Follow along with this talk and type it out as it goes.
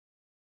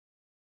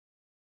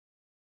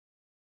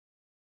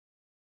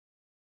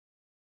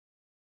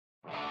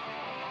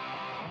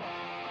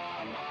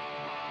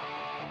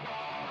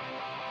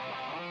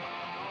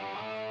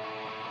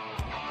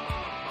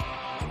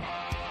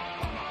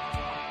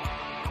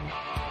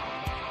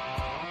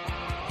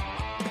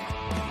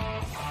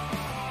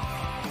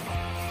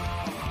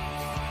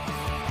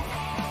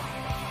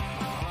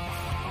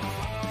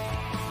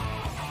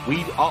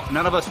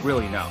none of us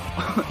really know.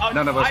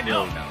 None of us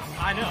really know.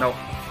 I know. No,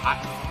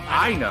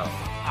 I know.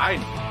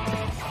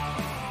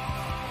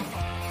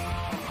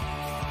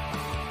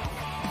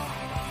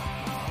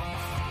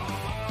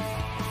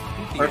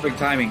 Perfect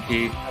timing,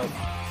 Keith.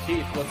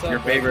 Keith, what's up? Your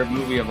favorite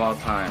movie of all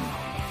time,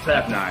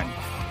 F9.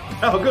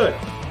 Oh, good.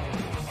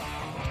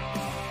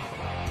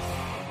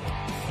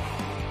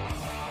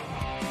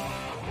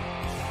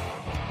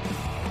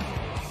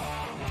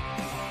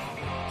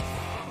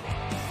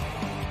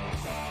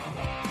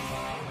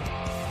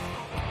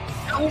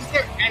 How is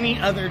there any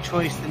other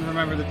choice than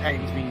Remember the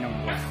Titans being number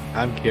one?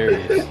 I'm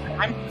curious.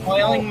 I'm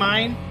spoiling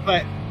mine,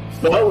 but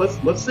Well,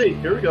 let's see.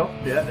 Here we go.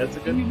 Yeah, that's a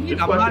good, good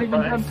I'm question, not even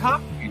Brian. done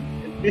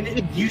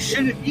talking. you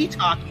shouldn't be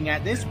talking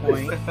at this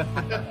point.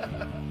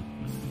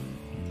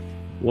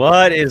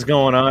 What is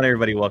going on,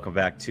 everybody? Welcome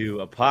back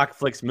to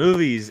Apocalypse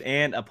Movies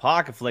and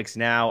Apocalypse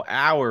Now,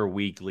 our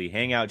weekly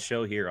hangout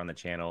show here on the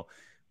channel,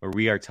 where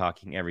we are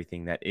talking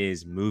everything that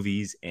is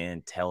movies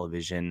and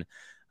television.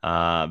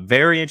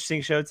 Very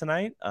interesting show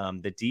tonight.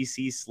 The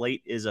DC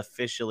slate is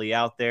officially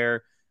out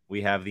there.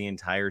 We have the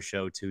entire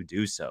show to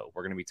do so.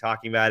 We're going to be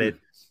talking about it,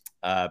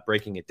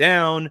 breaking it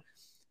down,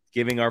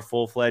 giving our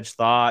full-fledged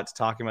thoughts,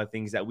 talking about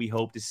things that we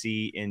hope to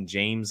see in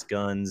James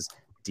Gunn's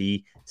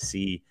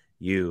DCU.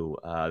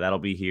 That'll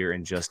be here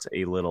in just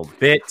a little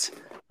bit.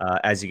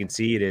 As you can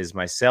see, it is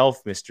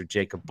myself, Mr.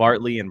 Jacob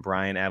Bartley, and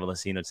Brian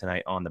Avalosino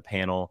tonight on the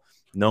panel.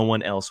 No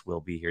one else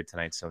will be here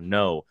tonight, so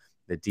no,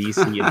 the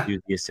DC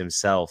enthusiast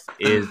himself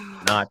is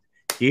not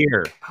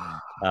here.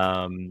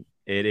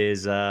 It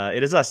is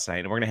us tonight,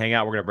 and we're going to hang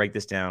out. We're going to break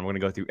this down. We're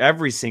going to go through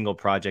every single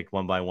project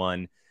one by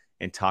one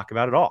and talk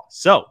about it all.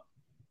 So,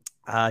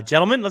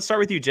 gentlemen, let's start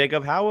with you,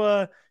 Jacob.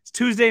 How it's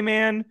Tuesday,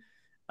 man.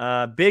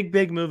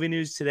 Big movie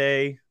news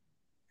today.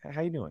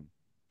 How you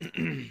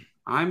doing?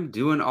 I'm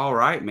doing all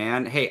right,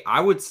 man. Hey, I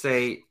would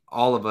say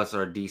all of us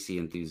are DC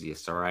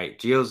enthusiasts, all right?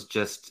 Gio's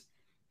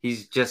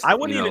he's just I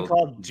wouldn't even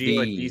call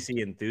Gio a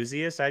DC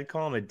enthusiast. I'd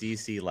call him a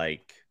DC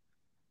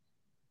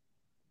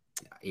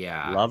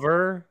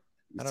lover.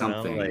 I don't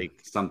know,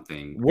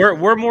 something.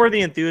 We're more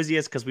the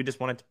enthusiasts because we just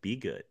want it to be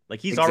good. Like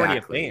he's already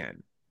a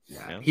fan.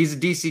 Yeah, you know? He's a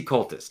DC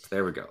cultist.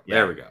 There we go. Yeah.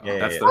 There we go. Yeah,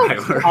 That's yeah, the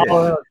right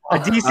word. A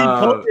DC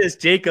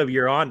cultist, Jacob.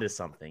 You're on to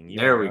something.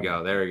 There we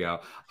go.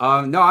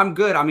 No, I'm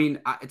good. I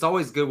mean, it's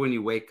always good when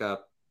you wake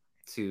up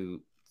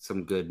to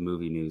some good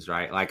movie news,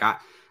 right? Like I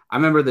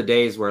remember the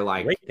days where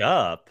wake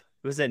up.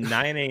 It was at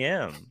 9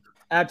 a.m.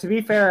 To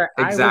be fair,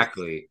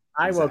 exactly.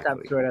 I woke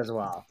up to it as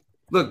well.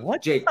 Look,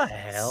 what Jake, the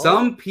hell?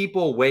 Some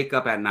people wake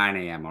up at 9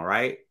 a.m., all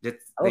right? They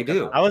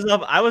do. I was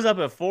up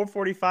at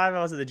 4:45.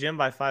 I was at the gym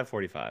by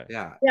 5:45.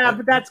 Yeah. Yeah,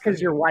 but that's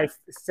because your wife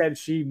said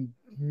she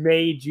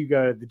made you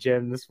go to the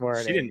gym this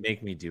morning. She didn't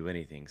make me do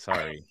anything.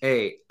 Sorry.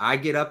 Hey, I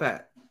get off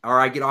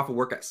of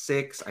work at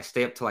 6. I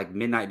stay up till like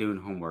midnight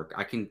doing homework.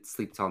 I can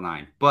sleep till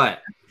 9.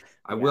 But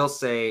I will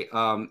say,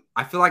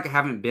 I feel like I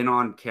haven't been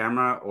on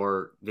camera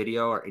or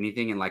video or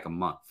anything in like a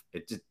month.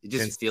 It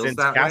just feels since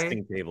that casting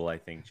way. Table, I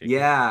think. Jacob.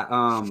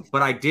 Yeah.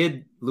 But I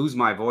did lose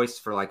my voice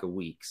for like a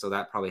week, so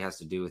that probably has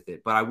to do with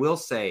it. But I will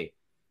say,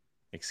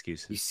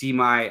 excuses. You see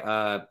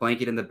my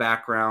blanket in the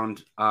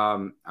background.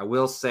 I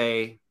will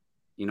say,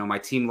 my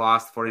team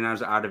lost.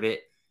 49ers are out of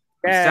it.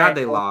 I'm sad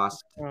they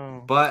lost,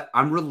 but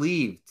I'm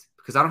relieved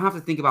because I don't have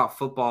to think about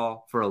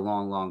football for a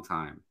long, long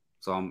time.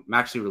 So I'm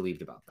actually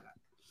relieved about that.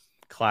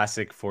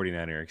 Classic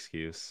 49er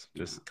excuse.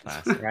 Just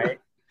classic.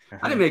 Right?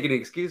 I didn't make any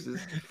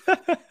excuses.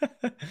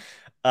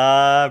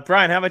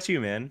 Brian, how about you,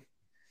 man?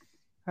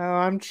 Oh,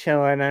 I'm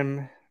chilling.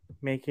 I'm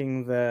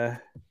making the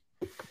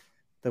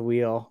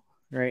wheel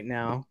right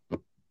now.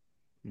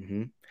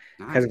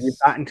 Because we've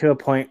gotten to a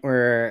point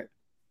where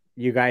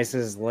you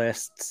guys'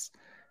 lists,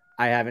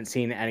 I haven't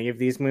seen any of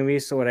these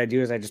movies. So what I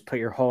do is I just put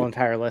your whole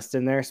entire list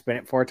in there, spin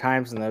it 4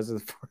 times, and those are the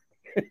 4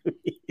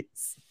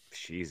 movies.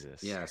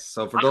 Jesus. Yes.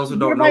 So for those who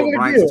don't know what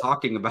Brian's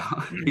talking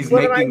about, he's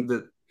making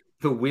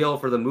the wheel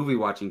for the movie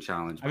watching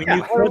challenge. I mean,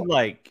 you could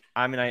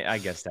I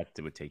guess that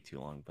would take too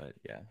long, but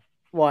yeah.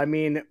 Well, I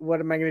mean, what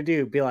am I going to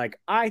do? Be like,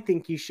 I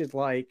think you should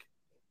like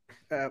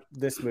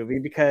this movie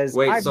because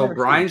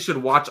Brian should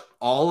watch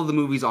all of the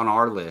movies on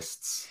our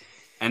lists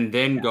and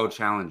then go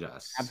challenge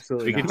us.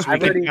 Absolutely. We can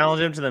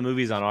challenge him to the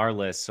movies on our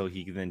list so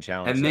he can then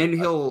challenge. And then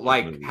he'll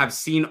have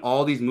seen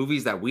all these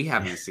movies that we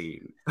haven't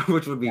seen,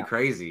 which would be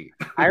crazy.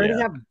 I already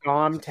have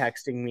Dom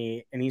texting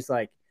me and he's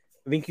like,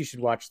 I think you should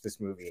watch this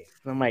movie.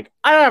 And I'm like,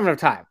 I don't have enough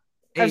time.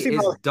 Hey,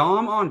 is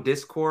Dom on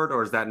Discord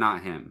or is that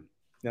not him?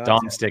 No,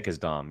 Dom Stick is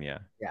Dom, yeah.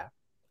 Yeah.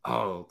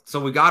 Oh, so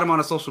we got him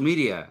on a social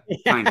media,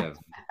 kind of.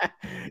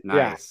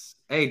 Nice.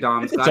 Yeah. Hey,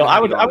 Dom. So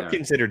I would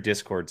consider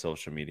Discord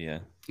social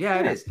media. Yeah,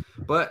 it is.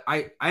 But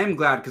I am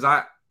glad because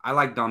I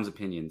like Dom's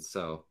opinions.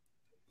 So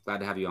glad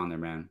to have you on there,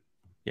 man.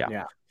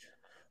 Yeah.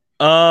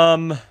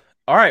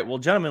 All right, well,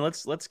 gentlemen,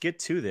 let's get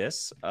to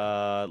this.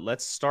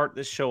 Let's start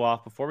this show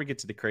off before we get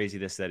to the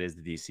craziness that is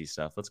the DC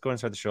stuff. Let's go ahead and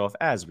start the show off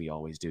as we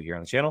always do here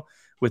on the channel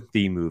with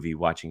the movie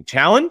watching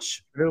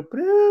challenge.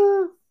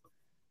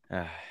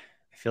 I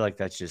feel like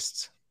that's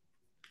just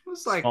it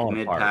was like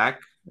mid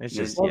pack. It's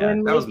just Well, yeah.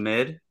 then That was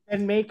mid.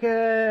 And make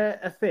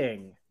a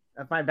thing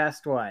of my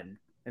best one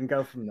and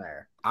go from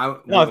there.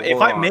 No,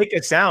 if I make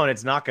a sound,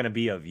 it's not going to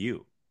be of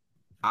you.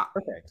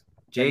 Perfect.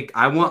 Jake,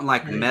 I want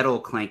like metal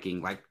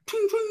clanking, like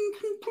ting, ting,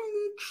 ting,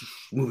 ting,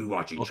 movie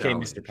watching. Okay,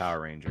 challenge. Mr.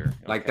 Power Ranger.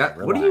 Like Okay, that.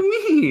 relax. What do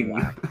you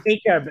mean?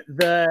 Jacob,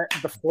 the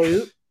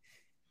flute.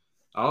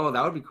 Oh,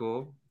 that would be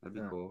cool. That'd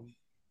be cool.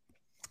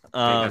 Jake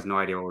has no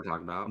idea what we're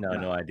talking about.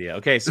 No idea.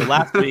 Okay, so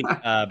last week,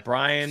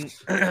 Brian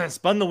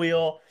spun the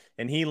wheel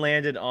and he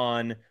landed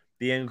on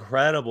the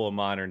incredible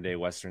modern day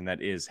Western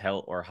that is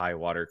Hell or High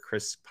Water.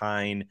 Chris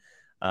Pine,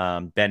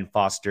 Ben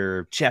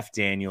Foster, Jeff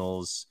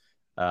Daniels,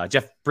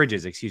 Jeff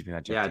Bridges, excuse me,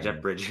 not Jeff Daniels.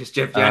 Jeff Bridges.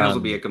 Jeff Daniels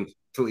will be a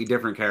completely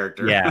different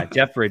character. Yeah,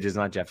 Jeff Bridges,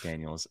 not Jeff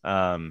Daniels.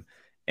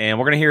 And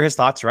we're going to hear his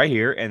thoughts right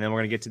here, and then we're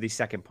going to get to the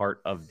second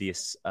part of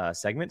this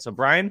segment. So,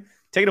 Brian,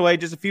 take it away.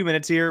 Just a few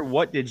minutes here.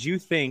 What did you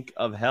think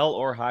of Hell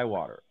or High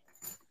Water?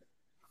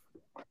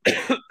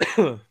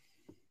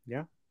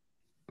 Yeah.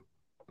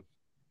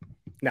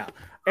 No,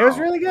 it was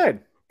really good.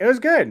 It was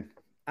good.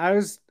 I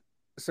was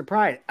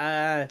surprised.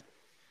 I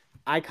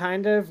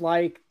kind of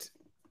liked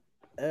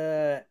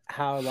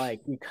how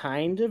like you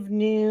kind of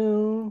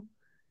knew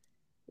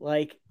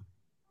like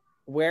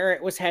where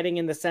it was heading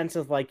in the sense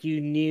of like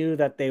you knew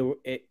that they were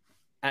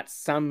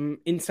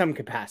in some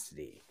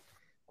capacity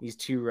these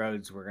two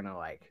roads were gonna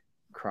like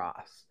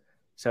cross.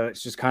 So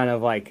it's just kind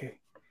of like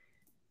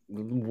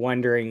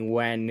wondering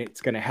when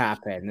it's gonna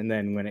happen, and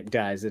then when it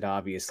does, it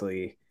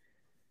obviously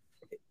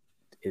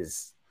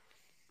is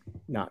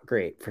not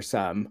great for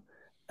some,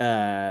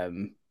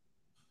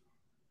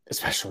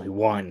 especially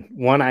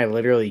one I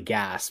literally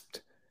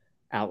gasped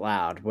out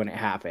loud when it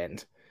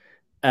happened.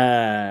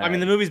 I mean,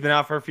 the movie's been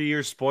out for a few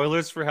years.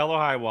 Spoilers for Hell or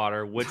High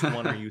Water. Which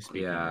one are you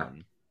speaking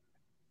on?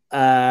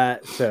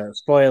 So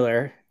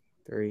spoiler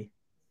 3,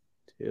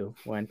 2,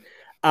 1.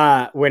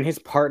 When his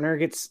partner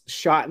gets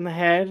shot in the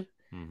head,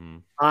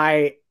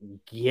 I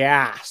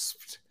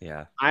gasped.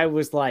 Yeah, I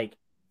was like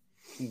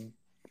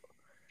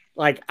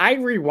I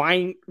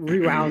rewound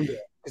it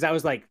because I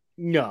was like,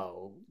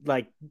 no,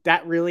 like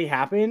that really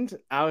happened.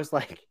 I was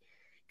like,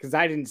 because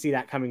I didn't see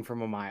that coming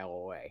from a mile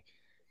away.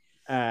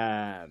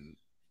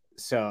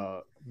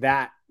 So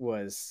that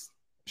was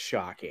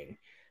shocking.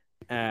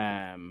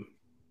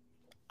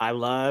 I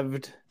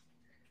loved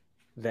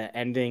the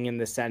ending in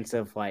the sense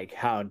of like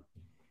how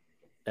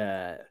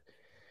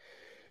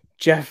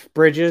Jeff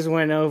Bridges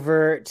went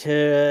over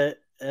to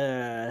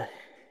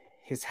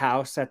his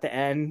house at the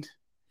end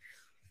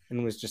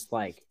and was just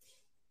like,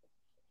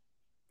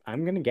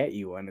 I'm going to get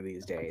you one of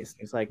these days.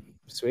 He's like,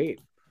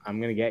 sweet,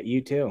 I'm going to get you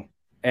too.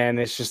 And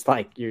it's just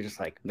like, you're just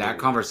like, that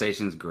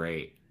conversation's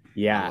great.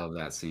 Yeah. I love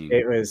that scene.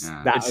 It was,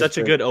 it's such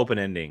a good open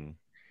ending.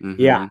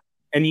 Yeah.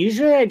 And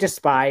usually I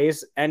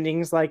despise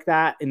endings like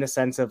that in the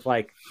sense of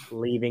like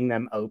leaving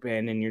them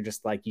open and you're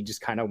just like, you just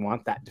kind of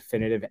want that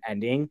definitive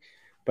ending.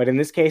 But in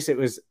this case, it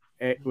was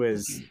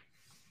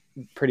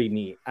pretty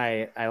neat.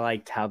 I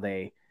liked how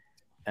they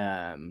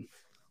did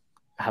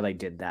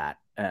that.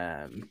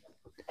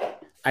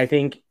 I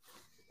think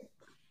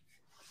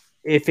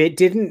if it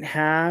didn't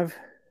have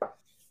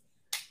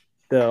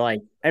the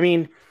like, I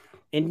mean,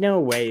 in no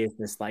way is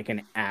this like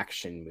an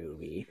action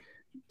movie,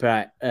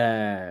 but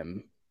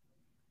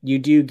you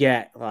do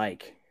get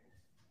like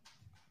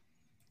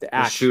the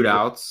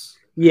shootouts.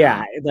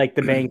 Yeah, like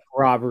the bank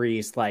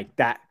robberies, like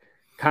that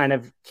kind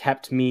of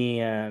kept me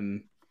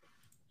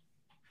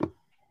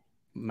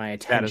my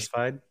attention.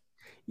 Satisfied?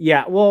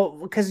 Yeah, well,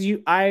 because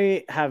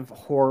I have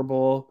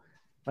horrible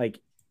like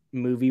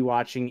movie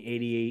watching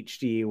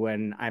ADHD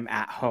when I'm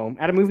at home.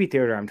 At a movie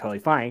theater, I'm totally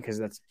fine because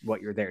that's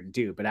what you're there to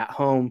do. But at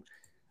home,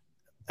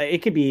 it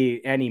could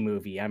be any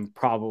movie. I'm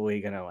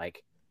probably gonna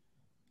like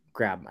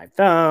grab my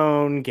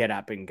phone, get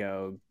up and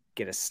go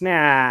get a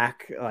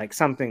snack, like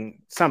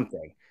something.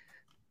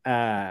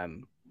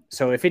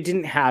 So if it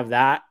didn't have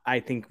that, I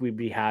think we'd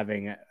be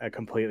having a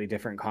completely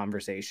different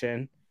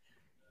conversation.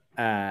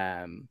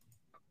 But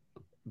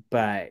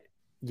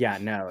yeah,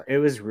 no, it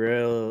was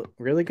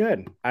really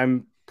good.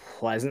 I'm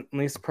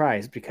pleasantly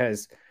surprised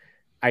because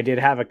I did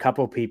have a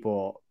couple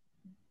people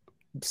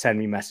send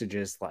me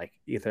messages like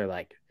either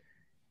like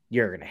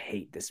you're gonna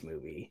hate this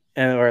movie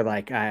or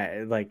like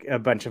a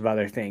bunch of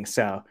other things.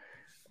 So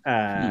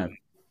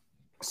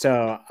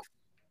so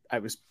I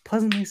was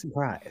pleasantly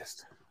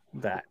surprised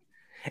that,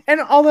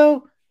 and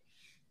although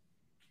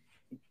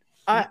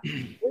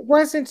it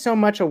wasn't so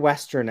much a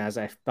Western as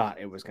I thought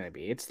it was going to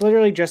be. It's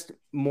literally just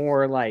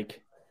more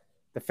like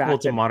the fact well,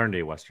 it's a modern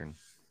day Western.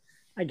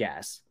 I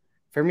guess.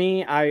 For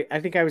me, I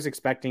think I was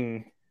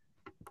expecting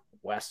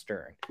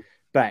Western,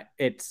 but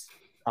it's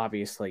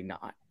obviously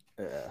not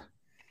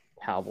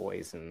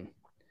cowboys and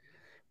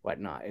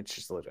whatnot. It's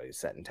just literally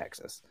set in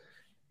Texas.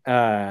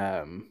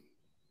 But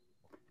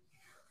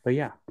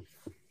yeah,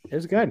 it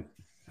was good.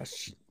 I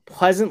was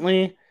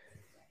pleasantly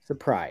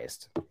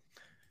surprised.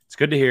 It's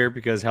good to hear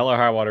because Hell or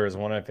High Water is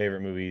one of my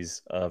favorite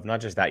movies of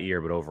not just that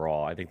year, but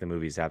overall. I think the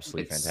movie is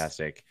absolutely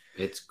fantastic.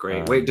 It's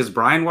great. Wait, does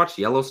Brian watch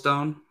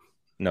Yellowstone?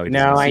 No, he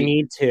No, doesn't. I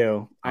need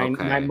to.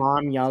 Okay. My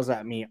mom yells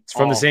at me. It's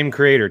from the all- same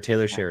creator,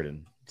 Taylor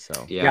Sheridan.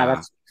 So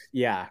Yeah.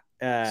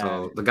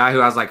 So the guy who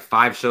has like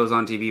 5 shows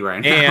on TV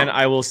right now. and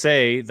I will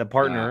say the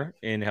partner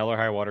in Hell or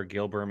High Water,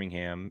 Gil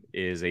Birmingham,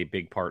 is a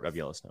big part of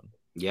Yellowstone.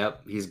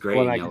 Yep, he's great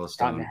What, in I just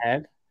got in Yellowstone. the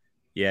head?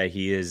 Yeah,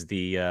 he is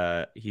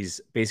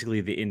he's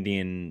basically the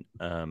Indian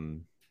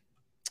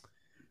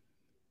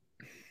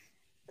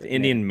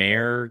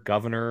mayor,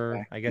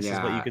 governor, I guess is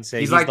what you could say.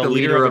 He's like the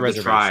leader of the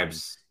reservation.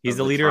 tribes. He's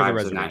the leader of the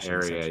tribes in that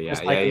reservation. area.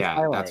 Just like in Yeah.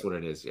 Twilight. That's what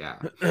it is. Yeah.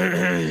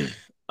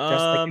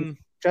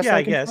 Just yeah,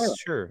 like I in guess Twilight.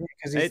 sure.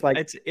 Because he's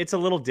like It's a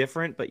little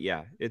different, but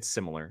yeah, it's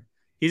similar.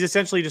 He's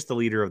essentially just the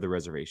leader of the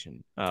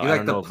reservation. He's I like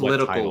don't the know what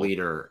political title.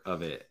 leader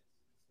of it.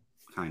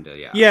 Kind of,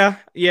 yeah.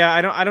 Yeah.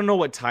 I don't know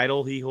what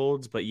title he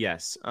holds, but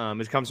yes,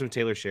 it comes from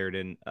Taylor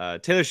Sheridan.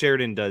 Taylor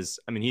Sheridan does.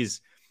 I mean,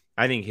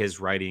 I think his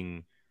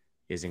writing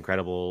is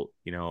incredible.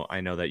 You know,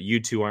 I know that you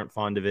two aren't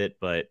fond of it,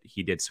 but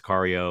he did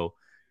Sicario,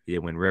 he did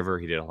Wind River,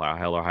 he did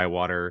Hell or High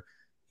Water.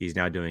 He's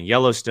now doing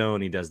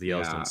Yellowstone. He does the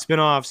Yellowstone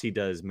spinoffs. He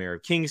does Mayor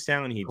of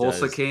Kingstown. He does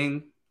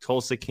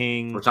Tulsa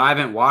King, which I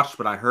haven't watched,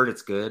 but I heard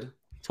it's good.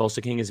 Tulsa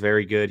King is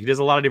very good. He does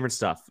a lot of different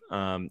stuff,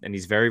 and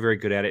he's very, very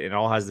good at it. It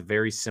all has a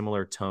very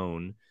similar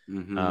tone.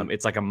 Mm-hmm.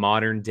 It's like a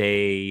modern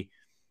day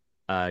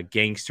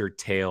gangster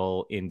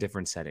tale in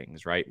different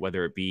settings, right?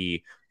 Whether it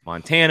be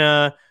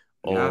Montana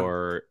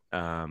or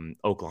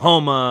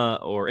Oklahoma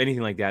or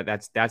anything like that.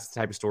 That's the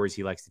type of stories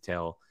he likes to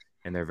tell,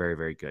 and they're very,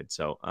 very good.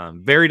 So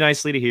very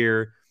nicely to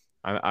hear.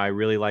 I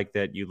really like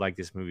that you like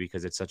this movie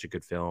because it's such a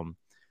good film.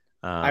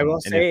 I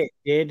will say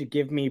it did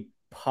give me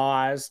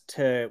pause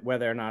to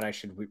whether or not I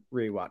should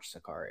rewatch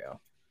Sicario.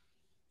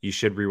 You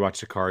should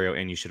rewatch Sicario,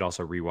 and you should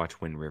also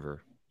rewatch Wind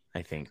River,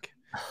 I think.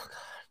 Oh, God.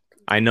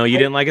 I know you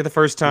didn't like it the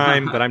first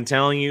time, but I'm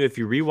telling you, if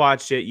you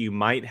rewatch it, you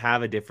might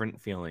have a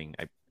different feeling.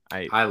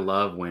 I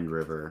love Wind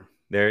River.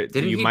 Didn't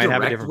he might direct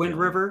have a different Wind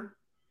feeling. River?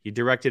 He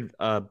directed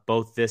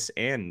both this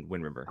and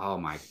Wind River. Oh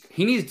my!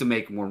 He needs to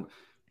make more.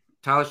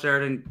 Tyler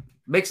Sheridan,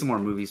 make some more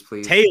movies,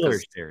 please. Taylor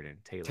Sheridan,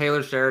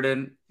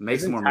 make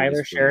some more Tyler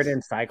movies.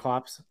 Sheridan,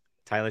 Cyclops.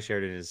 Tyler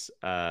Sheridan is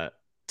Ty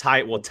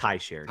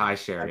Sheridan. Ty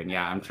Sheridan,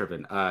 yeah, I'm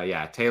tripping.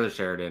 Taylor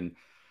Sheridan.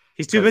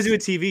 He's too busy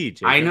with TV,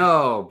 Jacob. I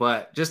know,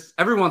 but just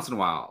every once in a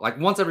while, like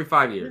once every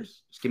 5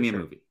 years, just give me a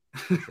movie.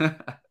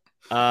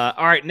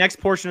 All right, next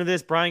portion of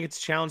this, Brian gets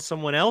to challenge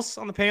someone else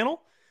on the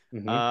panel.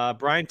 Mm-hmm.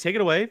 Brian, take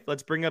it away.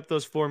 Let's bring up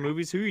those 4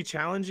 movies. Who are you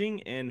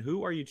challenging, and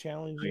who are you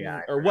challenging?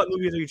 What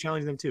movies are you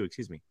challenging them to?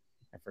 Excuse me.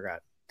 I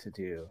forgot to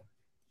do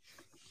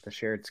the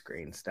shared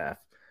screen stuff.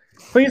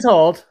 Please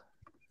hold.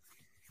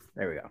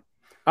 There we go.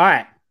 All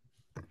right.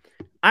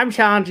 I'm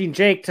challenging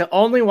Jake to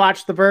only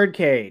watch The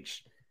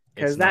Birdcage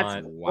because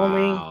that's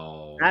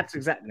only. That's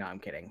exactly. No, I'm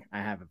kidding. I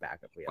have a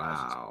backup wheel.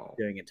 Wow.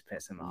 Doing it to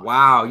piss him off.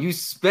 Wow. You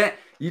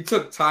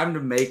took time to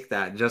make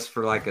that just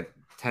for like a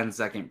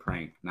 10-second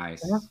prank.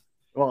 Nice.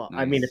 Well,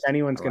 nice. I mean, if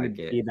anyone's going to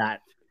be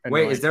that.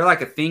 Annoying. Wait, is there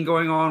like a thing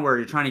going on where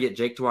you're trying to get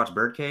Jake to watch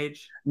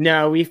Birdcage?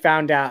 No, we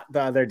found out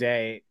the other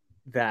day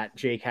that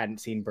Jake hadn't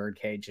seen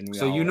Birdcage, and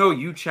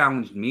you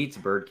challenged me to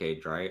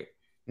Birdcage, right?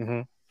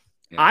 Mm-hmm.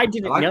 Yeah, I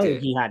didn't know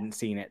he hadn't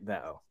seen it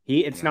though.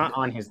 It's not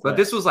on his list. But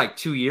this was like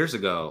 2 years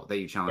ago that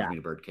you challenged me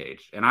to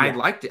Birdcage, and I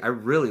liked it. I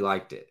really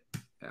liked it.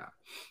 Yeah,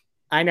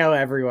 I know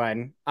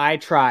everyone. I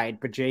tried,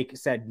 but Jake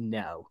said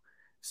no.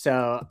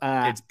 So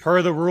it's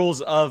per the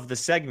rules of the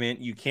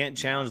segment. You can't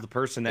challenge the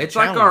person that. It's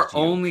like our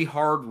only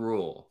hard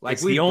rule. Like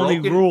it's the only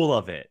rule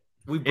of it.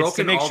 It's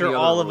to make sure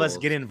all of us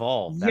get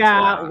involved.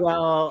 That's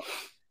well,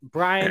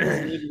 Brian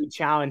doesn't need to be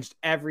challenged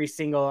every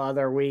single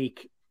other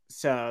week,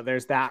 so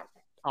there's that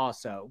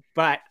also.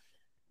 But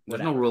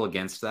there's no rule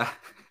against that.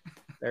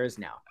 There is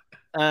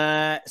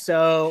now.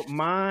 So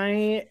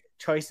my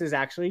choice is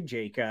actually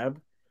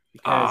Jacob.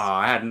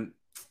 I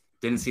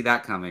didn't see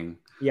that coming.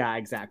 Yeah,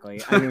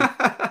 exactly. I mean,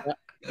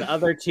 the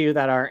other 2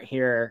 that aren't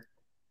here,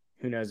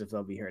 who knows if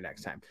they'll be here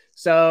next time.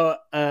 So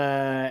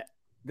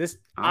this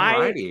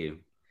Alrighty.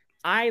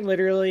 I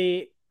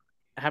literally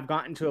have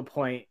gotten to a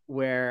point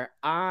where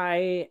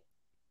I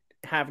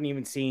haven't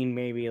even seen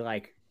maybe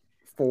like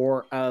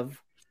 4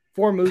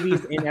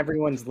 movies in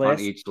everyone's list.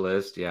 On each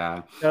list,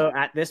 yeah. So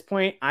at this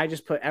point, I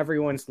just put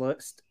everyone's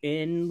list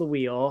in the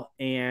wheel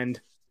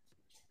and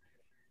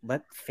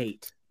let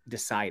fate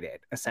decide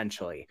it,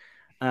 essentially.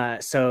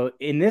 So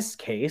in this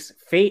case,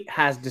 fate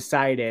has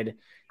decided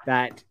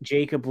that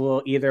Jacob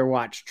will either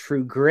watch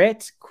True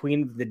Grit,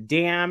 Queen of the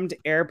Damned,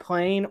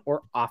 Airplane,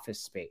 or Office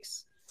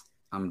Space.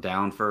 I'm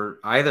down for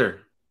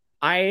either.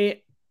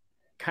 I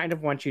kind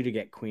of want you to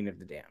get Queen of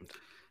the Damned.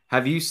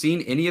 Have you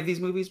seen any of these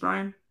movies,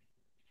 Brian?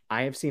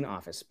 I have seen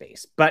Office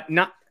Space, but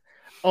not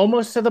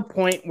almost to the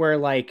point where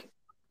like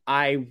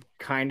I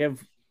kind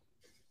of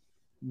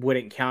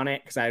wouldn't count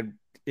it because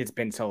it's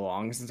been so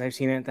long since I've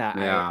seen it that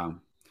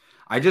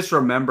I just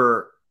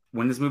remember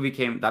when that movie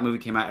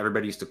came out,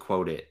 everybody used to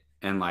quote it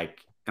and I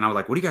was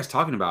like, what are you guys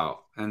talking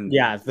about? And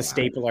the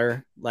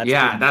stapler.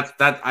 That's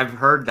I've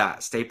heard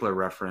that stapler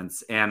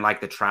reference and like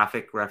the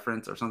traffic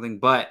reference or something,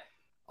 but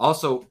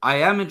Also, I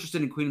am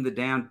interested in Queen of the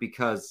Damned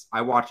because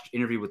I watched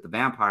Interview with the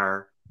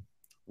Vampire,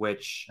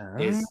 which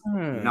is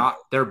not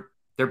they're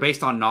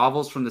based on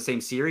novels from the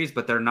same series,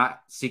 but they're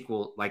not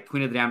sequel. Like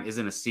Queen of the Damned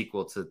isn't a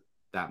sequel to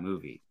that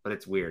movie, but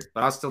it's weird.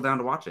 But I was still down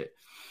to watch it.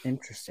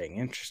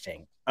 Interesting.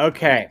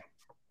 Okay.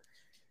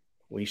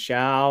 We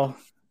shall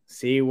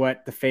see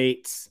what the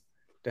fates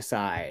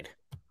decide.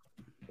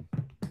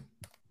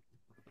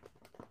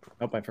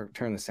 Oh, I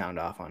turned the sound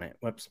off on it.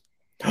 Whoops.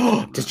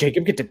 Does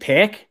Jacob get to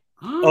pick?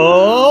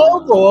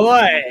 Oh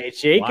boy,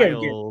 Jacob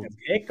Wild. gets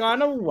to pick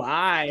on a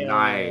wild.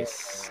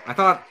 Nice. I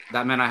thought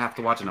that meant I have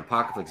to watch an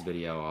Apocalypse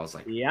video. I was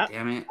like, Yep.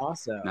 damn it.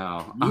 Also,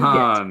 No. you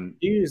get to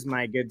choose,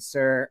 my good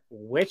sir,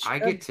 which I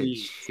of get to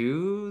these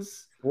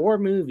choose 4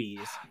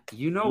 movies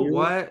You know you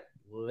what?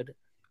 would.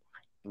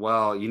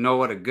 Well, you know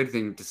what? A good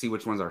thing to see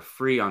which ones are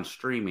free on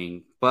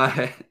streaming.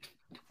 But,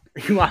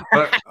 You want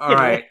but all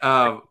right.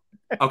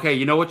 Okay,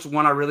 you know which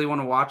one I really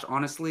want to watch,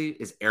 honestly,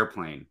 is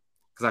Airplane.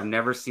 Because I've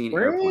never seen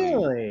Airplane.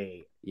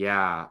 Really?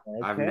 Yeah.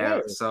 I've Okay.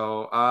 never.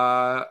 So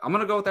I'm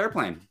gonna go with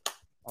Airplane.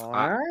 All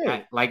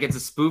right. Like it's a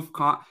spoof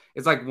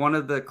it's like one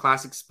of the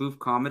classic spoof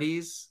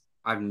comedies.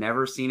 I've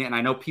never seen it, and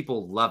I know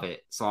people love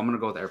it. So I'm gonna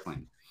go with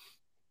Airplane.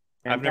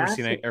 I've never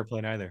seen Fantastic.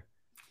 Airplane either.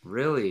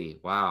 Really?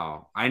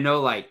 Wow. I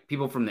know like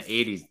people from the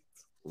 80s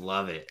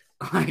love it.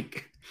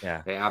 Like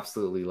Yeah. they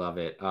absolutely love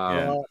it.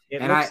 Well,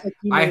 it and looks like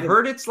you I made a-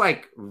 heard it's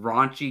like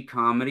raunchy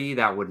comedy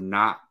that would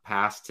not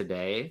pass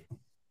today.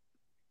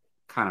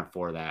 Kind of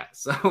for that.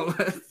 So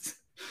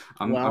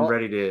I'm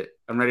ready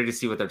to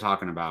see what they're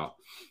talking about.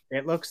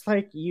 It looks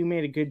like you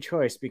made a good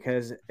choice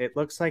because it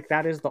looks like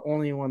that is the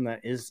only one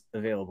that is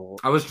available.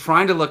 I was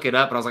trying to look it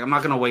up, but I was like, I'm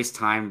not going to waste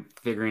time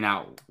figuring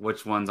out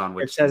which one's on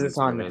which. It says it's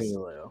on service.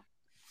 Hulu.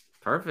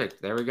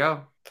 Perfect. There we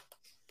go.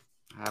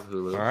 I have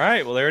Hulu. All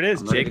right. Well, there it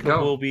is. I'm ready to Jacob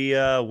go. will be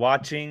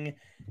watching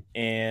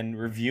and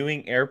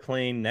reviewing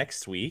Airplane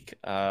next week.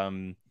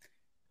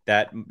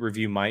 That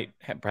review might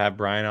have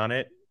Brian on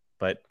it,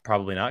 but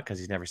probably not because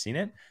he's never seen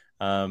it.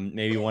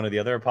 Maybe one of the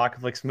other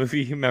Apocalypse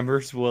movie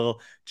members will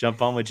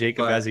jump on with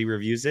Jacob But- as he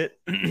reviews it.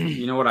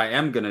 You know what I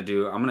am going to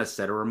do? I'm going to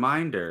set a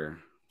reminder.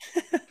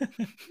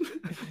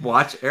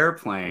 Watch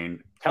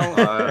Airplane.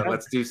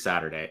 Let's do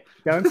Saturday.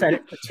 Don't set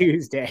it for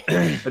Tuesday.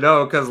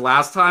 No, because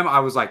last time I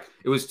was like,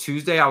 it was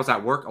Tuesday. I was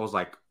at work. I was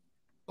like,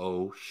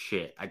 oh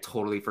shit, I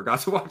totally forgot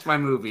to watch my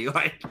movie.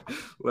 Like,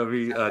 let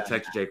me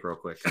text Jake real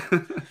quick.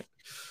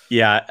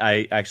 Yeah,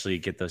 I actually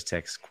get those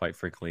texts quite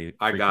frequently.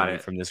 I got frequently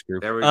it. from this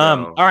group. There we go.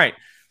 All right,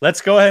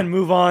 let's go ahead and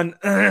move on.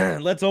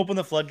 Let's open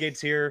the floodgates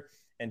here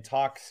and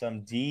talk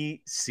some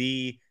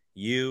DCU.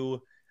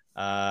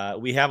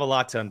 We have a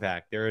lot to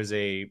unpack. There is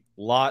a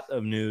lot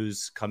of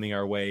news coming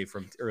our way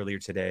from earlier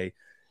today.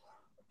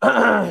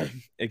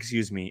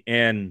 Excuse me.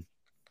 And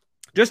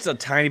just a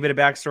tiny bit of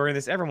backstory in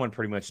this. Everyone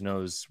pretty much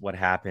knows what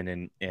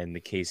happened in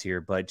the case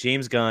here. But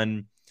James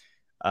Gunn,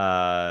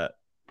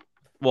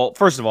 well,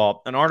 first of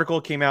all, an article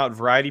came out.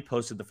 Variety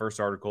posted the first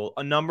article.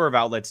 A number of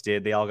outlets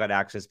did. They all got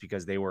access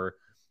because they were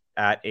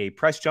at a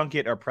press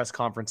junket or press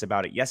conference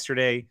about it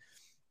yesterday.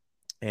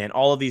 And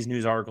all of these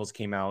news articles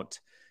came out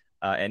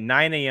at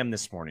 9 a.m.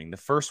 this morning. The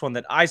first one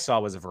that I saw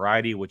was a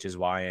Variety, which is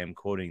why I am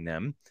quoting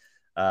them.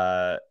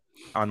 On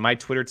my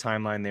Twitter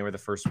timeline, they were the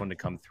first one to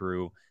come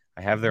through.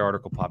 I have their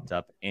article popped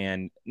up.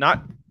 And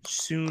not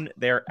soon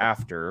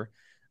thereafter,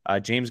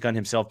 James Gunn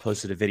himself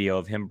posted a video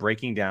of him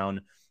breaking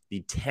down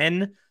the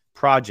 10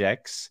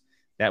 projects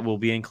that will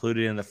be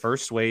included in the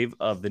first wave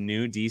of the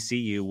new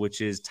DCU, which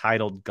is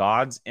titled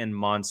Gods and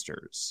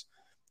Monsters.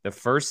 The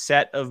first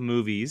set of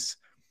movies,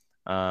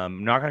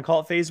 I'm not going to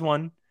call it phase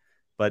 1,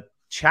 but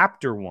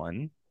chapter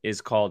 1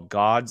 is called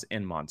Gods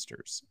and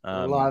Monsters.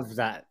 Love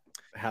that,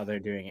 how they're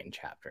doing it in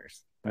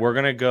chapters. We're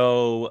gonna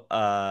go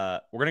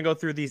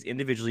through these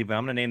individually, but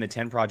I'm gonna name the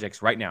 10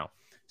 projects right now.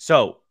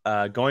 So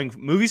going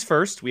movies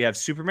first, we have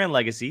Superman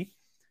Legacy,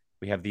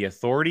 we have The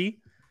Authority,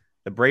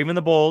 The Brave and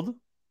the Bold,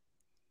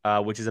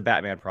 which is a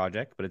Batman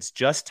project, but it's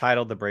just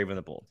titled The Brave and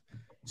the Bold.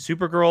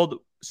 Supergirl,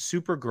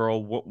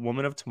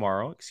 Woman of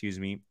Tomorrow,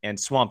 and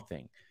Swamp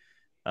Thing.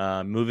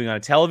 Moving on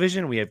to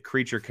television, we have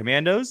Creature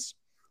Commandos,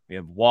 we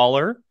have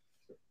Waller,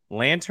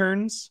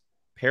 Lanterns,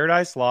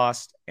 Paradise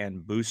Lost,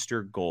 and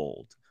Booster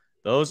Gold.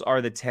 Those are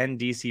the 10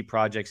 DC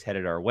projects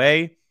headed our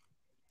way.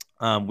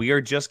 We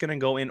are just going to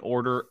go in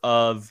order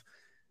of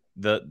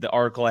the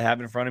article I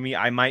have in front of me.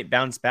 I might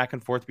bounce back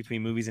and forth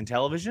between movies and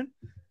television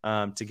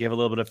to give a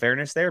little bit of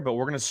fairness there, but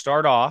we're going to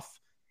start off.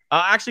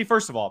 Actually,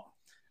 first of all,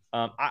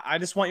 I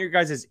just want your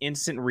guys'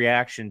 instant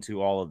reaction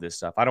to all of this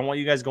stuff. I don't want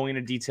you guys going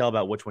into detail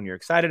about which one you're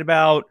excited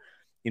about,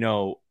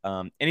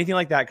 anything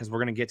like that, because we're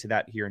going to get to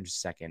that here in just a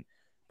second.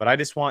 But I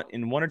just want,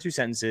 in 1 or 2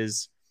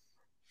 sentences,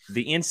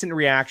 the instant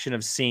reaction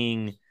of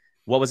seeing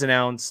what was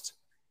announced,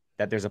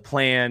 that there's a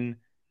plan,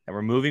 that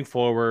we're moving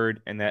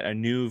forward, and that a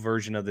new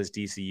version of this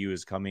DCU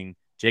is coming.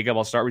 Jacob,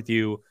 I'll start with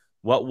you.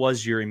 What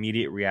was your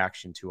immediate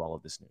reaction to all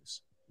of this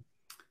news?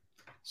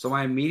 So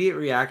my immediate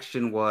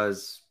reaction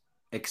was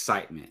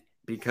excitement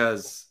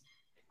because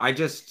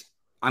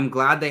I'm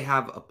glad they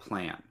have a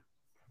plan.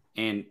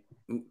 And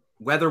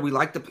whether we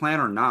like the plan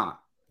or not,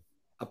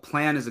 a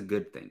plan is a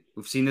good thing.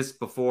 We've seen this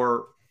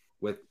before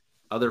with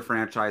other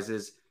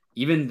franchises,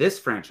 even this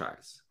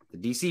franchise, the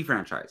DC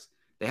franchise.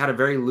 They had a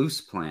very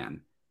loose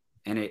plan,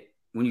 and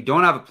when you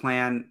don't have a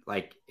plan,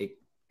 like it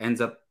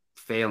ends up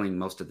failing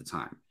most of the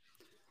time.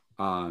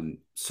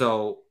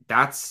 So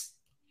that's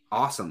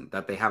awesome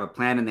that they have a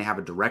plan and they have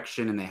a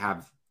direction and they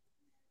have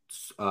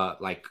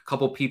like a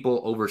couple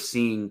people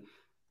overseeing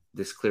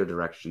this clear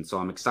direction. So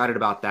I'm excited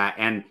about that.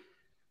 And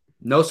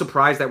no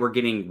surprise that we're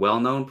getting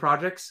well-known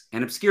projects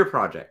and obscure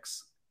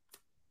projects.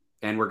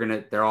 And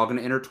they're all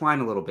gonna intertwine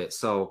a little bit.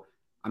 So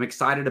I'm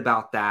excited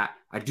about that.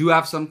 I do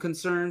have some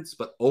concerns,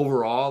 but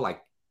overall,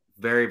 like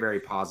very, very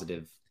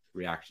positive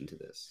reaction to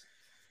this.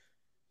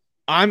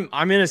 I'm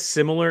in a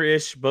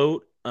similar-ish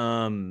boat.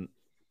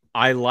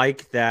 I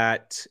like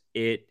that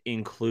it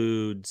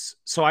includes.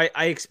 So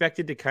I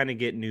expected to kind of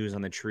get news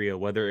on the trio,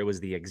 whether it was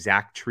the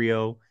exact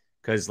trio,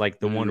 because like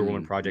the Wonder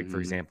Woman project, for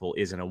example,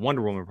 isn't a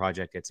Wonder Woman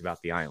project. It's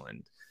about the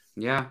island.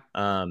 Yeah.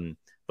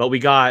 But we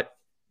got,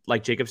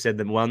 like Jacob said,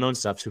 the well-known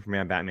stuff: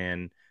 Superman,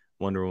 Batman,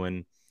 Wonder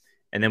Woman,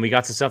 and then we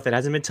got some stuff that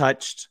hasn't been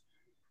touched: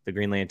 the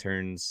Green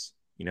Lanterns.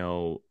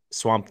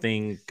 Swamp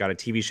Thing got a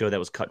TV show that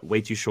was cut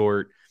way too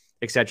short,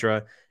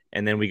 etc.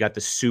 And then we got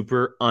the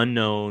super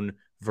unknown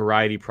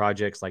variety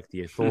projects like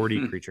The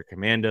Authority, Creature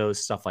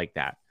Commandos, stuff like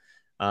that.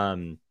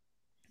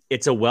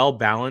 It's a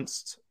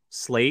well-balanced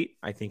slate.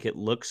 I think it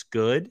looks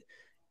good.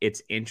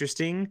 It's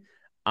interesting.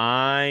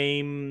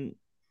 So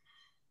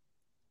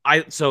I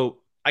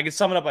can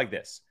sum it up like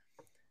this.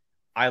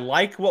 I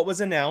like what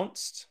was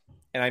announced,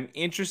 and I'm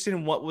interested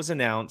in what was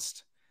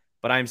announced,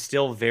 but I'm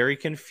still very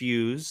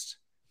confused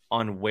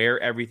on where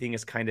everything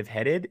is kind of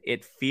headed.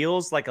 It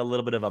feels like a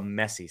little bit of a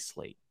messy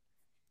slate.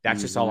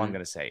 That's just all I'm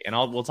going to say. And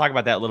we'll talk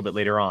about that a little bit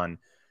later on.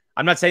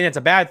 I'm not saying that's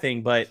a bad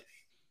thing, but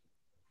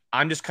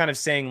I'm just kind of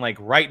saying, like,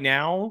 right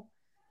now,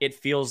 it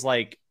feels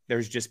like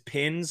there's just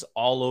pins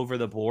all over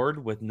the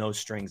board with no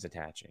strings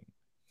attaching.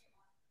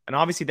 And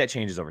obviously that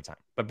changes over time.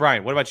 But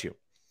Brian, what about you?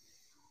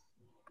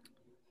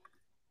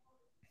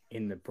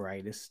 In the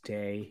brightest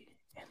day,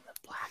 in the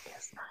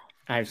blackest night.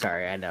 I'm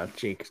sorry, I know,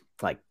 Jake,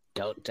 like,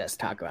 don't just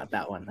talk about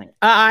that one thing.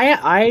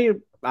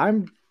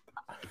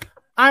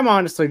 I'm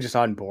honestly just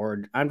on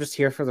board. I'm just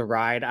here for the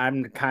ride.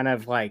 I'm kind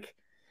of like,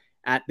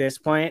 at this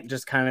point,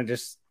 just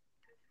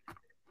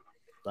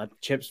let the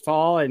chips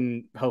fall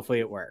and hopefully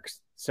it works.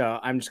 So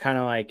I'm just kind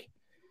of like,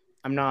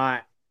 I'm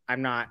not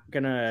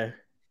gonna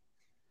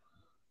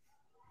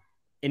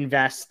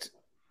invest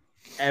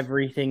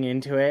everything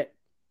into it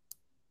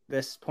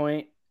this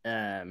point.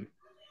 Am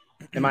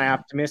I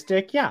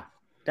optimistic? Yeah,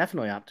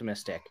 definitely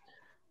optimistic.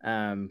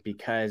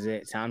 Because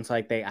it sounds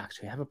like they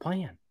actually have a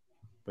plan,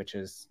 which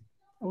is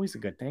always a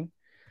good thing.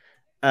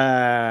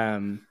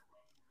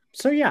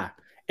 So yeah,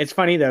 it's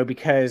funny though,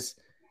 because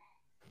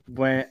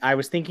when I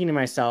was thinking to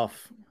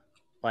myself,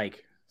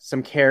 like,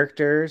 some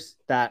characters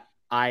that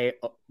I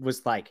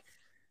was like,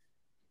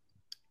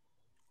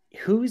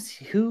 who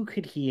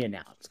could he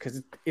announce?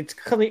 Because it's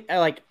clearly,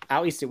 like,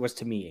 at least it was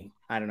to me.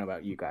 I don't know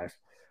about you guys.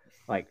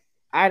 Like,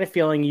 I had a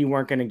feeling you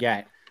weren't going to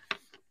get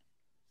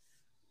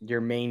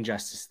your main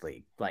Justice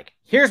League. Like,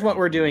 here's what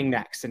we're doing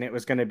next, and it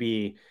was going to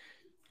be.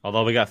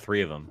 Although we got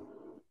 3 of them.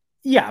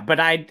 Yeah, but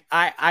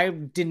I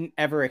didn't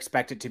ever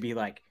expect it to be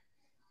like,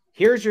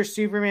 here's your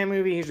Superman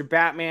movie, here's your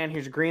Batman,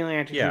 here's your Green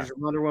Lantern, here's your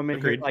Wonder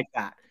Woman, like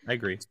that. I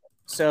agree.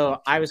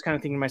 So I was kind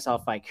of thinking to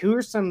myself, like, who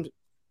are some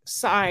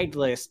side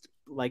list,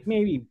 like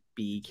maybe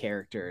B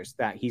characters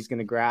that he's going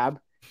to grab?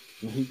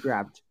 And he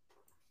grabbed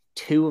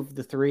 2 of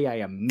the 3 I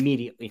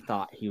immediately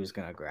thought he was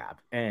going to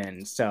grab.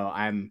 And so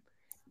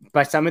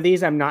by some of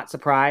these, I'm not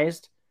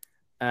surprised.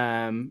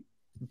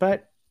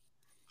 But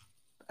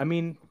I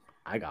mean,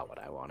 I got what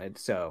I wanted.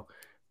 So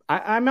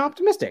I'm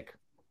optimistic.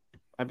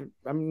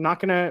 I'm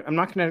not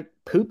gonna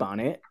poop on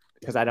it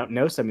because I don't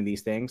know some of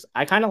these things.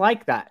 I kind of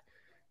like that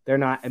they're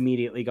not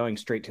immediately going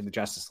straight to the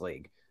Justice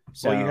League.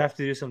 So well, you have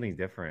to do something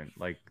different.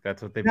 Like,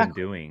 that's what they've been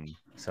doing.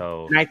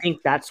 So, and I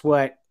think that's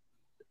why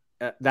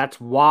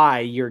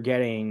you're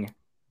getting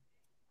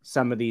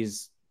some of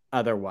these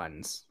other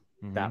ones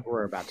that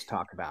we're about to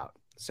talk about.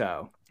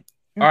 So,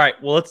 all right,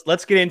 well,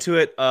 let's get into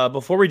it.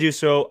 Before we do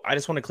so, I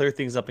just want to clear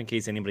things up in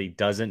case anybody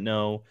doesn't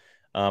know.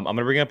 I'm going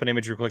to bring up an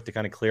image real quick to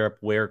kind of clear up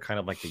where kind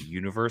of like the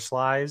universe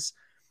lies.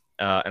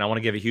 And I want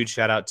to give a huge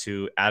shout out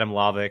to Adam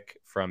Lovick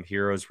from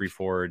Heroes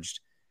Reforged.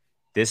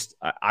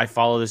 I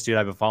follow this dude.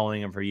 I've been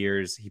following him for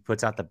years. He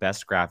puts out the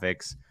best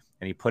graphics,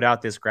 and he put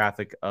out this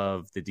graphic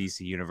of the DC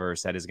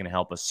universe that is going to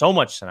help us so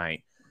much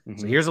tonight.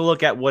 So here's a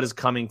look at what is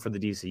coming for the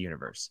DC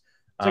universe.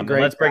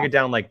 Let's break it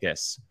down like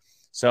this.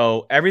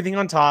 So everything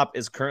on top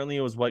is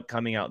what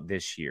coming out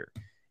this year.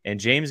 And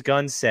James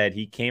Gunn said,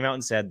 he came out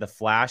and said, The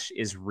Flash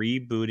is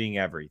rebooting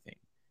everything.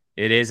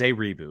 It is a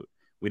reboot.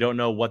 We don't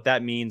know what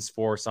that means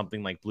for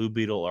something like Blue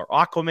Beetle or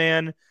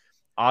Aquaman.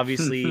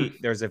 Obviously,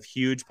 there's a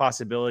huge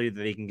possibility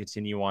that they can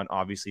continue on.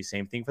 Obviously,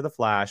 same thing for The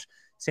Flash.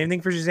 Same thing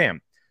for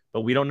Shazam.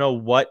 But we don't know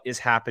what is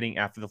happening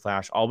after The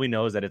Flash. All we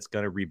know is that it's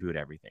going to reboot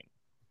everything.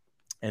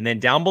 And then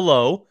down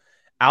below,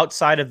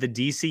 outside of the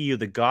DCU,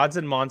 the Gods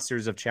and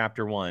Monsters of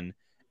Chapter 1,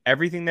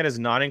 everything that is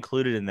not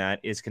included in that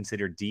is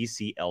considered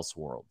DC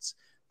Elseworlds.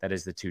 That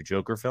is the 2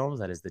 Joker films.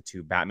 That is the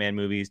 2 Batman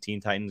movies,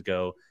 Teen Titans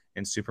Go,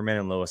 and Superman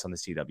and Lois on the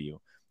CW.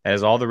 That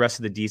is all the rest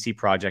of the DC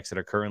projects that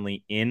are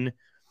currently in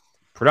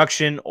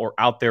production or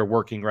out there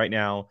working right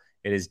now.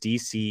 It is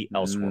DC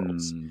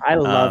Elseworlds. I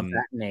love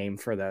that name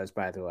for those,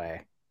 by the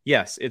way.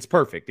 Yes, it's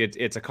perfect.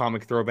 It's a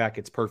comic throwback.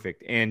 It's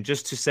perfect. And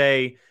just to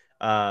say,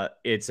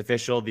 it's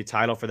official. The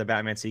title for the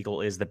Batman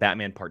sequel is The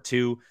Batman Part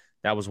 2.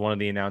 That was one of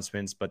the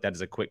announcements, but that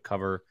is a quick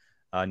cover.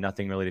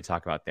 Nothing really to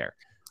talk about there.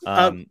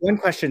 One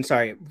question,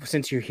 sorry,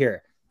 since you're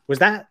here. Was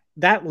that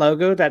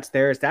logo that's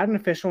there, is that an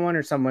official one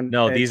or someone?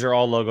 No, these are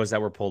all logos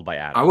that were pulled by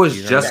Adam. I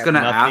was just going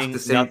to ask the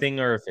same. Nothing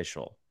are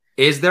official.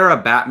 Is there a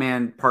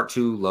Batman Part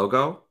 2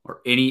 logo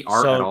or any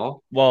art at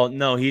all? Well,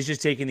 no, he's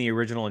just taking the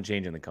original and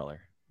changing the color.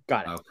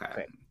 Got it.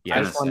 Okay. Yeah,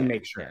 I just want to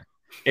make sure.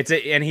 Yeah.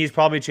 And he's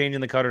probably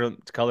changing the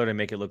color to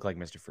make it look like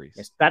Mr. Freeze.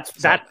 Yes, that's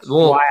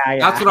why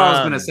that's what I was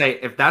going to say.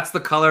 If that's the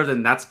color,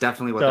 then that's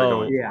definitely what they're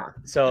going for.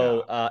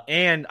 So,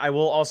 and I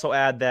will also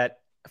add that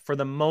for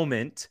the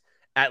moment,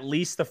 at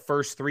least the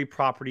first 3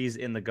 properties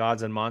in the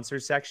Gods and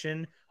Monsters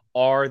section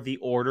are the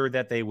order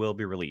that they will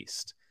be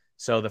released.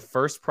 So the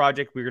first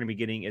project we're going to be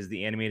getting is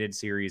the animated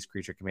series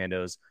Creature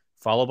Commandos,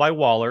 followed by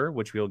Waller,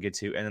 which we'll get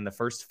to. And then the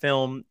first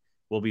film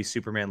will be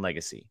Superman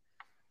Legacy.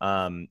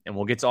 And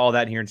we'll get to all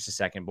that here in just a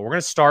second. But we're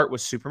going to start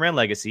with Superman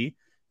Legacy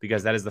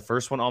because that is the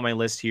first one on my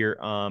list here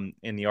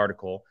in the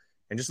article.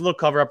 And just a little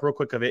cover up real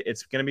quick of it.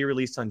 It's going to be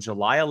released on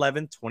July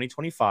 11th,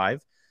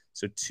 2025.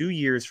 So 2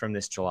 years from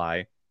this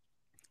July.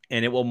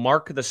 And it will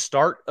mark the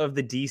start of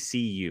the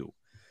DCU.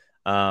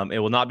 It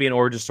will not be an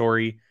origin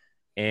story.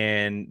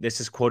 And this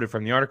is quoted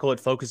from the article. It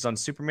focuses on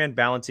Superman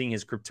balancing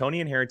his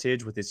Kryptonian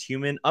heritage with his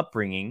human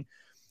upbringing.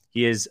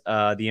 He is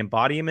the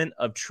embodiment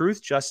of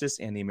truth, justice,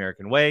 and the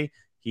American way.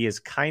 He is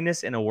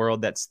kindness in a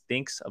world that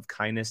thinks of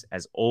kindness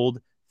as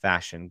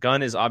old-fashioned.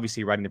 Gunn is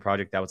obviously writing the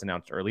project that was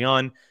announced early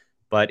on,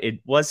 but it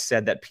was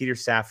said that Peter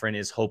Safran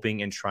is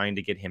hoping and trying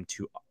to get him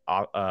to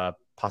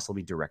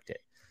possibly direct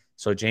it.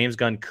 So James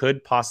Gunn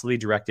could possibly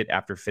direct it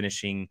after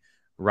finishing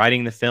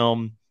writing the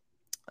film.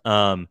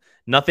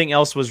 Nothing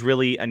else was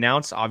really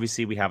announced.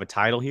 Obviously, we have a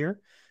title here.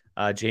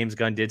 James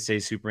Gunn did say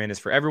Superman is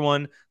for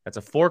everyone. That's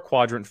a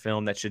 4-quadrant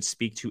film that should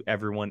speak to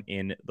everyone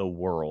in the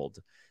world.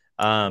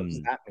 What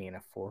does that mean,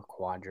 a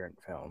 4-quadrant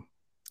film?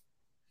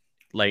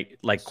 Like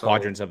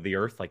quadrants of the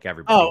earth, like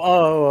everybody.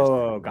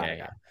 Got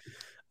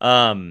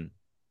it.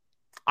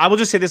 I will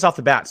just say this off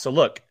the bat. So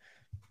look,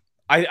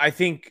 I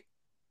think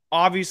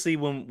obviously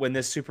when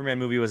this Superman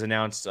movie was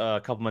announced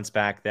a couple months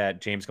back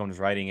that James Gunn was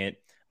writing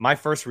it, my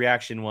first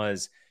reaction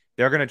was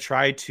they're going to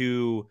try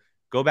to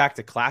go back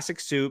to classic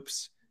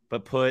soups,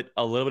 but put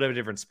a little bit of a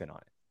different spin on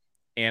it.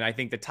 And I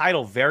think the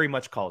title very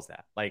much calls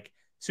that. Like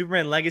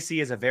Superman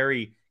Legacy is a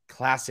very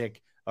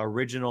classic,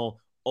 original,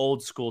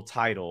 old school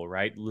title,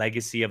 right?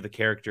 Legacy of the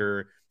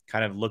character,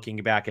 kind of looking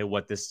back at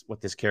what this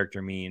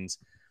character means.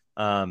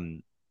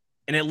 And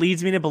it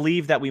leads me to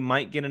believe that we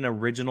might get an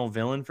original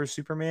villain for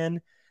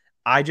Superman.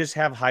 I just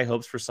have high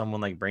hopes for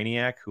someone like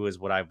Brainiac, who is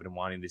what I've been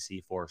wanting to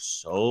see for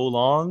so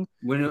long.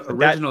 When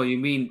original, you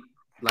mean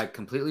like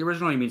completely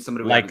original? Or you mean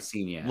somebody we haven't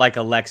seen yet? Like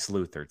a Lex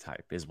Luthor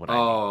type is what I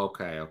mean.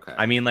 Okay.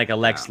 I mean like a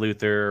Lex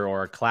Luthor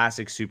or a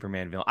classic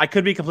Superman villain. I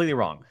could be completely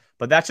wrong,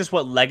 but that's just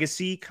what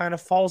Legacy kind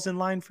of falls in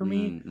line for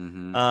me.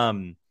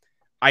 Mm-hmm.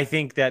 I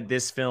think that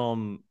this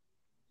film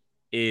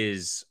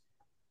is...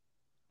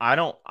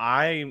 I'm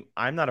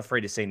not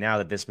afraid to say now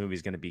that this movie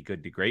is going to be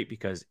good to great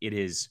because it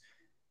is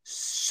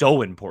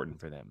so important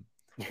for them.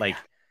 Like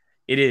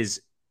it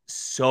is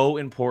so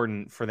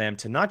important for them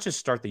to not just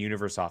start the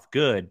universe off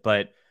good,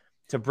 but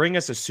to bring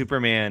us a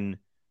Superman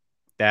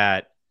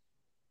that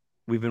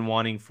we've been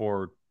wanting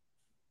for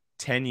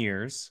 10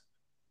 years,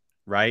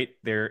 right?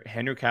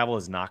 Henry Cavill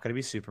is not going to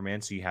be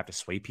Superman, so you have to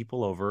sway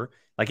people over.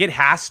 Like it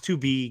has to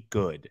be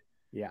good.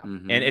 Yeah.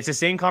 Mm-hmm. And it's the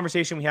same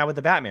conversation we had with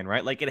the Batman,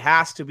 right? Like it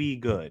has to be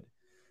good.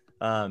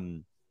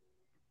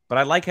 But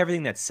I like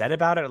everything that's said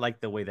about it. I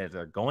like the way that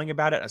they're going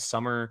about it. A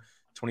summer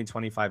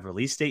 2025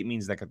 release date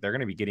means that they're going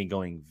to be getting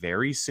going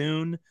very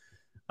soon.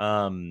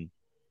 I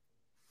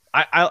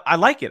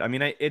like it. I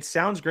mean, it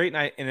sounds great,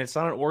 and it's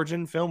not an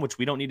origin film, which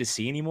we don't need to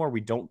see anymore. We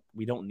don't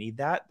need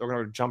that. They're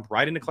going to jump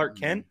right into Clark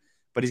Kent,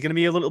 but he's going to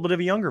be a little bit of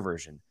a younger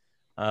version.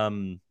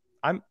 I'm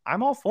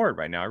all for it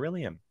right now. I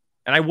really am,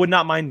 and I would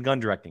not mind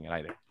Gunn directing it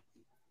either.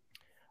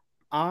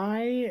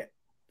 I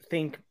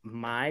think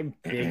my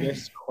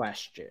biggest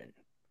question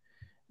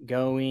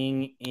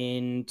going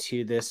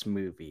into this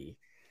movie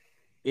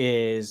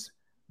is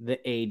the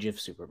age of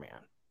Superman.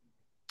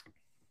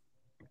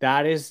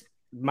 That is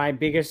my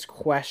biggest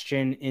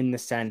question in the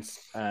sense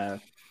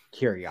of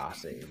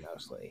curiosity,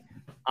 mostly.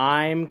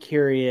 I'm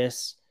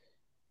curious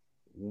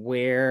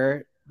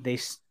where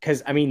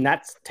because I mean,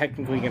 that's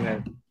technically going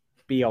to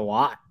be a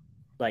lot.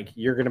 Like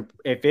you're going to,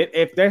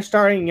 if they're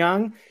starting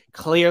young,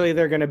 clearly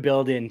they're going to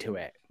build into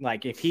it.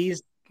 Like if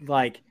he's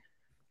like,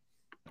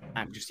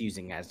 I'm just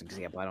using as an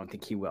example. I don't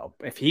think he will.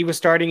 If he was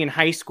starting in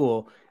high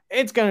school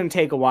it's going to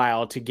take a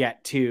while to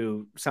get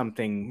to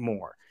something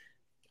more.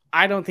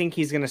 I don't think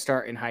he's going to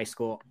start in high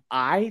school.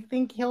 I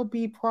think he'll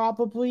be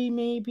probably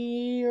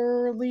maybe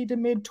early to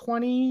mid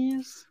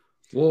 20s.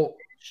 Well,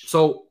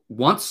 so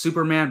once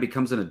Superman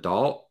becomes an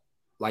adult,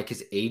 like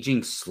his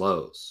aging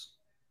slows.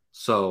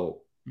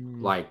 So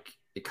like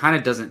it kind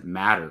of doesn't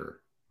matter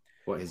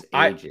what his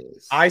age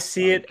is. I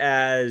see it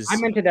as I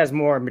meant it as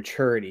more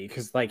maturity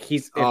because like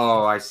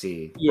I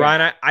see. Yeah.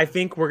 Brian, I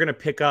think we're gonna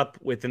pick up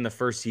within the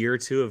first year or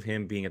two of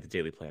him being at the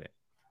Daily Planet.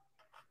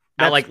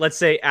 Like let's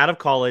say out of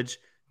college,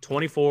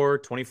 24,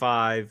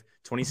 25,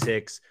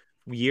 26,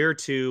 year or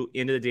two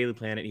into the Daily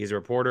Planet, he's a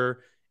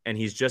reporter and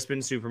he's just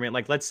been Superman.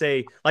 Like let's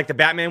say like the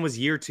Batman was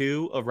year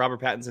 2 of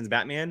Robert Pattinson's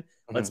Batman.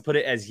 Let's put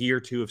it as year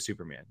 2 of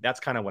Superman. That's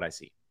kind of what I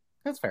see.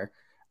 That's fair.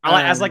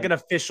 As like an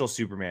official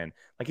Superman.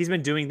 Like he's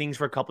been doing things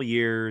for a couple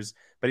years,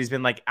 but he's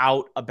been like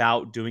out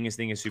about doing his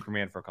thing as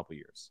Superman for a couple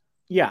years.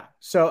 Yeah.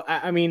 So,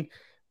 I mean,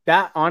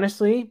 that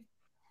honestly,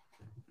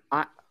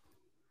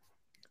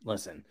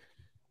 listen,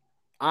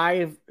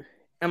 am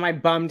I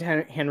bummed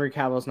Henry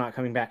Cavill's not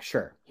coming back?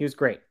 Sure. He was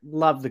great.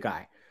 Love the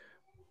guy.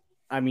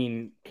 I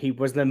mean, he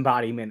was the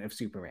embodiment of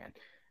Superman.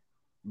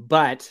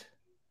 But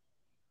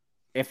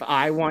if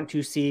I want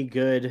to see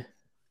good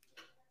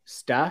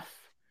stuff,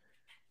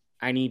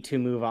 I need to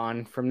move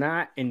on from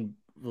that and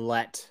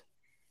let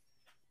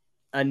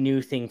a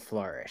new thing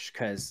flourish.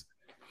 Because,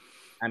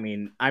 I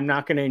mean, I'm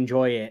not going to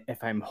enjoy it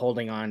if I'm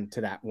holding on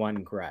to that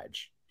one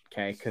grudge.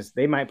 Okay? Because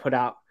they might put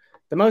out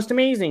the most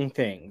amazing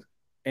thing.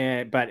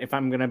 But if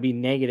I'm going to be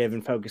negative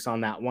and focus on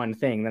that one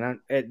thing,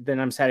 then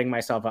I'm setting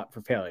myself up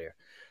for failure.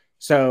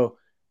 So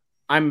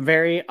I'm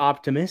very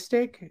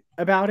optimistic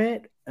about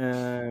it.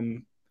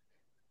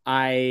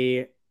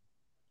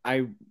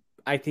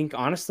 I think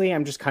honestly,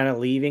 I'm just kind of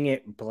leaving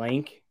it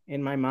blank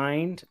in my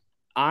mind.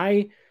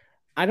 I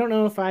don't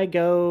know if I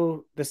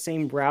go the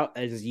same route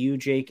as you,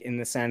 Jake, in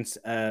the sense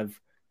of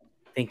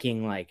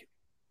thinking like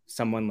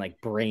someone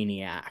like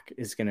Brainiac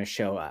is going to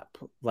show up.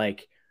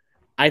 Like,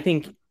 I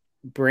think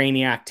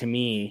Brainiac to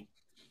me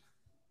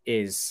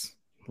is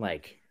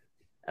like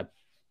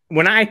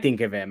when I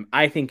think of him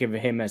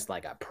as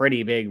like a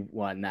pretty big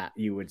one that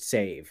you would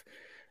save.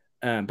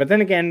 But then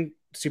again,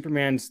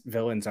 Superman's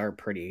villains are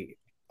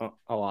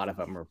a lot of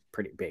them are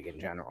pretty big in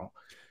general.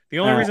 The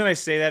only reason I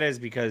say that is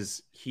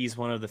because he's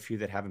one of the few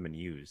that haven't been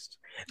used.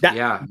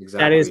 Yeah,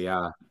 exactly.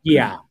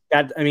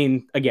 That I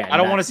mean, again, I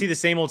don't want to see the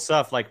same old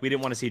stuff. Like we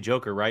didn't want to see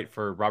Joker, right?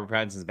 For Robert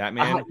Pattinson's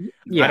Batman.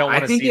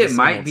 I think it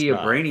might be a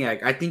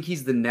Brainiac. I think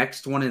he's the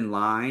next one in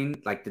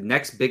line, like the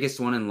next biggest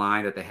one in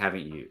line that they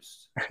haven't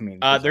used. I mean,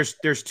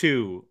 there's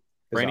two,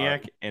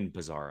 Brainiac and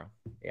Bizarro.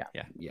 Yeah.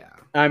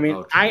 I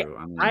mean,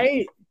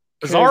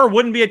 Bizarro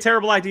wouldn't be a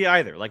terrible idea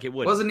either. Like it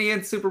would. Wasn't he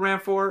in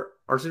Superman 4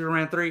 or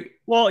Superman 3?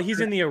 Well,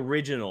 he's in the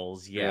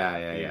originals.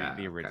 Yeah.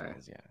 The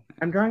originals. Okay. Yeah.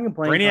 I'm drawing a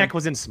blank. Brainiac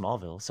was in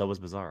Smallville, so was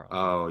Bizarro.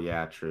 Oh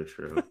yeah,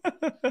 true.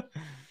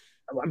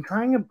 I'm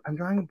drawing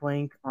a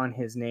blank on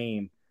his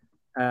name.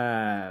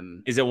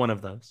 Is it one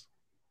of those?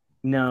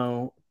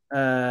 No.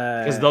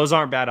 Because those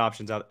aren't bad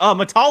options out. Oh,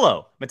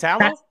 Metallo.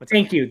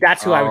 Thank you.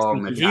 That's who I was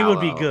thinking. Metallo. He would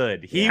be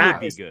good. He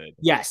would be good.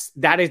 Yes,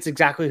 that is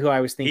exactly who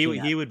I was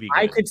thinking. He would be good.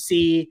 I could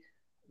see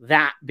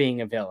that being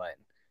a villain.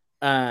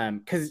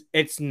 Because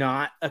it's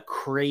not a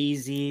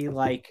crazy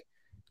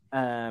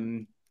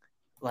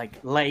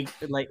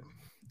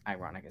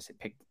ironic I said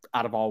pick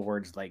out of all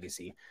words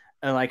legacy.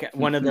 Like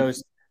one of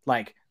those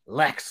like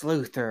Lex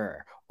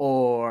Luthor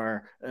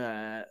or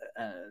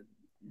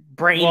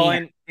Brainiac.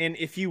 Well, and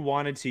if you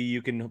wanted to,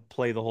 you can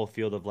play the whole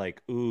field of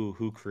like, ooh,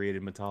 who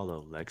created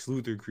Metallo? Lex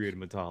Luthor created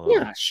Metallo.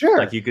 Yeah, sure.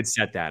 Like you could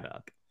set that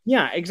up.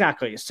 Yeah,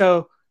 exactly.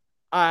 So,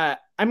 I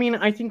mean,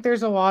 I think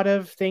there's a lot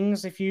of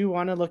things if you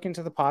want to look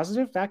into the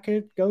positive that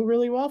could go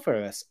really well for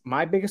us.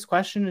 My biggest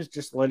question is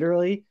just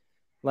literally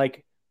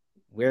like,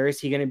 where is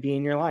he going to be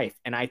in your life?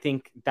 And I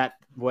think that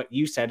what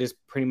you said is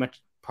pretty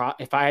much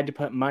if I had to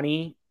put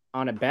money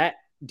on a bet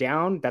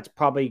down, that's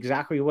probably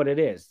exactly what it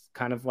is.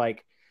 Kind of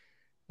like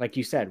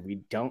you said, we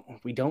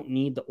don't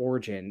need the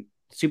origin.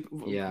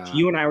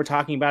 You and I were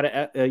talking about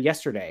it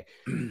yesterday.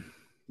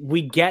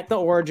 We get the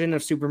origin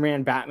of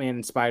Superman, Batman,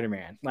 and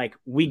Spider-Man. Like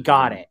we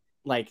got it.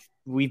 Like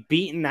we've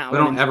beaten that. We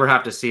don't ever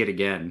have to see it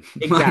again.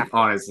 Exactly.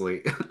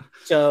 Honestly.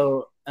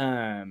 So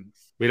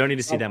we don't need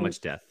to see that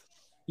much death.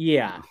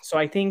 Yeah. So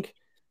I think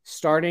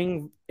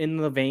starting in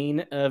the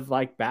vein of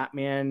like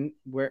Batman,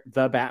 where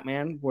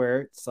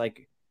it's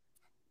like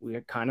we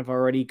kind of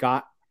already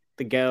got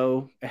the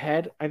go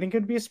ahead, I think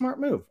it'd be a smart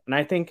move. And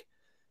I think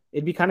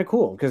it'd be kind of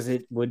cool because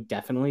it would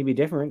definitely be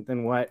different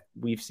than what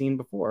we've seen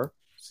before.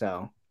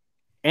 So,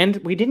 and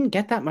we didn't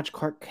get that much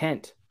Clark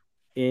Kent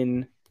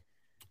in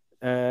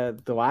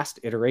the last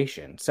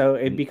iteration. So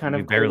it'd be kind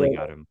of barely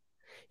got him.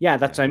 Yeah,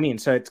 that's what I mean.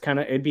 So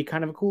it'd be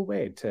kind of a cool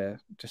way to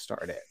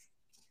start it.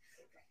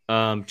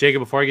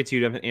 Jacob, before I get to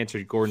you to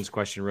answer Gordon's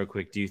question real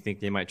quick, do you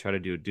think they might try to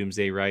do a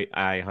Doomsday right?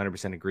 I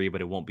 100% agree,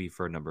 but it won't be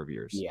for a number of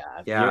years.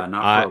 Yeah,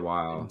 not for a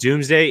while.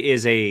 Doomsday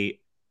is a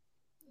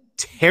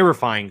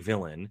terrifying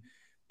villain,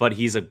 but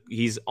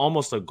he's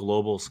almost a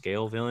global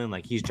scale villain.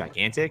 Like he's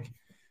gigantic.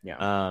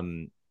 Yeah.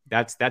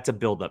 That's a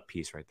build up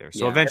piece right there.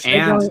 So Yeah. eventually,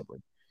 And possibly.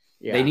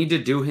 Yeah. they need to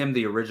do him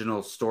the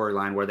original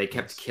storyline where they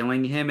kept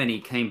killing him and he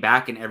came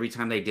back, and every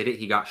time they did it,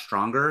 he got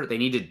stronger. They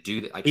need to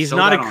do that. Like, He's show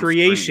not that a on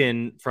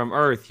creation from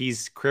Earth.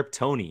 He's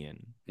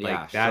Kryptonian.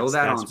 Yeah, Like show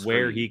that on that's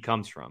where screen. he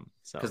comes from.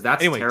 So because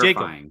that's anyway,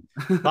 terrifying.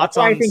 Jacob, thoughts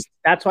on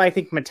That's why I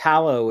think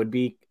Metallo would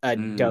be a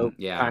dope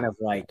kind of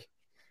like.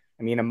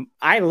 I mean,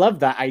 I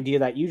love that idea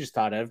that you just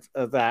thought of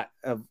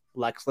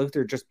Lex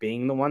Luthor just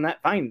being the one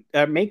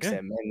that makes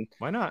him, and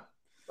why not?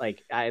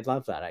 Like, I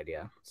love that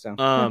idea.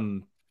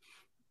 So,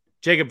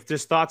 Jacob,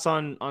 just thoughts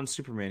on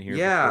Superman here?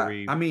 Yeah,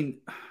 I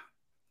mean,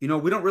 we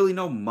don't really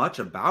know much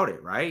about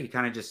it, right? He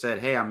kind of just said,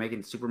 "Hey, I'm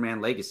making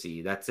Superman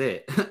Legacy." That's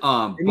it.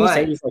 Didn't you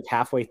say he's like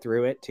halfway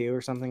through it too,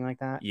 or something like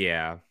that?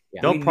 Yeah.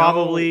 Yeah. They'll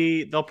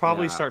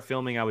probably start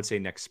filming, I would say,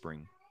 next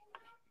spring.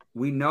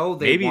 We know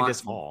they maybe want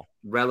this fall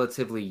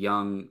relatively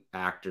young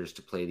actors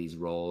to play these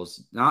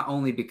roles, not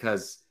only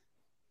because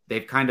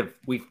they've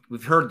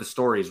we've heard the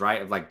stories,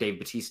 right, of like Dave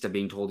Bautista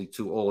being told he's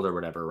too old or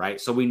whatever,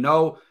 right? So we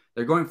know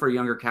they're going for a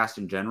younger cast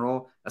in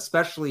general,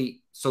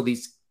 especially so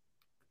these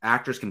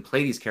actors can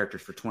play these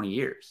characters for 20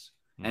 years.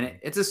 Mm-hmm. And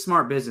it's a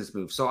smart business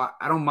move. So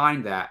I don't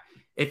mind that.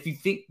 If you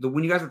think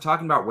when you guys were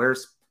talking about where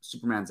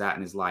Superman's at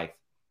in his life,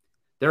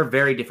 they're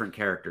very different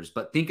characters,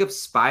 but think of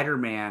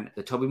Spider-Man,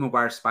 the Tobey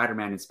Maguire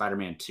Spider-Man in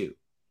Spider-Man 2.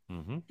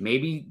 Mm-hmm.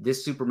 Maybe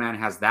this Superman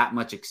has that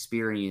much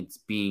experience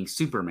being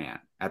Superman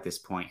at this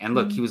point. And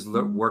look, he was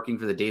working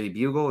for the Daily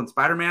Bugle and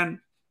Spider-Man,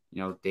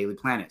 Daily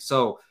Planet.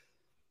 So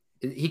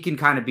he can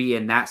kind of be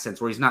in that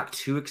sense where he's not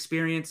too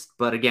experienced.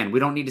 But again, we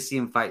don't need to see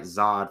him fight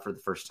Zod for the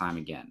first time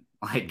again.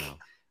 Like,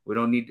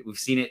 we've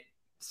seen it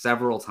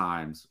several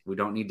times. We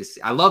don't need to see.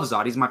 I love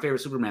Zod. He's my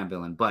favorite Superman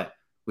villain, but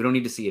we don't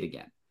need to see it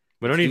again.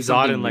 We don't need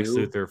Zod and Lex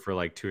Luthor for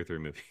like 2 or 3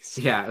 movies.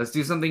 Yeah, let's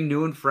do something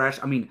new and fresh.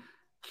 I mean,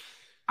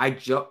 I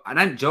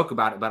didn't joke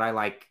about it, but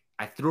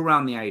I threw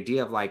around the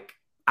idea of like,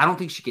 I don't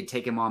think she could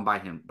take him on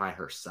by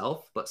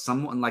herself, but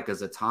someone like a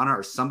Zatanna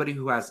or somebody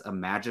who has a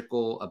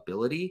magical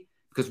ability,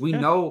 because we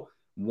know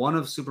one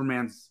of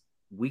Superman's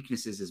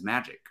weaknesses is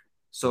magic.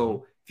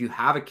 So if you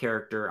have a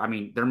character, I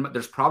mean,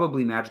 there's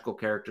probably magical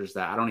characters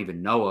that I don't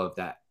even know of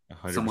that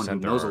someone who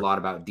knows a lot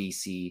about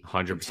DC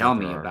can tell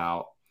me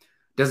about.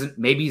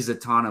 Maybe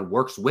Zatanna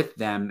works with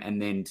them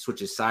and then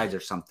switches sides or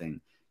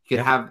something. You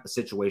could have a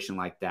situation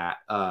like that.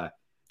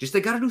 Just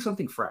they got to do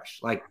something fresh,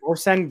 like or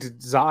send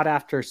Zod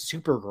after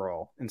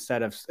Supergirl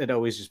instead of it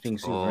always just being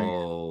Superman.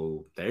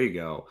 Oh, there you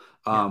go.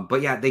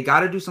 But yeah, they got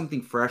to do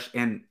something fresh.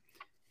 And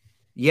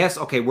yes,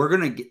 okay,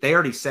 they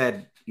already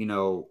said,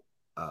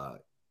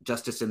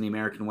 justice in the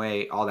American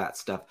way, all that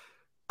stuff.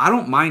 I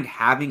don't mind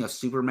having a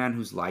Superman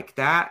who's like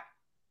that.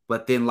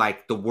 But then,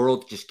 like, the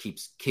world just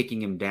keeps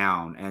kicking him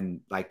down,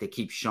 and like they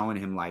keep showing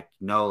him, like,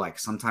 no, like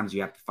sometimes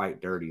you have to fight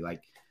dirty,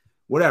 like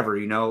whatever,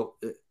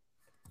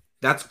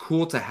 that's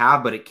cool to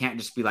have, but it can't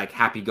just be like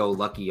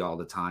happy-go-lucky all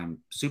the time,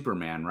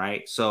 Superman,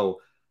 right? So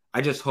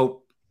I just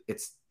hope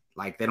it's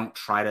like they don't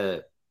try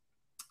to,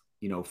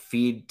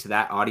 feed to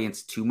that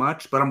audience too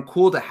much. But I'm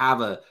cool to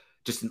have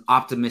just an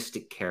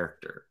optimistic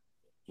character,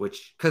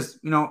 because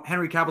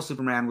Henry Cavill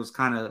Superman was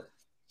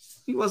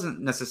he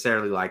wasn't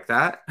necessarily like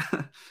that,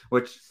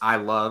 which I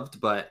loved,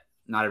 but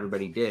not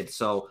everybody did.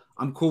 So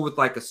I'm cool with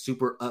like a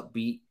super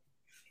upbeat,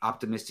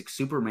 optimistic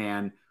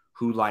Superman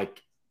who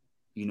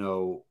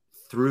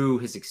through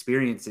his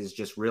experiences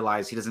just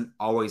realized he doesn't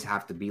always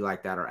have to be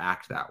like that or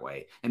act that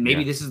way. And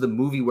maybe this is the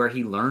movie where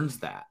he learns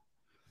that,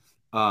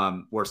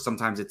 where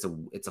sometimes it's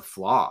a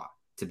flaw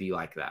to be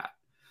like that.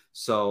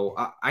 So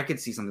I could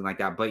see something like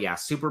that. But yeah,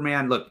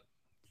 Superman, look,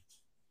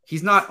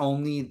 he's not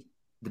only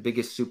the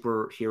biggest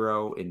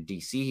superhero in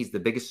DC, he's the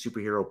biggest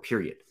superhero,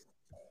 period.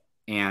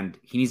 And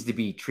he needs to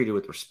be treated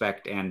with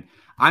respect. And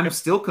I'm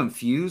still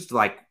confused,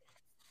 like,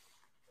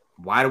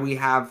 why do we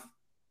have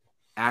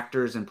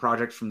actors and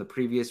projects from the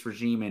previous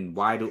regime, and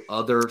why do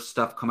other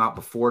stuff come out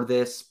before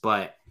this?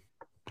 But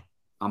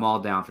I'm all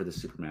down for the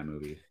Superman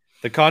movie.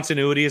 The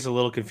continuity is a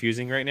little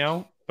confusing right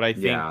now, but I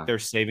think they're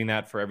saving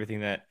that for everything.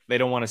 That they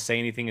don't want to say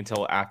anything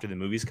until after the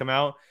movies come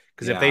out,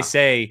 because if they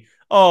say,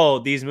 oh,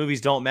 these movies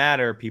don't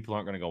matter, people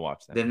aren't going to go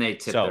watch them. Then they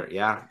tip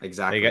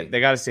exactly. They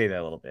got to say that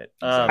a little bit.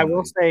 I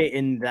will say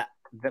in that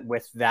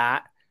with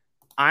that,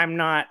 I'm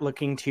not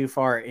looking too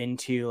far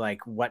into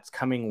like what's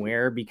coming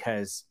where,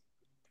 because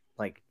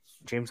like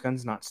James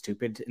Gunn's not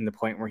stupid in the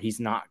point where he's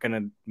not going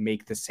to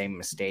make the same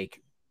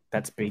mistake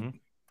that's being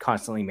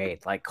constantly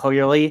made. Like,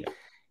 clearly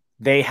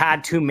they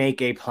had to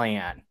make a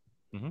plan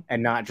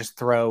and not just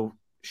throw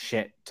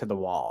shit to the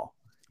wall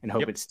and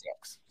hope it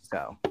sticks.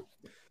 So,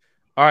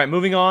 all right,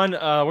 moving on.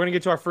 We're going to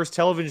get to our first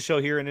television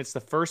show here, and it's the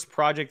first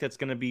project that's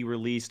going to be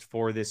released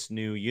for this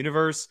new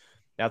universe.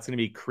 That's going to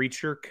be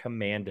Creature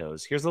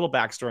Commandos. Here's a little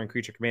backstory on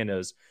Creature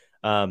Commandos.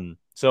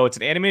 So it's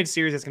an animated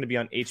series that's going to be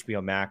on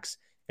HBO Max,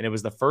 and it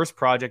was the first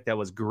project that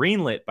was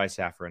greenlit by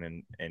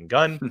Safran and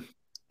Gunn.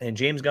 And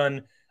James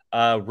Gunn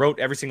wrote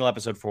every single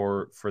episode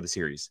for the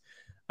series.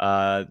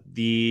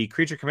 The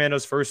Creature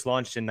Commandos first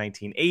launched in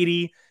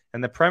 1980,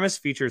 and the premise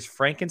features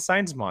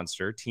Frankenstein's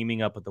monster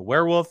teaming up with a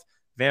werewolf,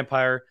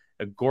 vampire,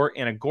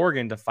 and a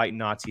Gorgon to fight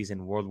Nazis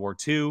in World War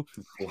II.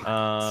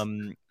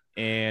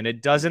 And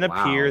it doesn't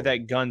appear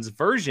that Gunn's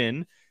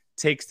version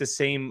takes the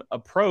same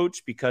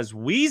approach, because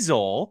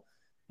Weasel,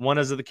 one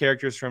of the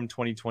characters from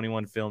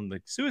 2021 film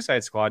The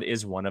Suicide Squad,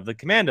 is one of the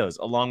Commandos,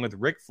 along with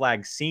Rick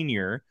Flag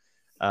Sr.,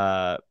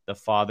 the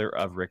father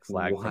of Rick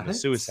Flag from the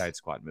Suicide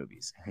Squad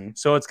movies.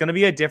 So it's going to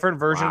be a different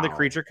version of the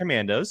Creature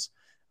Commandos.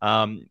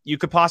 You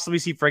could possibly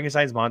see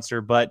Frankenstein's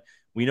monster, but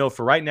we know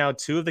for right now,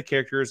 2 of the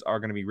characters are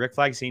going to be Rick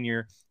Flag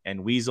Sr.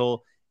 and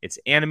Weasel. It's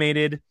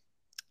animated.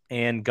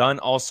 And Gunn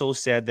also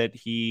said that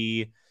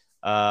he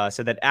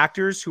said that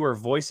actors who are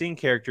voicing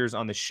characters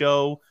on the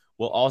show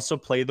will also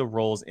play the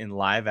roles in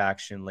live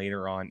action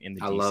later on in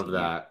the DCU. I love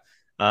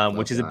that.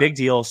 Which is a big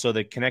deal. So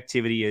the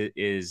connectivity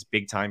is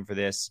big time for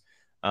this.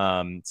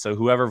 So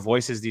whoever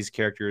voices these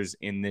characters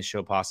in this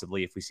show,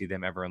 possibly if we see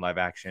them ever in live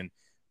action,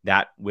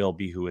 that will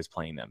be who is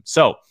playing them.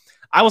 So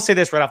I will say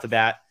this right off the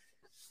bat.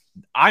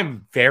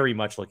 I'm very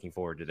much looking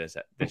forward to this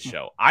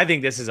show. I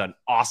think this is an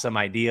awesome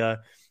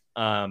idea.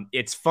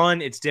 It's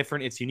fun. It's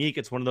different. It's unique.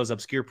 It's one of those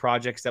obscure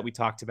projects that we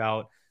talked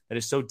about that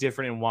is so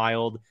different and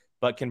wild,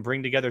 but can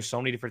bring together so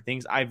many different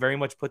things. I very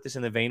much put this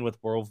in the vein with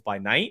Werewolf by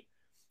Night,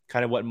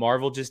 kind of what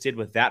Marvel just did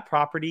with that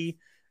property.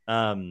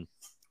 And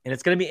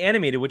it's going to be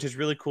animated, which is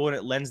really cool. And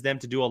it lends them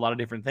to do a lot of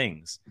different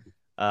things.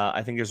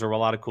 I think there's a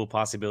lot of cool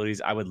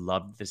possibilities. I would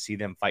love to see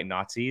them fight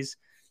Nazis,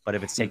 but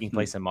if it's taking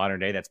place in modern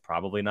day, that's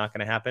probably not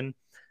going to happen.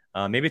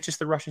 Maybe it's just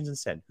the Russians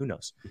instead. Who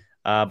knows?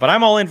 But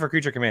I'm all in for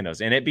Creature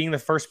Commandos, and it being the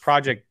first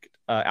project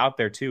out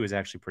there too is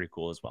actually pretty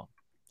cool as well.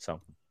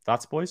 So,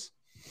 thoughts, boys?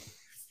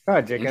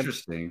 Oh, Jacob.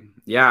 Interesting.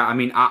 Yeah, I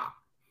mean,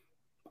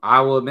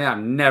 I will admit I've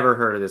never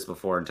heard of this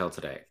before until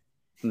today.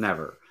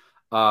 Never.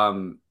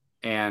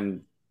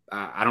 And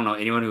I don't know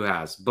anyone who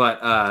has,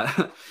 but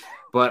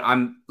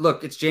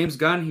look, it's James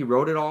Gunn. He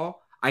wrote it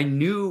all. I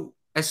knew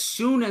as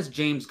soon as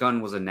James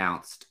Gunn was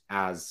announced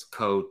as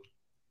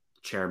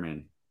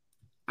co-chairman,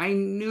 I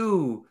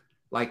knew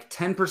like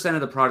 10%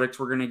 of the projects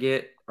we're going to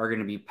get are going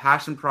to be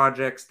passion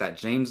projects that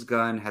James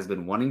Gunn has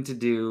been wanting to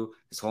do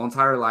his whole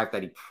entire life,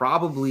 that he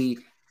probably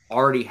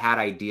already had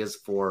ideas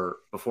for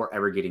before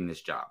ever getting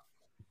this job.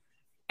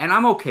 And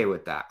I'm okay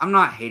with that. I'm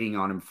not hating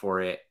on him for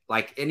it.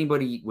 Like,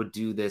 anybody would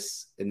do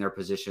this in their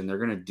position. They're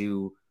going to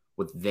do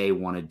what they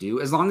want to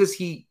do, as long as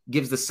he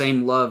gives the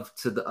same love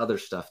to the other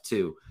stuff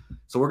too.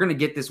 So we're going to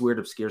get this weird,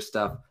 obscure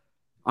stuff.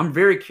 I'm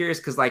very curious,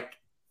 because like,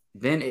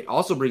 then it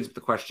also brings up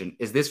the question,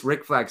 is this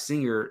Rick Flag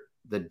Sr.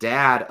 the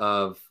dad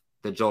of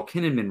the Joel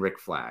Kinnaman Rick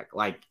Flag?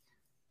 Like,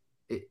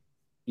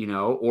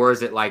 or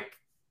is it like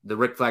the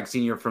Rick Flag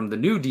Sr. from the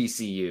new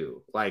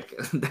DCU? Like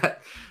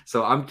that.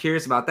 So I'm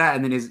curious about that.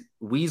 And then his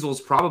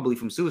Weasel's probably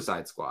from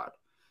Suicide Squad.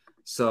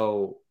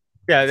 So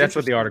yeah, that's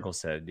what the article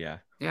said. Yeah.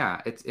 Yeah.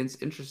 It's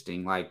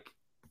interesting. Like,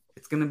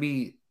 it's going to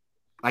be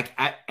like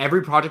at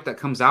every project that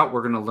comes out,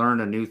 we're going to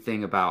learn a new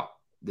thing about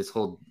this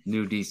whole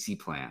new DC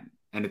plan.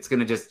 And it's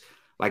going to just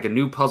like a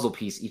new puzzle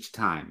piece each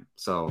time.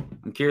 So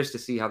I'm curious to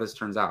see how this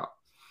turns out.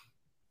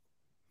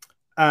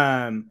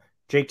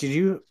 Jake, did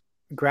you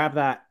grab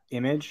that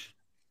image?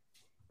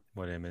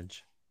 What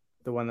image?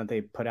 The one that they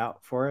put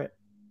out for it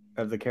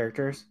of the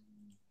characters?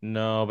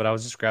 No, but I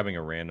was just grabbing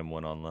a random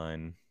one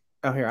online.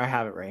 Oh, here, I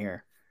have it right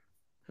here.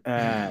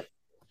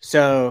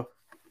 So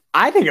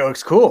I think it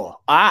looks cool.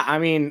 I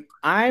mean,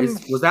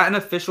 was that an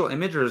official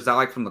image, or is that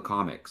like from the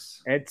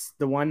comics? It's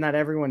the one that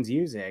everyone's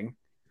using.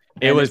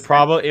 It was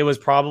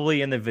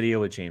probably in the video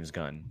with James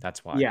Gunn.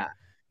 That's why. Yeah.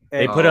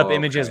 They put up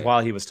images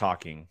while he was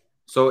talking.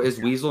 So is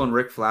Weasel and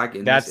Rick Flag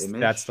in this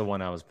image? That's the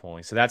one I was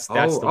pulling. So that's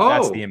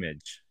the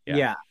image.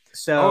 Yeah.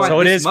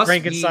 So it is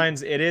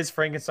Frankenstein's. It is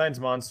Frankenstein's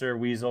monster,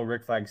 Weasel,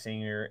 Rick Flag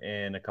Sr.,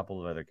 and a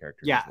couple of other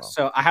characters. Yeah. As well.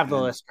 So I have the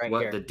list right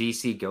here. The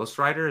DC Ghost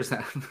Rider, is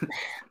that who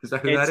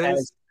that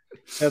is?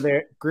 So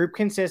the group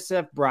consists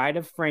of Bride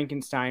of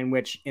Frankenstein,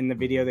 which in the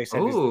video they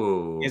said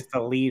is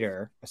the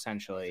leader,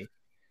 essentially.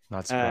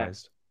 Not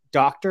surprised.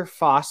 Dr.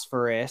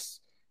 Phosphorus,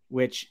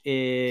 which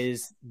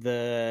is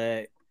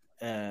the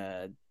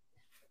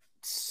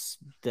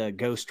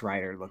Ghost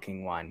Rider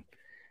looking one.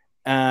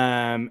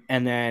 And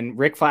then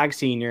Rick Flag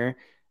Sr.,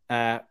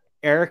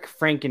 Eric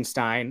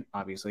Frankenstein,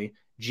 obviously,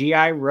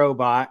 G.I.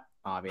 Robot,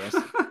 obvious,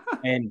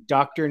 and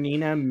Dr.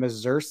 Nina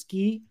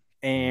Mazursky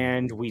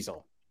and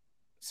Weasel.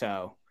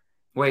 So,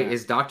 wait,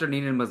 is Dr.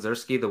 Nina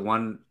Mazursky the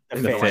one?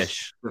 The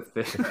fish. The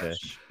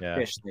fish. Yeah.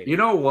 Fish lady. You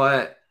know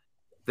what?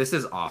 This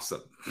is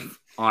awesome.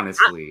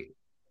 Honestly,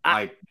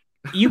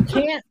 you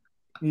can't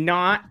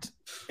not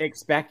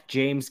expect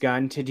James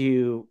Gunn to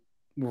do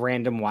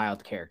random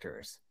wild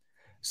characters.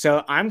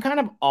 So I'm kind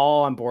of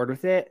all on board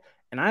with it.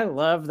 And I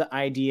love the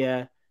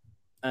idea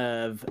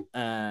of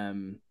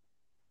the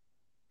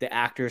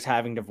actors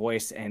having to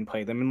voice and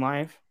play them in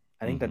live.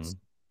 I think that's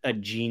a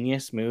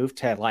genius move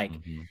to like,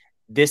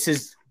 this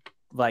is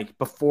like,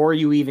 before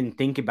you even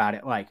think about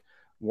it, like,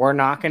 we're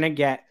not going to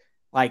get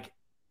like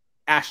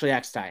Ashley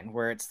Eckstein,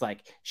 where it's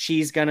like,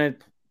 she's going to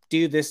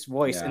do this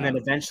voice, and then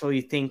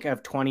eventually think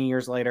of 20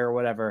 years later or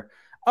whatever,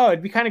 oh,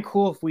 it'd be kind of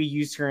cool if we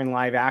used her in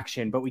live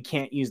action, but we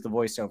can't use the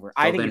voiceover. So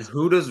I think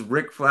who does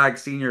Rick Flag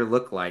Sr.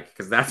 look like?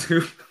 Because that's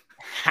who's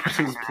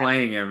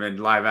playing him in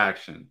live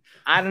action.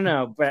 I don't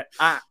know, but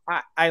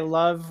I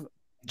love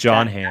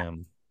John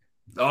Hamm.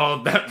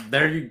 Oh,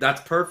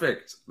 that's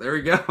perfect. There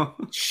we go.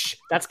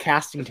 That's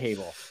casting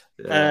table.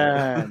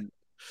 Yeah.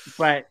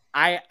 But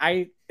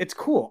it's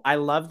cool. I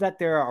love that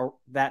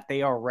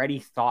they already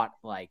thought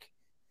like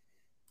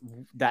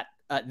that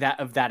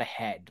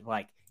ahead.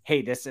 Like,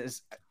 hey, this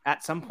is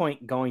at some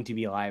point going to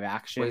be live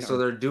action. Wait, so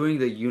they're doing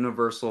the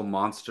Universal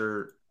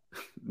monster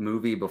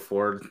movie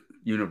before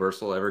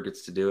Universal ever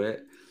gets to do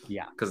it?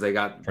 Yeah, because they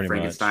got Pretty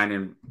Frankenstein much.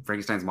 and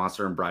Frankenstein's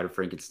monster and Bride of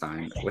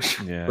Frankenstein, which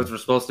were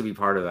supposed to be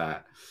part of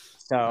that.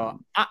 So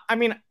I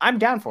mean, I'm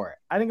down for it.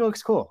 I think it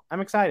looks cool.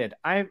 I'm excited.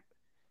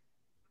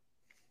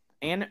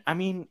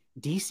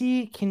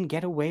 DC can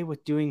get away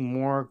with doing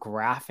more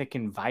graphic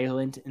and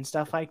violent and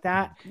stuff like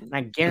that. And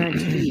I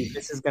guarantee you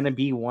this is going to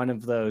be one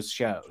of those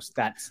shows.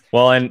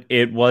 And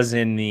it was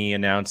in the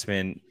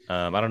announcement.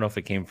 I don't know if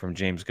it came from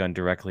James Gunn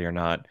directly or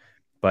not,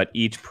 but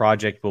each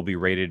project will be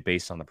rated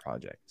based on the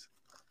project.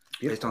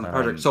 Based on the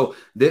project. So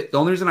the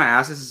only reason I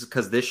ask this is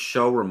because this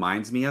show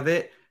reminds me of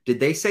it. Did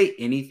they say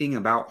anything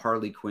about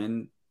Harley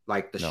Quinn,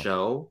 like the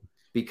show?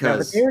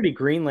 Because they already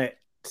greenlit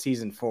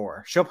season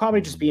 4. She'll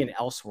probably just be an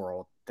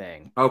Elseworld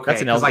thing. Okay,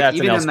 even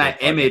in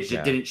that image,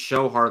 it didn't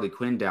show Harley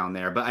Quinn down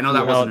there. But I know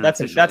that wasn't.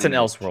 That's an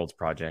Elseworlds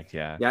project.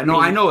 Yeah. Yeah.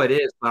 No, I know it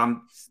is, but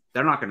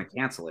they're not going to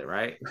cancel it,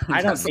 right?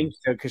 I don't think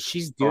so because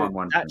she's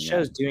doing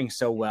show's doing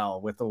so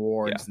well with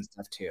awards and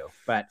stuff too.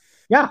 But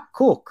yeah,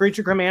 cool.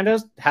 Creature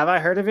Commandos. Have I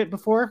heard of it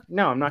before?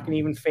 No, I'm not going to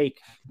even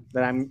fake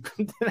that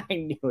that I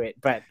knew it.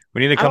 But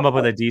we need to come up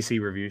with a DC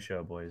review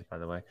show, boys. By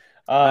the way,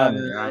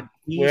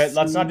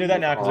 let's not do that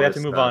now because we have to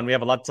move on. We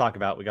have a lot to talk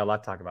about. We got a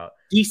lot to talk about.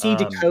 DC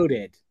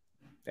Decoded.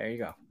 There you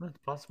go. That's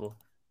possible.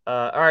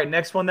 All right,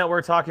 next one that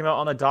we're talking about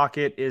on the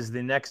docket is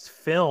the next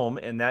film,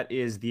 and that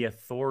is The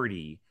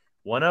Authority.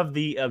 One of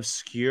the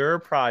obscure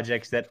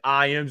projects that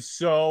I am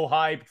so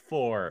hyped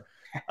for.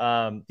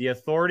 The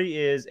Authority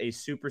is a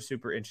super,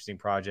 super interesting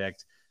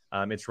project.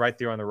 It's right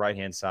there on the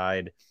right-hand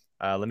side.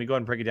 Let me go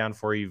ahead and break it down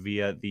for you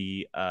via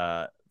the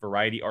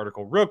Variety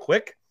article real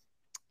quick.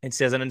 It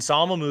says an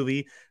ensemble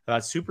movie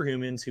about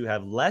superhumans who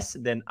have less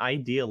than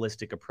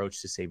idealistic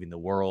approach to saving the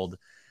world.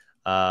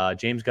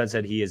 James Gunn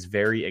said he is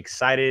very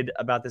excited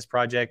about this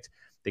project.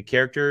 The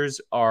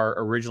characters are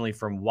originally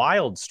from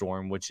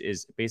Wildstorm, which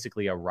is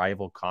basically a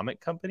rival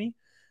comic company,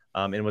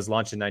 and was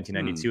launched in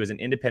 1992 as an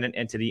independent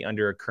entity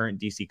under a current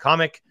DC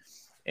comic.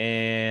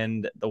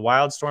 And the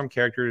Wildstorm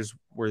characters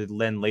were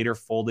then later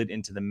folded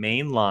into the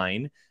main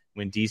line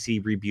when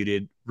DC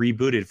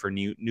rebooted for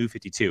New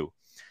 52.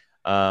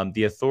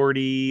 The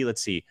Authority,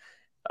 let's see.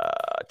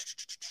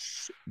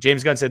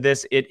 James Gunn said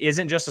this: it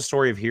isn't just a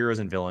story of heroes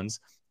and villains,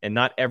 and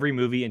not every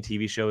movie and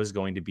TV show is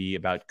going to be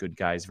about good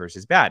guys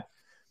versus bad.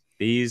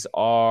 These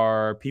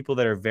are people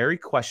that are very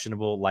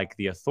questionable, like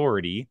the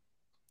Authority,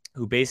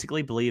 who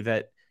basically believe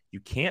that you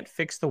can't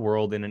fix the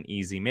world in an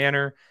easy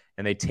manner,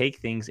 and they take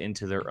things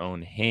into their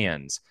own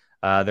hands.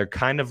 They're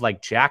kind of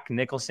like Jack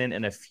Nicholson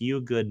and A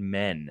Few Good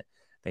Men.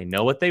 They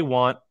know what they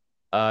want.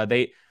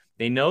 They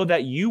know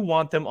that you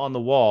want them on the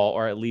wall,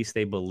 or at least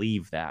they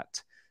believe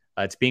that.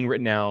 It's being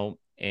written now,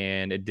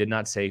 and it did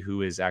not say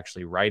who is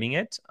actually writing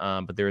it,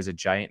 but there is a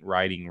giant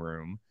writing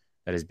room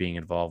that is being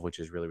involved, which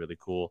is really, really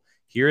cool.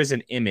 Here is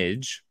an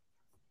image.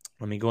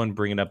 Let me go and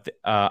bring it up.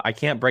 I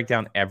can't break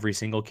down every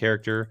single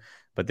character,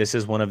 but this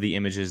is one of the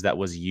images that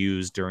was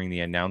used during the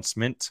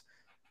announcement,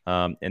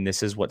 and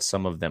this is what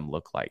some of them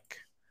look like.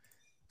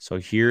 So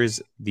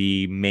here's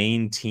the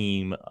main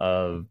team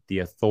of the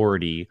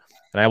Authority.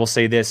 And I will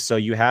say this. So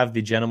you have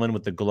the gentleman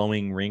with the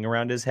glowing ring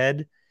around his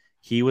head.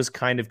 He was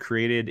kind of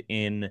created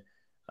in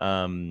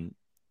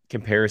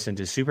comparison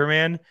to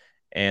Superman.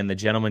 And the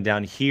gentleman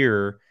down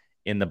here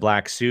in the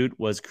black suit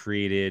was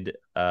created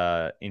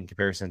in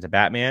comparison to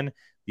Batman.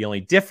 The only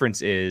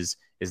difference is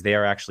they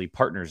are actually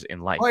partners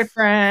in life.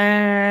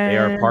 Boyfriend. They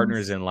are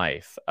partners in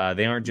life.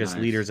 They aren't just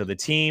leaders of the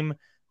team,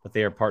 but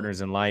they are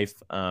partners in life.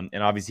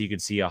 And obviously you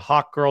could see a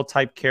Hawk Girl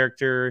type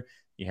character.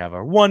 You have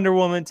a Wonder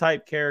Woman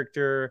type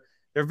character.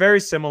 They're very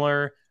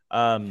similar.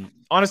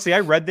 Honestly, I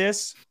read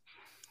this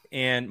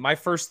and my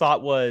first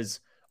thought was,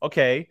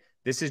 okay,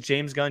 this is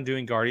James Gunn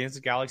doing Guardians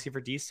of the Galaxy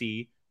for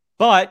DC,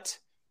 but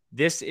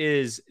this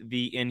is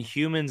the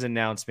Inhumans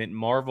announcement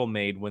Marvel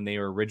made when they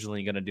were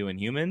originally going to do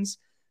Inhumans,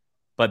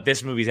 but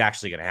this movie's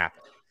actually going to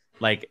happen.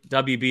 Like,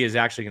 WB is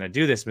actually going to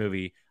do this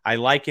movie. I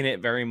liken it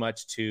very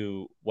much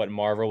to what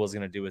Marvel was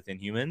going to do with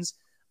Inhumans.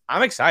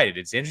 I'm excited.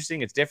 It's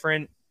interesting. It's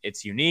different.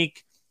 It's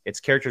unique. It's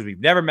characters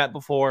we've never met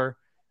before.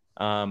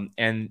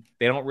 And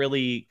they don't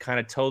really kind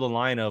of toe the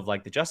line of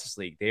like the Justice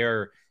League. They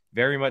are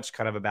very much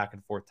kind of a back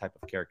and forth type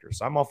of character.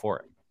 So I'm all for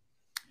it.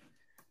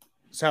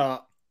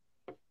 So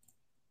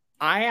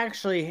I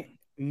actually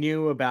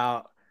knew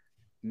about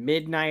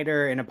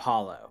Midnighter and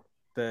Apollo,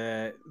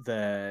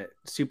 the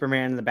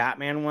Superman and the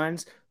Batman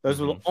ones. Those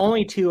were the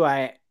only two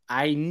I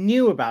I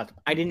knew about them.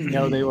 I didn't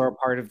know they were a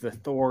part of the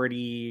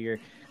Authority,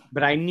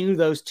 but I knew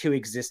those two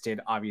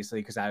existed, obviously,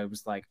 because I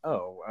was like,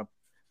 oh,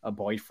 a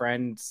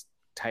boyfriend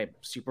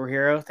type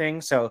superhero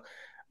thing. So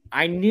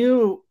I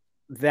knew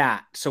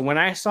that. So when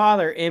I saw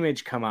their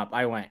image come up,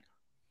 I went,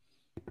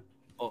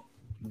 oh,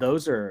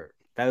 those are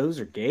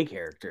gay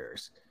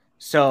characters.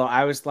 So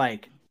I was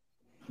like,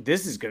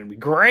 this is going to be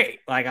great.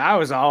 Like, I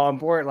was all on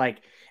board,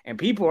 like, and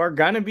people are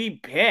going to be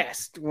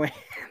pissed when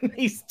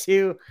these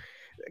two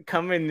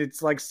come in.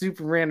 It's like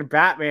Superman and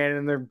Batman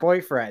and their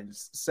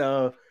boyfriends.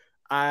 So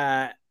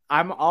I'm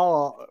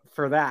all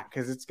for that,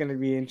 because it's going to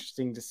be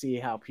interesting to see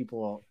how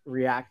people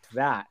react to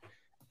that.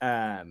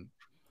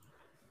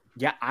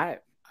 Yeah, I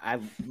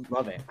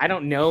love it. I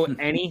don't know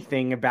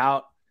anything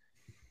about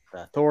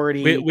the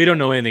Authority. We don't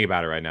know anything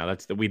about it right now.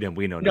 We know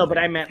nothing. No, but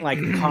I meant like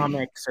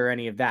comics or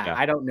any of that. Yeah.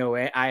 I don't know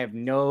it. I have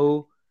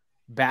no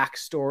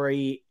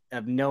backstory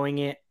of knowing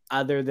it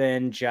other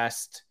than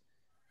just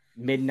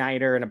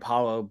Midnighter and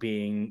Apollo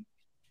being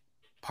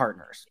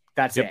partners.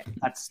 That's it.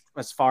 That's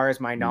as far as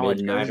my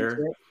knowledge goes.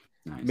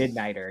 Nice.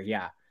 Midnighter,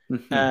 yeah.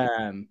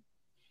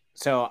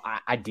 So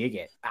I dig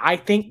it. I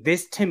think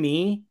this, to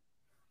me,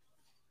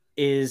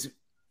 is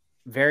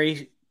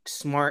very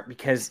smart,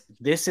 because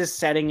this is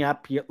setting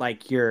up you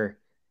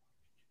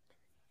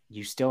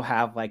still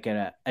have like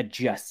a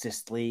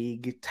Justice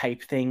League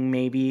type thing,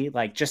 maybe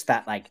like just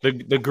that, like the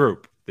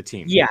group, the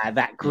team. Yeah,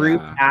 that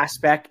group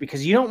aspect,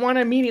 because you don't want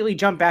to immediately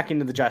jump back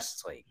into the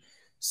Justice League.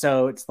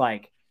 So it's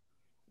like,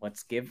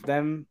 let's give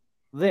them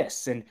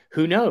this, and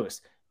who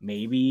knows?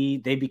 Maybe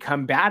they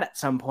become bad at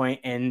some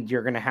point, and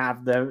you're going to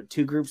have the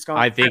two groups going.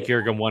 I think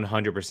you're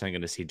 100%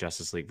 going to see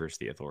Justice League versus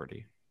the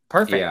Authority.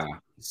 Perfect. Yeah.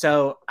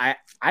 So I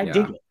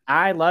dig it.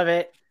 I love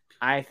it.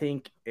 I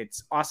think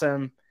it's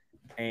awesome.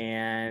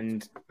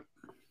 And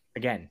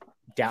again,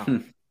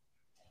 down.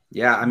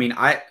 Yeah, I mean,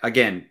 I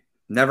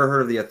never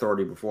heard of the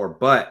Authority before,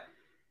 but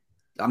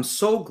I'm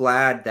so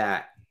glad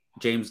that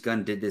James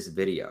Gunn did this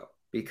video,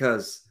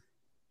 because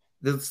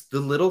the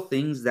little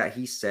things that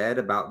he said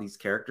about these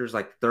characters,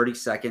 like 30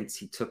 seconds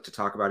he took to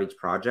talk about each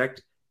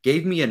project,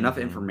 gave me enough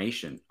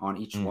information on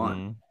each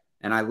one.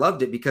 And I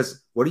loved it,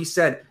 because what he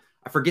said,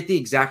 I forget the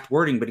exact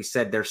wording, but he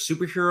said they're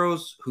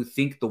superheroes who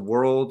think the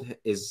world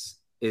is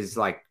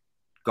like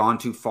gone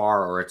too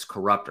far, or it's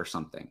corrupt or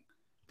something.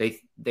 They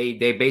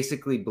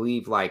basically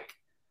believe like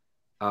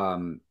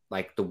the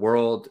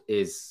world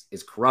is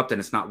corrupt and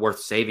it's not worth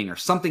saving, or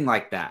something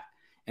like that.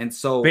 And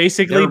so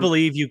basically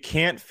believe you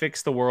can't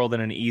fix the world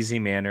in an easy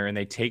manner, and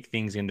they take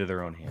things into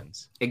their own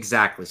hands.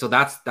 Exactly. So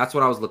that's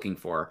what I was looking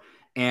for.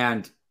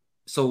 And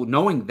so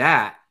knowing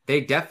that,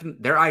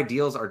 their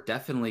ideals are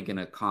definitely going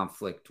to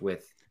conflict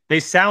with. They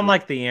sound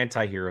like the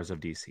anti-heroes of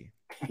DC.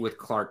 With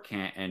Clark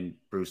Kent and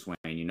Bruce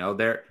Wayne, you know,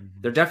 they're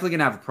definitely going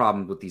to have a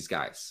problem with these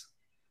guys.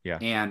 Yeah.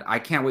 And I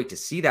can't wait to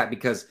see that,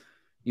 because,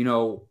 you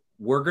know,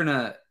 we're going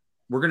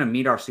to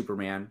meet our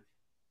Superman.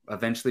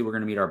 Eventually we're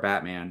going to meet our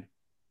Batman,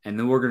 and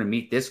then we're going to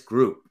meet this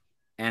group.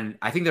 And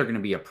I think they're going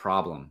to be a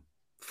problem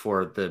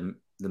for the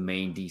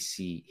main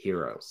DC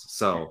heroes.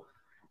 So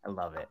I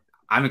love it.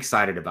 I'm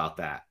excited about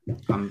that.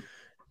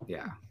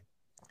 Yeah.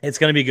 It's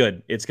going to be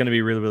good. It's going to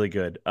be really, really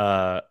good.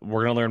 We're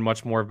going to learn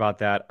much more about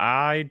that.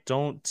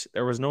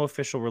 There was no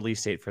official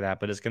release date for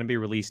that, but it's going to be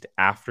released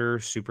after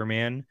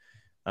Superman.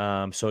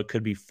 So it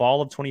could be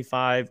fall of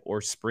 25 or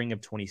spring of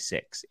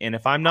 26. And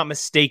if I'm not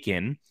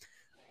mistaken,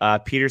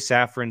 Peter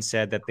Safran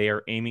said that they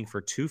are aiming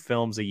for 2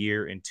 films a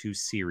year and 2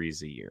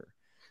 series a year.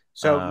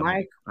 So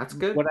Mike, that's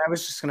good. What I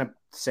was just going to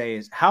say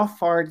is,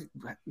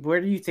 where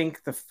do you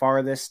think the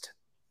farthest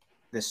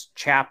this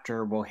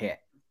chapter will hit?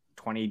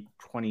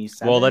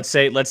 2027. Well, let's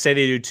say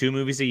they do 2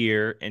 movies a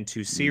year and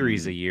 2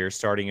 series a year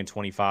starting in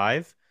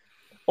 25.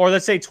 Or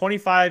let's say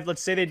 25,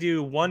 let's say they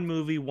do 1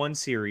 movie, 1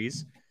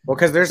 series. Well,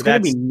 because there's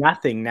going to be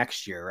nothing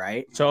next year,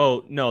 right?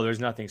 So no, there's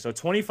nothing. So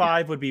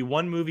 25 would be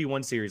 1 movie,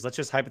 1 series. Let's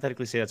just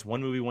hypothetically say that's 1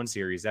 movie, 1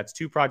 series. That's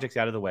 2 projects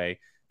out of the way.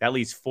 That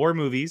leaves 4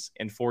 movies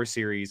and 4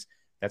 series.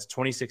 That's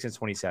 26 and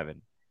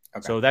 27.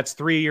 Okay. So that's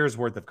 3 years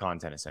worth of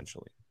content,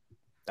 essentially.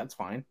 That's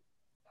fine.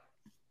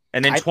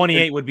 And then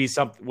 28 would be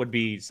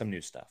some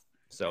new stuff.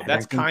 So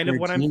that's kind of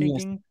what I'm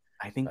thinking.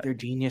 I think they're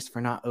genius for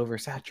not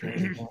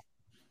oversaturating.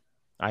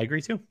 I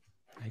agree too.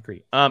 I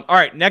agree. All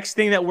right. Next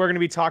thing that we're going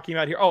to be talking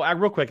about here. Oh,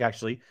 real quick,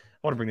 actually, I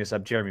want to bring this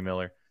up. Jeremy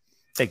Miller,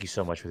 thank you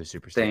so much for the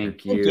super sticker.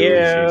 Thank you.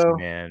 Appreciate you,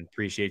 man.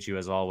 Appreciate you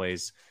as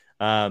always.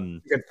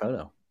 Good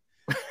photo.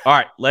 All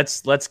right.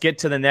 Let's get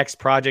to the next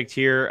project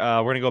here.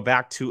 We're going to go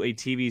back to a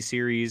TV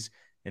series.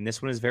 And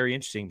this one is very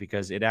interesting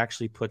because it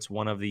actually puts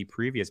one of the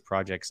previous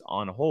projects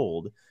on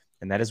hold,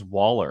 and that is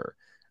Waller.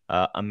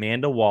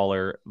 Amanda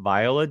Waller,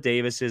 Viola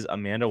Davis's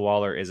Amanda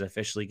Waller is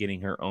officially getting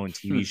her own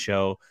TV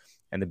show.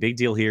 And the big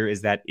deal here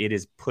is that it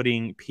is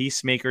putting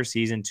Peacemaker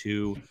Season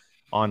 2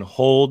 on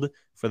hold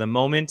for the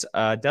moment.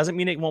 Doesn't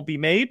mean it won't be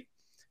made,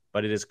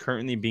 but it is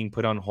currently being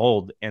put on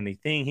hold. And the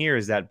thing here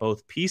is that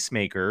both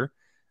Peacemaker,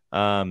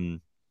 let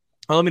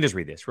me just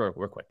read this real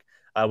quick.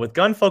 With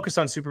Gunn focused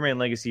on Superman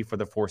Legacy for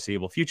the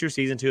foreseeable future,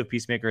 season 2 of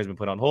Peacemaker has been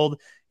put on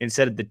hold.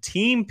 Instead, the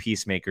team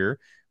Peacemaker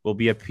will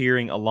be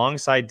appearing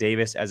alongside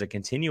Davis as a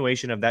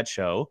continuation of that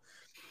show,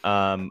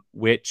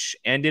 which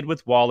ended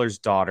with Waller's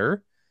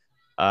daughter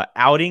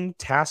outing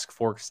Task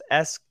Force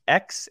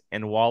X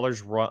and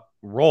Waller's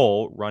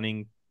role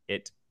running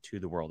it to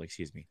the world.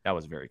 Excuse me. That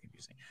was very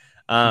confusing.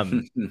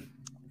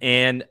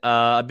 And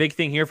a big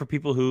thing here for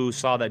people who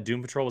saw that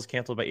Doom Patrol was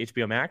canceled by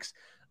HBO Max,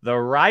 the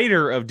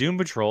writer of Doom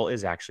Patrol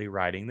is actually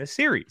writing the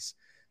series.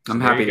 So I'm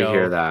happy to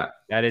hear that.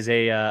 That is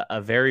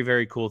a very,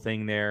 very cool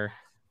thing there.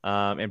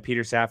 And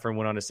Peter Safran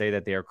went on to say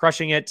that they are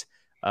crushing it.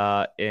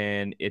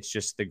 And it's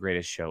just the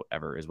greatest show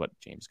ever is what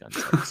James Gunn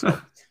said.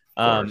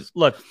 So,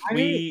 look,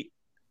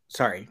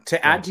 sorry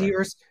to add to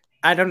yours.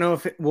 I don't know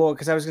if it will,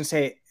 because I was going to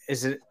say,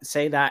 is it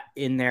say that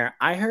in there?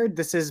 I heard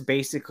this is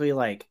basically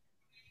like,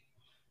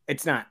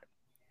 it's not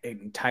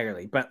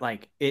entirely, but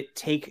like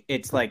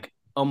it's like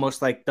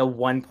almost like the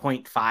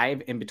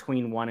 1.5 in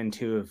between 1 and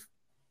 2 of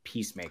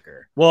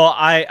Peacemaker. Well,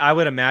 I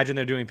would imagine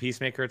they're doing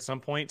Peacemaker at some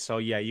point. So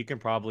yeah, you can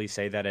probably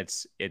say that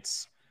it's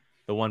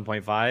the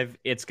 1.5.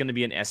 It's going to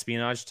be an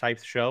espionage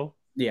type show.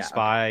 Yeah.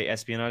 Spy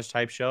espionage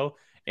type show.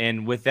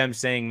 And with them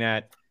saying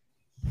that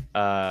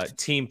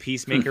Team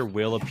Peacemaker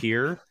will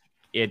appear,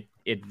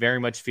 it very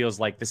much feels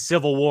like the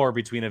Civil War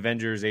between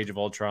Avengers Age of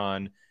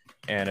Ultron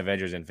and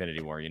Avengers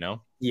Infinity War, you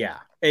know? Yeah.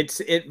 It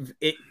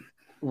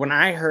when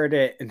I heard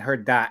it and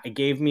heard that, it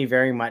gave me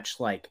very much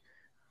like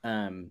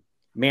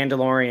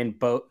Mandalorian,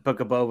 Book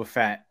of Boba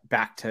Fett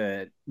back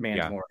to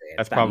Mandalorian. Yeah,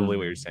 that's probably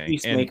what you're saying.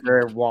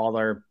 Peacemaker,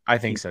 Waller. I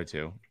think so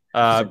too.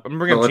 I'm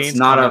bringing up Jane's it's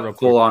not comment a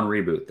full-on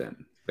reboot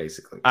then,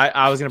 basically.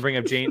 I was going to bring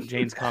up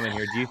Jane's comment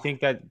here. Do you think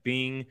that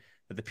that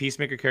the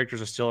Peacemaker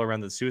characters are still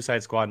around the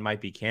Suicide Squad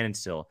might be canon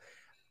still?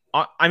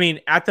 I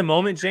mean, at the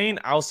moment, Jane,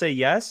 I'll say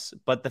yes,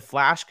 but the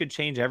Flash could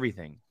change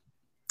everything.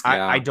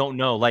 Yeah. I don't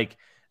know. Like,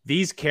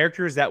 these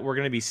characters that we're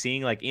going to be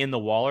seeing like in the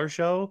Waller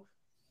show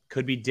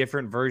could be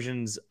different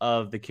versions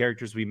of the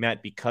characters we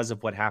met because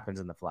of what happens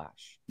in the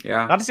Flash.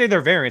 Yeah. Not to say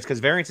they're variants, because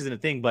variance isn't a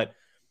thing, but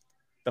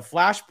the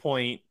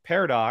Flashpoint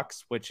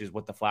paradox, which is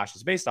what the Flash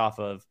is based off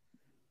of,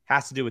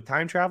 has to do with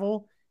time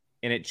travel,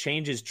 and it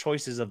changes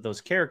choices of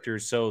those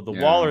characters. So the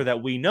Waller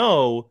that we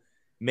know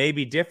may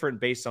be different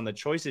based on the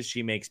choices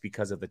she makes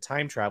because of the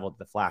time travel that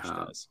the Flash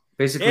does.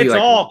 Basically, it's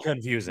like all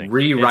confusing.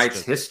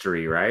 Rewrites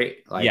history, right?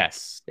 Like,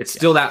 yes. It's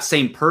still that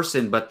same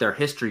person, but their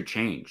history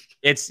changed.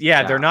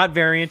 They're not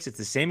variants. It's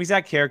the same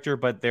exact character,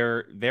 but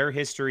their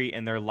history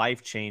and their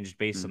life changed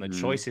based on the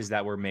choices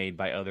that were made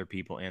by other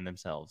people and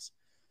themselves.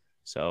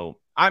 So,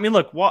 I mean,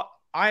 look, what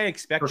I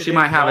expected. Or she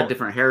might have a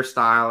different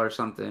hairstyle or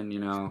something, you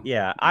know?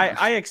 Yeah,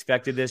 I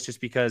expected this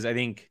just because I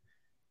think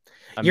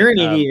you're an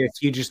idiot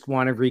if you just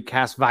want to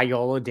recast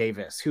Viola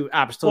Davis, who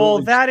absolutely.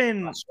 Well, that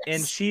and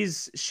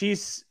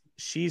she's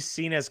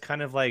seen as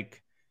kind of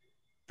like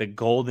the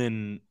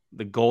golden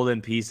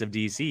piece of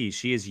DC.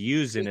 She is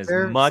used in as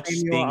much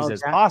things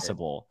as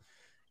possible.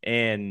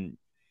 And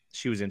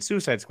she was in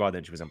Suicide Squad,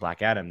 then she was in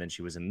Black Adam, then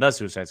she was in the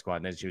Suicide Squad,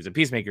 and then she was a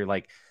Peacemaker.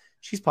 Like,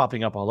 she's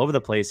popping up all over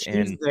the place.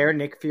 She's there,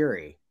 Nick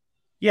Fury.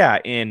 Yeah,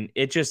 and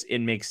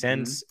it makes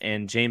sense.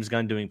 And James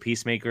Gunn doing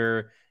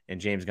Peacemaker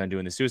and James Gunn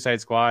doing the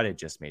Suicide Squad, it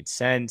just made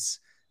sense.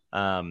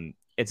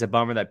 It's a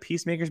bummer that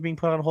Peacemaker's being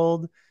put on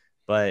hold,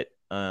 but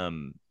yeah,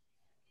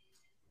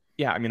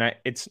 I mean,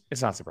 it's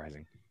not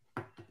surprising.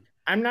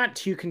 I'm not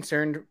too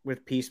concerned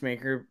with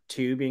Peacemaker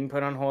 2 being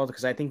put on hold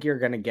because I think you're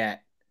going to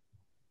get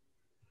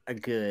a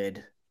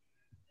good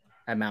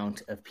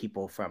amount of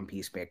people from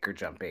Peacemaker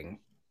jumping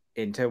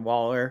into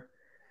Waller,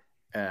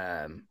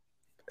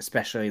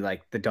 especially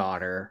like the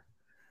daughter,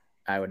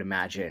 I would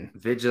imagine.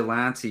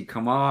 Vigilante,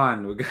 come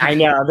on. I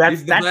know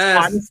that's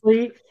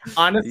honestly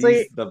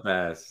He's the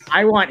best.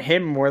 I want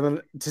him more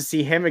than to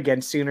see him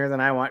again sooner than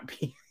I want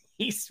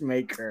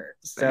Peacemaker.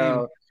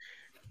 So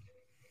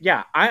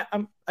yeah,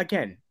 I'm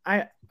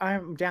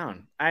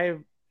down.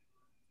 I'm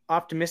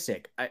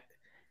optimistic.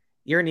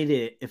 You're an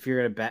idiot if you're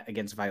going to bet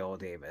against Viola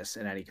Davis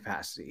in any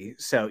capacity.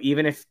 So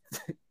even if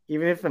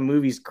the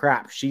movie's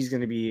crap, she's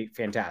going to be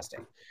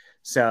fantastic.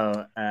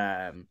 So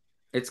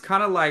it's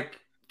kind of like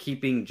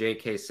keeping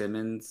J.K.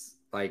 Simmons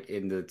like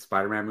in the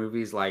Spider-Man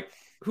movies. Like,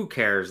 who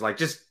cares? Like,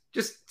 just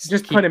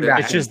put him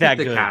back. It's just that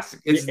good.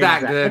 It's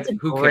that good.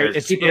 Who cares?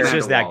 It's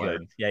just that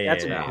good. Yeah.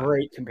 That's a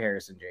great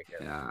comparison,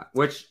 Jacob. Yeah.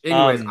 Which,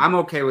 anyways, I'm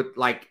okay with,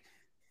 like,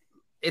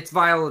 it's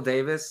Viola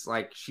Davis.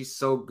 Like, she's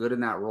so good in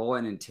that role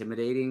and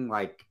intimidating.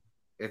 Like,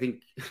 I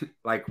think,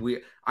 like,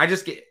 I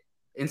just get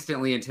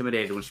instantly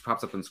intimidated when she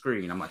pops up on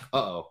screen. I'm like,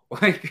 uh-oh.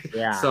 Like,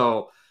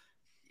 so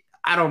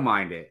I don't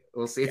mind it.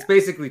 We'll see. It's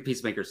basically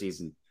Peacemaker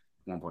season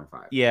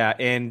 1.5. Yeah,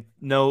 and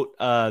note,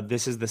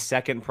 this is the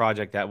second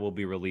project that will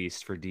be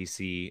released for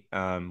DC,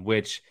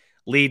 which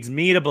leads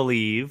me to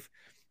believe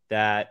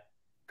that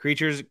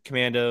Creatures,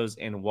 Commandos,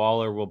 and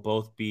Waller will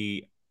both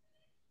be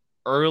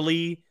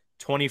early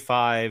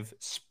 25,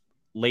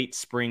 late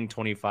spring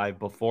 25,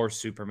 before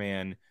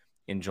Superman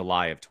in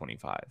July of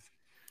 25.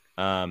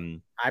 I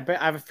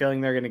have a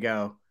feeling they're going to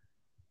go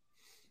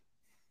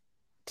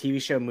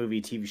TV show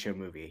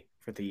movie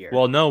for the year.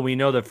 Well, no, we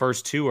know the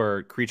first two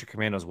are Creature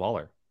Commandos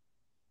Waller.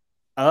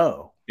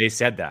 Oh, they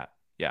said that.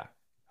 Yeah.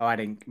 Oh, I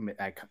didn't.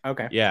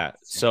 Okay. Yeah.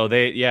 So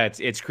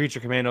it's Creature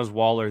Commandos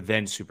Waller,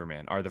 then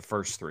Superman are the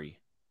first three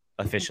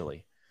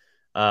officially.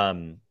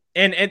 And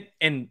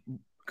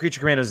Creature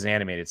Commandos is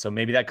animated, so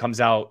maybe that comes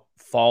out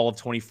fall of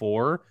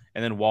 24,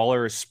 and then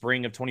Waller is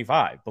spring of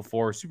 25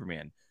 before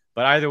Superman.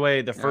 But either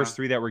way, the first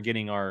three that we're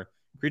getting are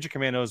Creature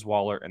Commandos,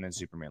 Waller, and then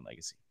Superman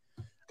Legacy.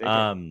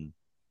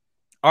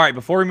 All right,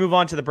 before we move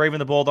on to the Brave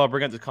and the Bold, I'll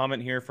bring up the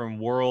comment here from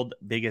World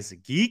Biggest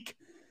Geek.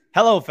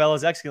 Hello,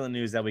 fellas. Excellent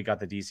news that we got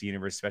the DC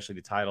Universe, especially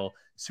the title,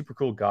 Super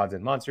Cool Gods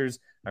and Monsters.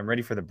 I'm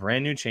ready for the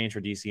brand new change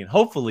for DC, and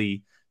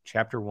hopefully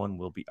Chapter 1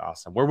 will be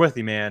awesome. We're with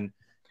you, man.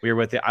 We're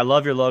with it. I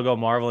love your logo,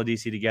 Marvel and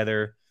DC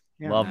together.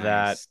 Love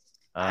that.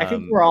 I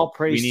think we're all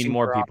pretty. We need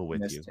more people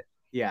optimistic. with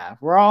you. Yeah,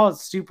 we're all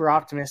super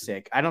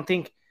optimistic. I don't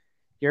think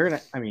you're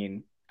gonna. I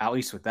mean, at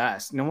least with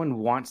us, no one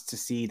wants to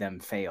see them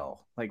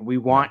fail. Like, we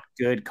want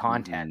good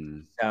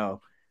content.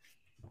 So,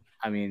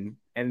 I mean,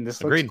 and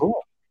this looks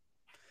cool.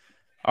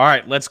 All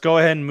right, let's go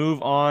ahead and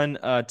move on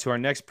to our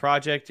next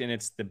project, and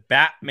it's the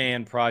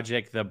Batman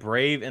project, The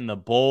Brave and the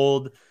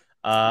Bold.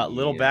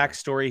 Little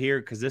backstory here,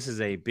 because this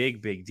is a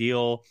big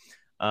deal.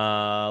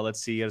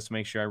 Let's see. Let's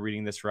make sure I'm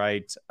reading this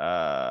right.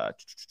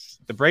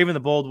 The Brave and the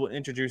Bold will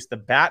introduce the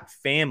Bat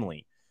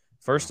family.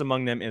 First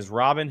among them is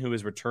Robin, who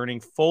is returning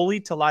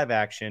fully to live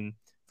action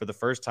for the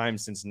first time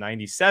since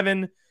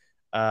 97.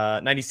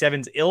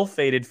 97's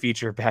ill-fated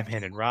feature,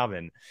 Batman and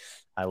Robin.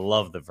 I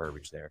love the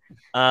verbiage there.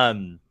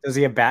 Does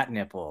he have bat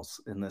nipples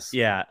in this?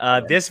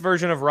 Yeah. This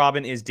version of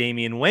Robin is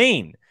Damian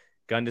Wayne.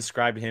 Gunn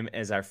described him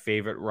as our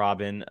favorite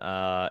Robin,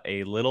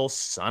 a little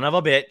son of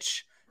a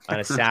bitch, an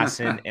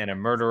assassin, and a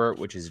murderer,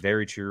 which is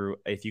very true.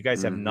 If you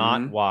guys have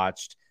not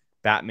watched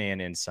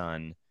Batman and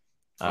Son,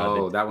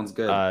 that one's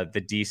good.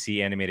 The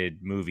DC animated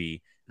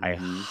movie, I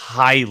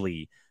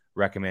highly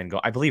recommend.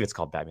 I believe it's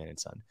called Batman and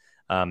Son.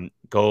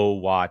 Go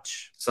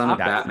watch Son of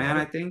Batman,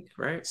 I think,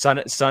 right? Son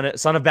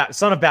of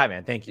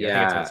Batman. Thank you. I think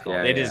that's what it's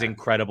called. It is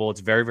incredible. It's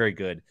very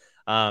good.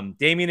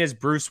 Damian is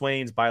Bruce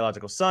Wayne's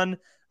biological son,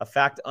 a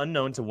fact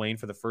unknown to Wayne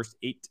for the first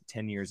 8 to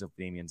 10 years of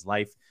Damian's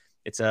life.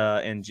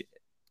 And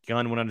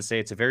Gunn went on to say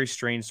it's a very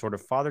strange sort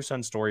of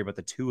father-son story about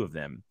the two of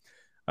them.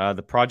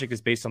 The project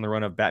is based on the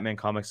run of Batman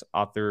comics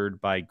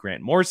authored by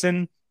Grant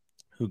Morrison,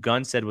 who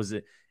Gunn said was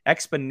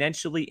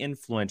exponentially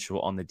influential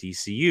on the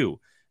DCU.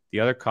 The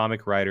other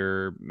comic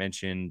writer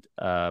mentioned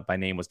by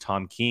name was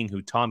Tom King,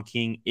 who Tom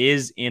King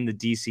is in the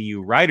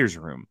DCU writers'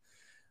 room.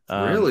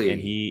 Really?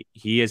 And he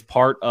is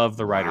part of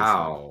the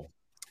writers'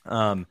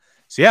 room.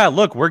 So yeah,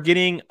 look, we're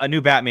getting a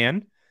new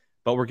Batman,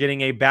 but we're getting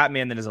a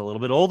Batman that is a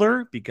little bit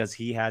older because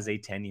he has a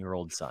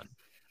 10-year-old son.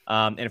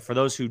 And for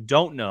those who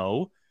don't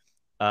know,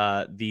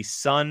 the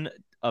son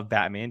of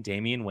Batman,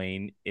 Damian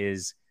Wayne,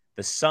 is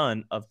the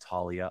son of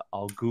Talia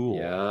al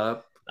Ghul,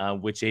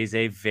 which is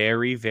a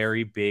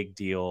very big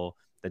deal.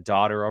 The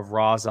daughter of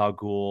Ra's al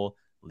Ghul,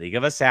 League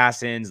of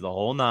Assassins, the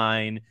whole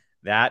nine.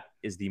 That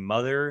is the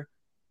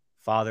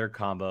mother-father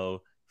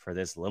combo for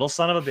this little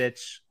son of a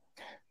bitch.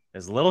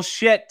 This little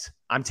shit.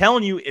 I'm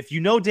telling you, if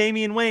you know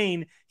Damian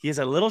Wayne, he is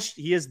a little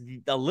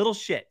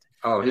shit.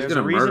 Oh, he's There's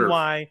gonna a reason murder.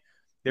 why.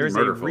 There's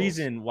a fools.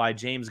 reason why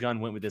James Gunn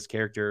went with this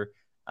character.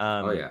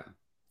 Yeah.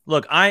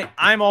 Look,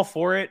 I'm all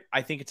for it.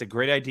 I think it's a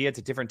great idea. It's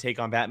a different take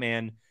on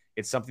Batman.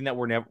 It's something that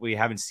we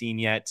haven't seen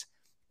yet.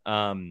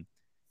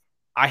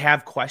 I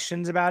have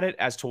questions about it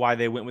as to why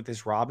they went with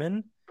this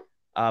Robin.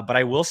 But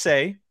I will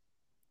say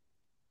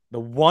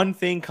the one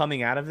thing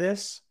coming out of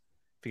this,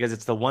 because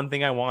it's the one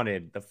thing I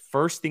wanted, the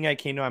first thing that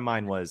came to my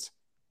mind was,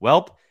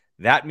 welp,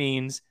 that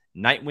means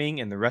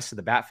Nightwing and the rest of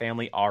the Bat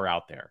family are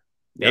out there.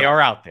 They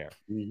are out there.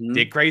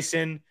 Dick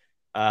Grayson,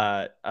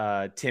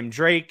 Tim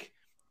Drake,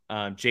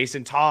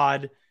 Jason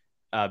Todd,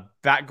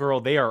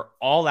 Batgirl, they are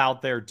all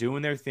out there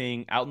doing their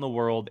thing out in the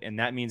world. And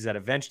that means that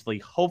eventually,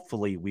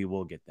 hopefully, we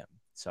will get them.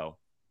 So,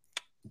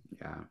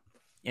 yeah.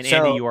 And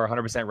Andy, you are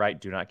 100% right.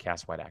 Do not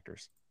cast white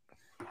actors.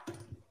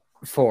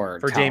 For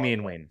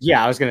Damian Wayne.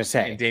 Yeah, I was going to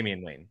say. And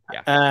Damian Wayne.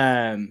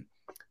 Yeah.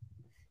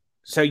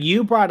 So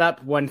you brought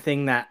up one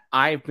thing that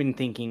I've been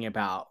thinking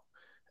about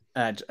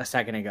a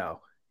second ago.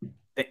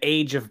 The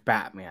age of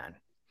Batman.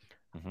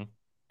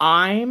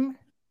 I'm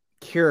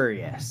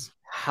curious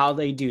how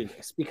they do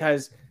this,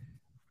 because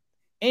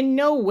in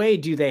no way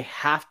do they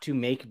have to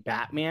make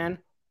Batman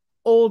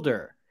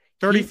older.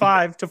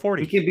 35 to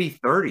 40. He could be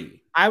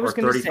 30. I was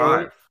going to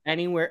say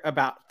anywhere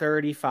about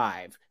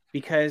 35,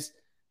 because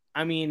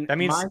I mean that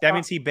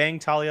means he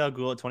banged Talia al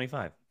Ghul at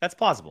 25. That's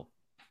plausible.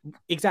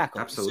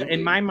 Exactly. Absolutely. So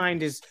in my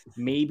mind is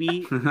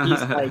maybe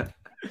he's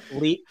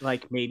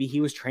like maybe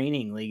he was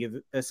training League of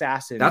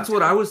Assassins. That's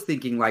what I was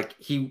thinking. Like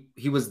he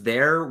was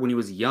there when he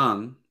was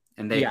young,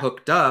 and they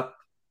hooked up,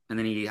 and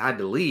then he had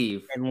to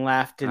leave and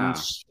left, and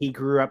he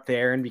grew up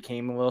there and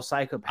became a little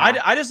psychopath.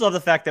 I just love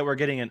the fact that we're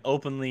getting an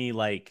openly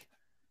like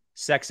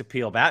sex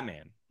appeal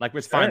Batman. Like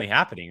it's finally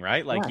happening,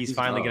 right? Like he's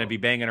finally going to be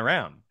banging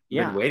around.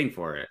 Been waiting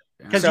for it.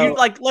 Because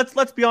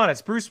let's be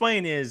honest, Bruce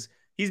Wayne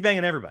he's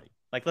banging everybody.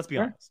 Like, let's be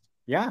Sure. honest.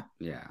 Yeah.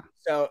 Yeah.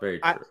 So Very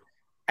true.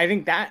 I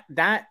think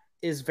that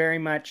is very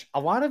much a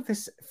lot of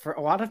this. For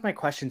a lot of my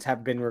questions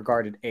have been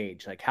regarded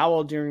age, like how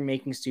old are you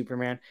making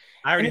Superman?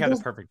 I already And it have the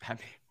does- perfect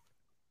Batman.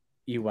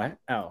 You what?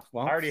 Oh,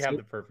 well, I already have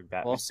the perfect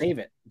Batman. Well, save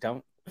it.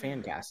 Don't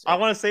fan cast it. I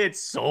want to say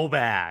it's so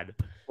bad.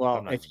 Well,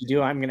 I'm not if you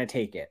do, I'm gonna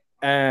take it.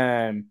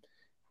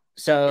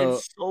 So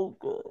It's so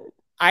good.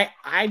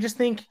 I just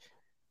think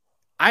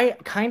I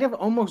kind of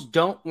almost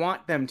don't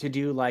want them to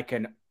do like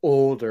an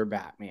older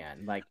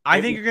Batman. Like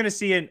I think you're gonna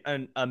see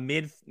a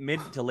mid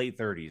to late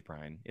 30s,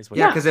 Brian. Is what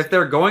Yeah, you're because if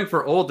they're going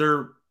for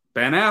older,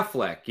 Ben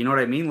Affleck, you know what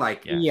I mean?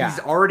 Like Yeah. he's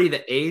already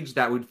the age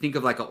that would think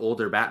of like an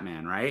older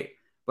Batman, right?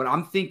 But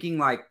I'm thinking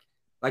like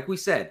we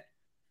said,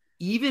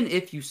 even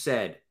if you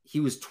said he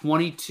was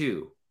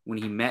 22 when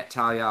he met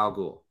Talia al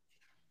Ghul,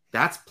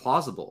 that's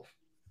plausible.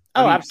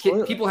 Oh,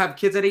 absolutely. People have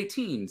kids at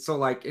 18, so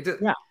like it,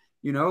 Yeah.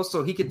 you know,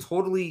 so he could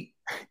totally.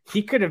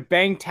 He could have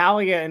banged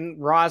Talia, and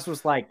Roz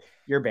was like,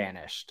 "You're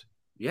banished."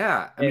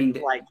 Yeah, I And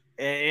mean,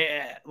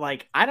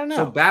 like I don't know.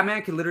 so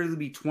Batman could literally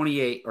be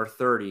 28 or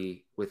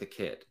 30 with a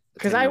kid, a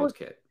 'Cause 10-year-old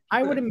kid.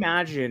 I would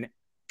imagine,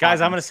 guys.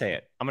 I'm gonna say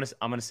it. I'm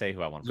gonna say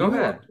who I want. Go you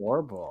are ahead.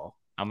 adorable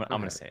I'm Go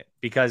gonna ahead. say it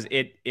because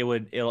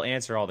it'll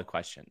answer all the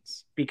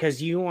questions.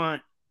 because you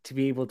want to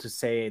be able to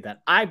say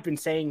that I've been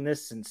saying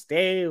this since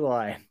day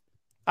one.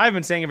 I've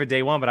been saying it for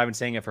day one, but I've been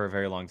saying it for a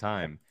very long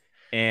time,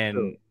 and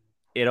True.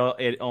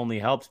 it only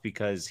helps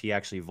because he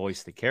actually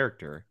voiced the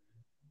character,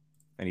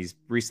 and he's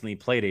recently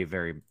played a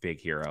very big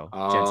hero,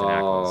 Jensen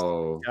Ackles.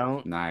 Oh,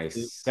 Don't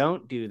nice.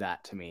 Don't do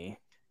that to me.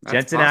 That's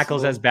Jensen possible.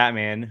 Ackles as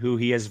Batman, who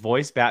he has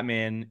voiced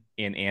Batman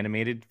in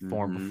animated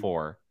form Mhm.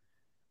 before,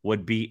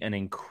 would be an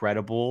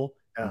incredible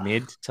Ugh.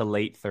 mid to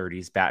late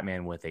 30s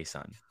Batman with a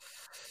son.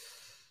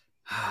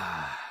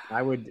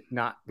 I would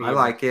not be. I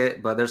like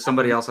it, but there's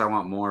somebody else I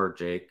want more,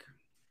 Jake.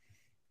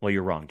 Well,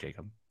 you're wrong,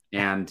 Jacob.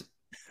 And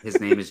his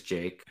name is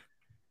Jake,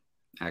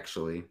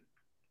 actually.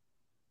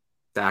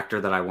 The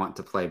actor that I want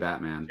to play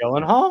Batman.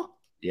 Gyllenhaal.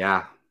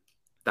 Yeah.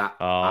 That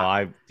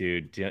Gyllenhaal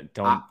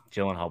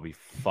will be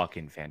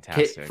fucking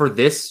fantastic. for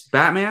this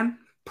Batman,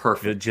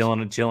 perfect.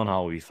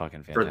 Gyllenhaal will be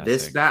fucking For fantastic.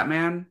 this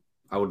Batman,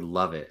 I would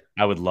love it.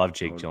 I would love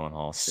Jake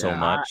Gyllenhaal so Yeah.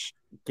 much.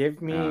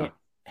 Give me Yeah.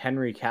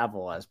 Henry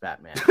Cavill as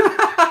Batman.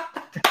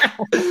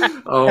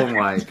 Oh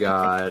my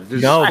god.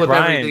 Just No, flip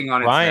everything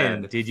on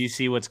Brian, its did you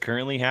see what's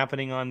currently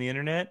happening on the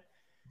internet?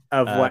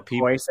 Of what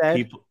Coy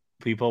said.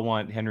 People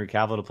want Henry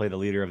Cavill to play the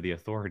leader of the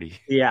Authority.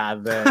 Yeah.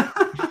 head.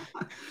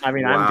 I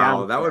mean, wow, I'm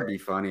down. that for would it. be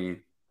funny.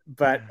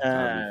 But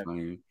That would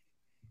be funny.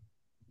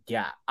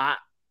 yeah,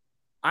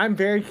 I'm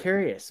very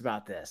curious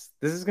about this.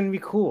 This is going to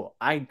be cool.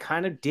 I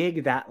kind of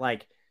dig that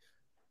like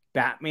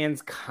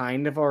Batman's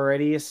kind of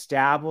already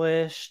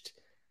established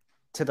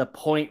to the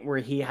point where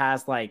he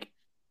has like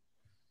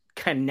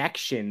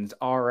connections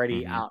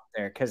already Mhm. out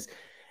there. Because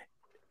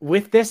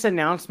with this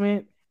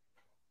announcement,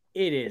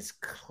 it is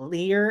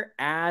clear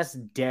as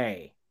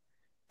day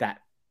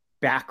that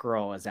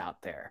Batgirl is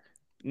out there.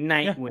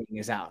 Nightwing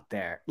is out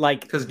there.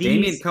 Like Because these-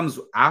 Damian comes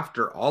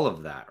after all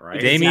of that, right?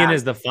 Damian Exactly.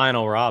 is the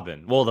final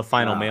Robin. Well, the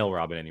final Yeah. male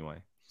Robin, anyway.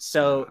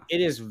 So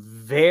it is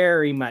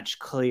very much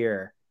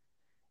clear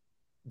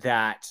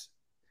that.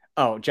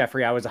 Oh,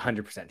 Jeffrey, I was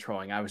 100%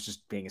 trolling. I was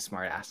just being a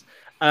smartass.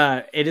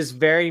 It is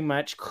very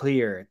much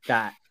clear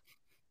that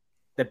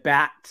the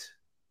Bat.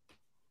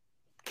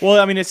 Well,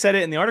 I mean, it said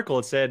it in the article.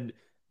 It said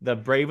the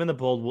Brave and the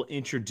Bold will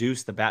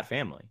introduce the Bat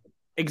family.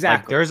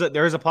 Exactly. Like,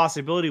 there's a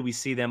possibility we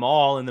see them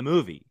all in the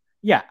movie.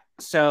 Yeah.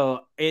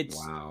 So it's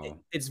Wow.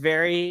 it's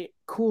very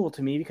cool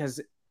to me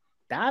because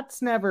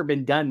that's never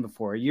been done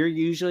before. You're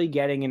usually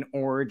getting an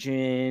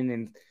origin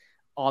and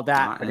all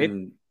that. But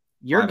In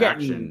you're live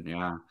getting action,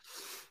 yeah.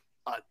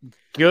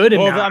 good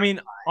Well, amount. I mean,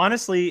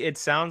 honestly, it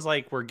sounds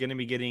like we're going to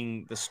be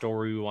getting the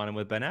story we wanted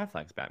with Ben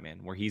Affleck's Batman,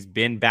 where he's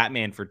been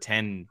Batman for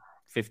 10,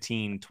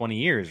 15, 20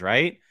 years,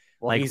 right?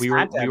 Well, like he's we were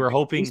had to have at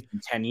hoping. least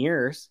 10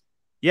 years.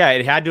 Yeah,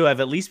 it had to have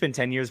at least been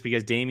 10 years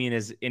because Damian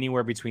is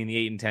anywhere between the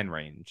 8 and 10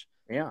 range.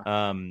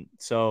 Yeah.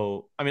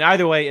 So I mean,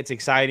 either way, it's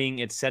exciting.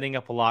 It's setting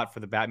up a lot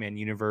for the Batman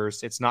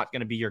universe. It's not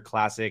going to be your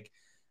classic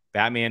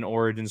Batman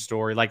origin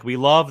story. Like, we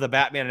love the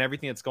Batman and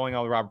everything that's going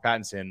on with Robert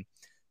Pattinson,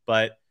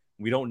 but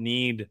we don't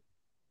need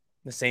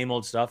the same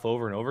old stuff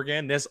over and over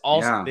again. This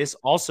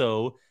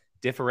also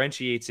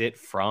differentiates it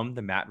from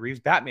the Matt Reeves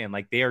Batman.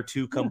 Like, they are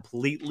two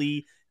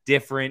completely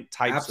different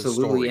types of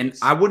Absolutely. And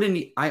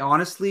stories. I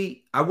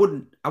honestly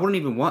wouldn't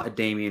even want a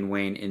Damian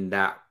Wayne in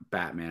that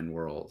Batman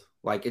world.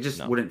 Like, it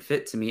just wouldn't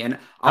fit to me. And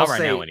I'll Not right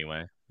say now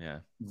anyway. Yeah.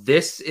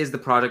 this is the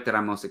project that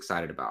I'm most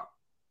excited about,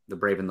 The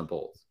Brave and the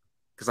Bold.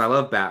 Because I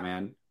love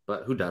Batman,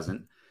 but who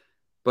doesn't?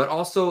 But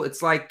also,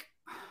 it's like,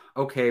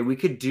 okay, we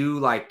could do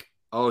like,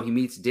 oh, he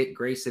meets Dick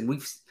Grayson.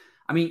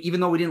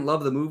 Even though we didn't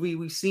love the movie,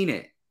 we've seen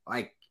it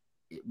like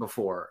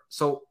before.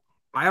 So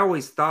I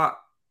always thought,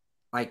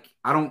 like,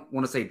 I don't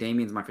want to say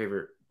Damian's my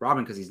favorite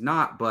Robin because he's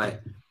not,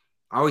 but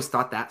I always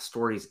thought that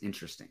story is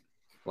interesting.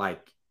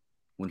 Like,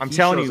 when I'm he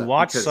telling shows you, up,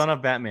 watch because Son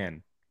of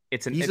Batman.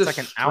 It's he's like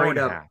an hour and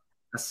a straight-up half.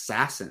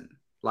 assassin.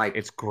 Like,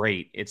 It's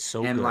great. It's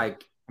so and good.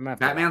 like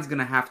Batman's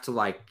gonna have to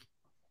like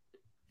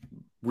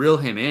reel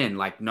him in.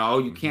 Like, no,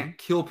 you can't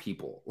kill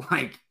people.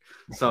 Like,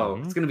 so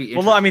it's gonna be.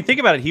 Well, I mean, think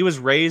about it. He was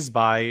raised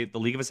by the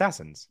League of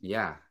Assassins.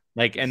 Yeah.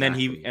 Like, and then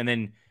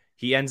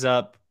he ends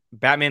up.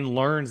 Batman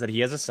learns that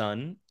he has a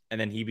son, and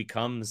then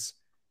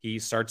he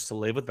starts to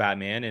live with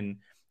Batman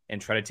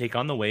and try to take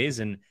on the ways,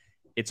 and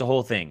it's a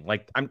whole thing.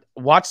 Like,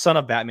 watch Son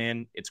of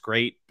Batman. It's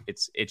great.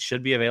 It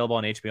should be available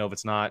on HBO. If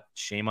it's not,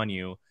 shame on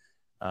you.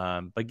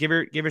 But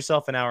give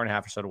yourself an hour and a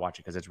half or so to watch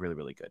it because it's really,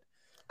 really good.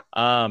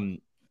 All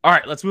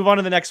right, let's move on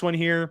to the next one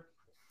here.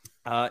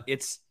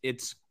 It's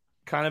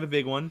kind of a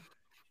big one.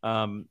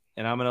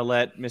 And I'm going to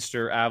let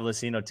Mr.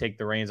 Avellino take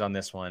the reins on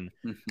this one.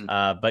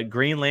 But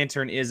Green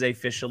Lantern is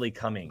officially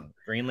coming.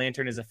 Green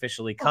Lantern is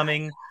officially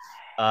coming.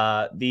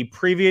 The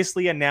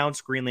previously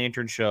announced Green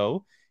Lantern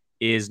show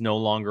is no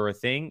longer a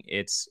thing.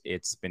 It's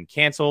been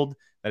canceled.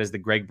 That is the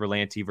Greg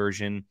Berlanti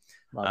version.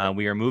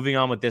 We are moving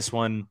on with this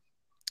one.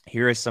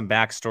 Here is some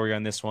backstory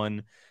on this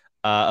one.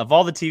 Of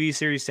all the TV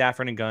series,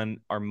 Safran and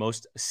Gunn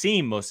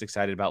seem most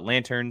excited about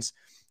Lanterns.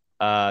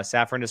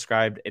 Safran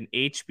described an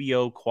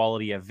HBO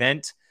quality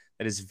event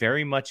that is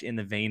very much in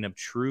the vein of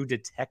True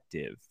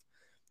Detective.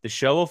 The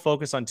show will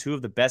focus on two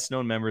of the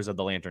best-known members of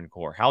the Lantern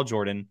Corps, Hal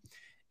Jordan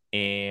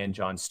and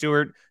John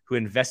Stewart, who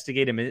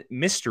investigate a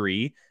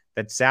mystery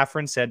that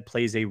Safran said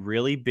plays a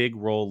really big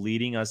role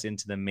leading us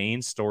into the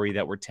main story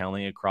that we're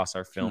telling across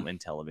our film and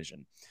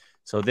television.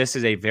 So this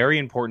is a very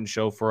important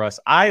show for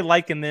us. I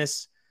liken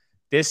this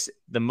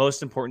the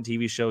most important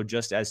TV show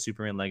just as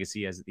Superman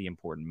Legacy as the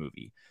important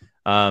movie.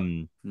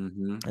 And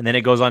then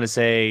it goes on to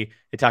say,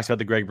 it talks about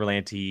the Greg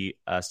Berlanti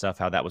stuff,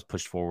 how that was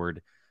pushed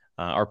forward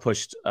or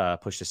pushed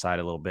aside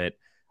a little bit.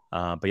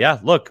 But yeah,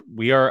 look,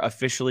 we are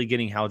officially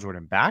getting Hal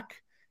Jordan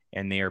back,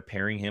 and they are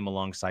pairing him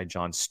alongside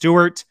John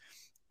Stewart.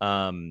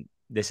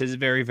 This is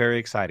very, very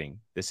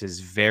exciting. This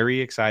is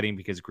very exciting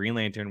because Green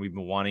Lantern, we've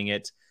been wanting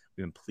it.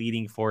 We've been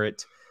pleading for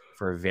it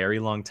for a very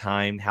long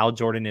time. Hal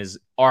Jordan is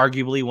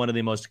arguably one of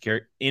the most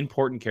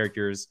important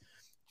characters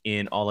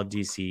in all of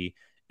DC.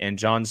 And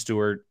John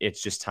Stewart,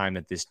 it's just time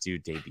that this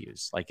dude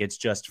debuts. Like, it's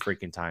just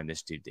freaking time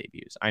this dude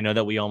debuts. I know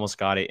that we almost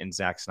got it in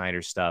Zack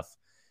Snyder's stuff,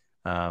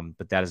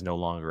 but that is no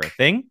longer a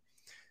thing.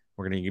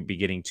 We're going to be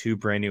getting two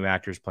brand new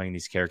actors playing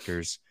these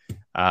characters.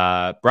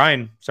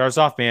 Brian, start us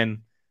off,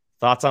 man.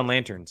 Thoughts on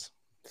Lanterns?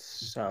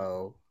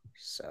 So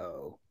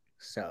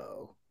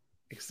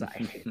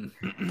excited.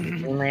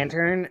 Green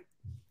Lantern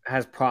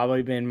has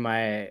probably been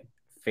my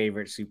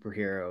favorite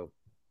superhero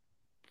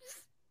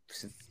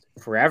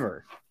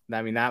forever.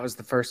 I mean, that was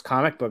the first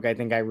comic book I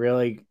think I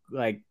really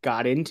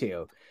got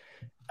into.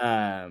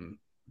 I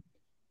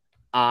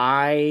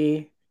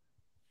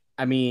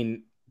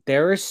mean,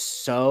 there is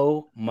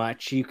so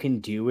much you can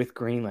do with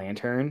Green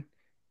Lantern.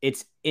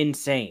 It's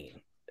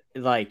insane.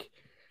 Like,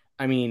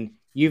 I mean,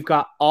 you've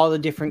got all the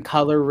different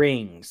color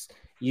rings.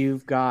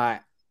 You've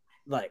got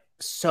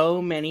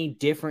so many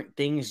different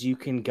things you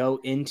can go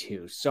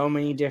into. So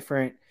many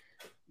different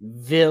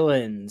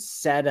villains,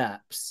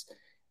 setups.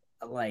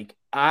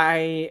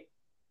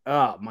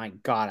 Oh my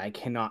God, I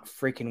cannot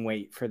freaking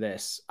wait for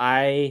this.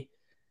 I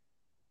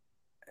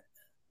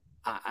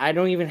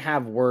don't even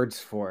have words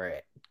for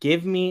it.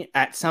 Give me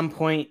at some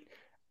point,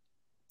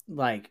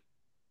 I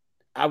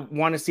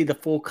want to see the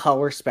full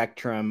color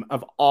spectrum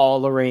of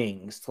all the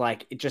rings.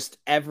 Just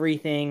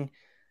everything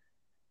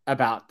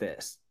about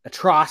this.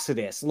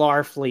 Atrocitus,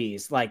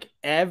 Larfleeze,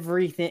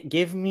 everything.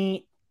 Give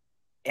me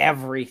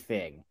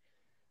everything.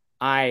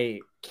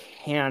 I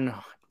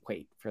cannot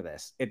wait for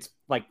this. It's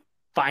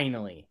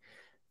finally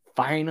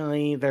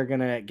they're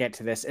gonna get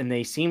to this, and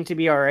they seem to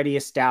be already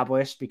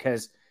established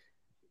because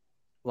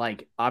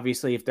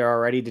obviously if they're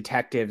already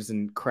detectives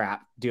and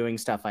crap doing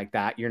stuff like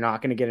that, you're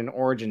not going to get an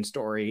origin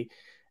story.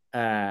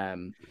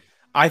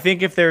 I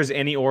think if there's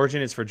any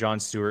origin, it's for John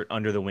Stewart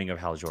under the wing of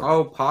Hal Jordan.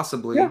 Oh,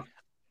 possibly. Yeah.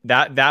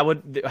 That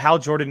would Hal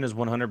Jordan has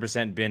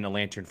 100% been a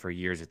Lantern for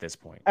years at this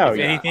point. If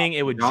anything,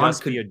 it would be a it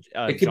could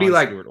John be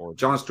Stewart origin.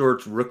 John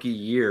Stewart's rookie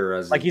year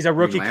as he's a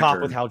rookie Green cop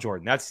Lantern. with Hal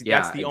Jordan. That's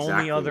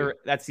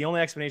the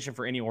only explanation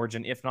for any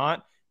origin. If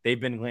not, they've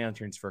been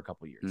Lanterns for a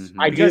couple years.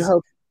 I do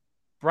hope.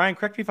 Brian,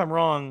 correct me if I'm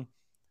wrong.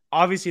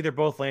 Obviously, they're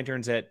both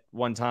Lanterns at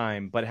one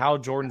time, but Hal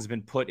Jordan's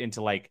been put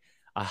into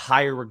a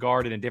higher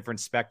regard in a different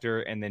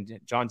specter, and then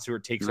John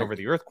Stewart takes over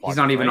the Earth quadrant. He's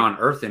not even on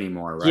Earth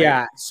anymore, right?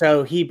 Yeah,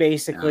 so he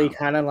basically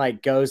kind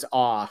of goes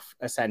off,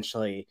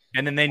 essentially.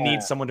 And then they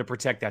need someone to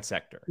protect that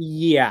sector.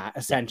 Yeah,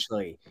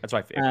 essentially. That's why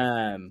I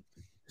figured.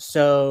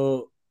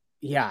 So,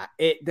 yeah,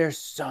 there's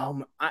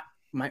so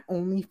my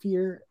only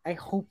fear, I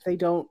hope they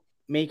don't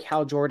make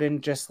Hal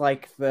Jordan just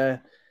like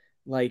the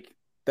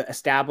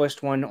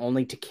established one,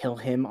 only to kill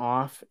him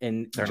off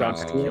and John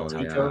Stewart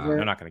takes over.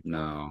 They're not going to kill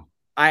him. No.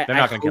 They're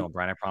not going to kill him,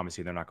 Brian. I promise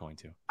you, they're not going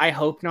to. I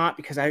hope not,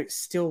 because I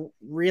still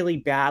really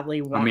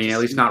badly want. At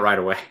least not right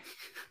away.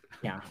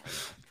 Yeah,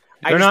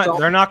 they're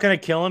not going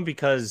to kill him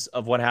because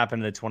of what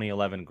happened in the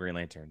 2011 Green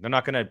Lantern. They're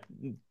not going to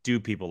do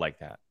people like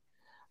that.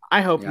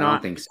 I hope not. I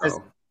don't think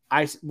so.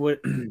 I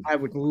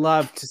would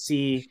love to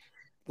see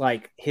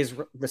like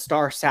the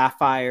Star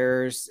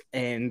Sapphires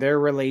and their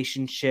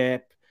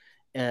relationship,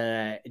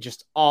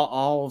 just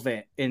all of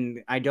it.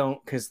 And I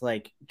don't, because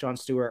like Jon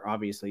Stewart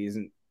obviously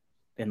isn't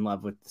in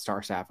love with the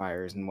Star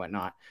Sapphires and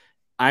whatnot.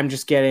 I'm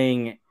just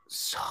getting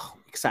so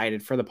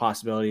excited for the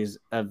possibilities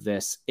of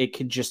this. It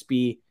could just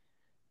be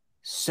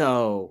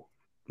so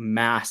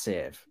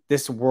massive.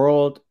 This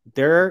world,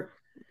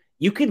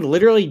 you could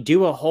literally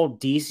do a whole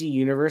DC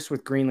universe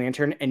with Green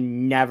Lantern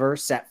and never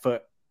set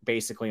foot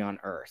basically on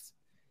Earth.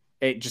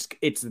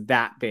 It's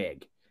that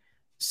big.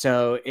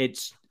 So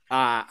it's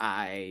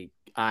I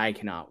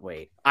cannot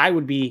wait. I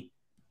would be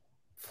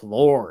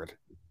floored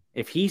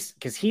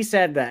because he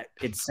said that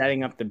it's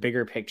setting up the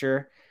bigger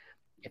picture.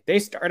 If they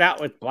start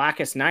out with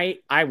Blackest Night,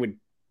 I would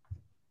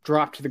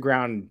drop to the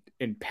ground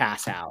and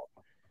pass out.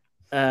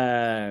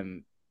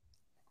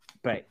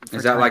 But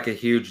is that like a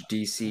huge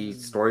DC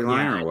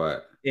storyline or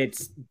what? It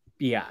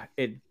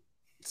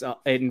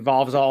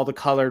involves all the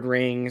colored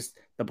rings.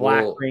 The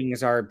black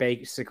rings are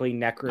basically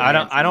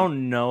necromancy. I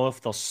don't know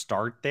if they'll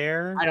start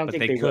there. I don't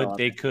think they could. Will.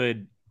 They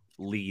could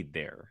lead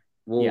there.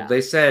 Well,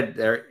 they said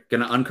they're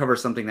going to uncover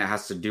something that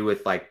has to do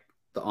with like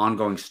the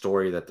ongoing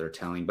story that they're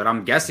telling. But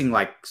I'm guessing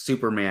like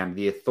Superman,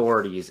 the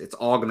authorities, it's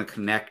all going to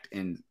connect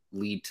and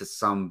lead to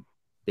some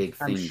big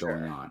thing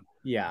going on.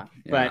 Yeah.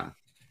 But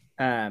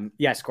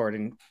yes,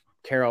 Gordon,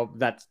 Carol,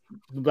 that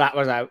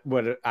was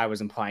what I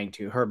was implying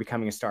to her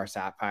becoming a Star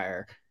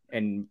Sapphire,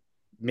 and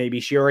maybe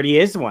she already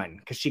is one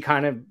because she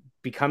kind of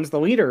becomes the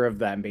leader of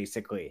them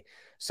basically.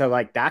 So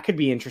like that could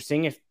be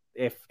interesting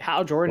if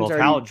Hal Jordan's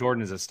Hal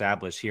Jordan is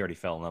established, he already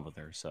fell in love with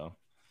her. So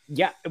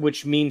yeah,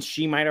 which means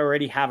she might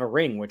already have a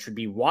ring, which would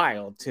be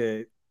wild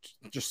to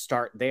just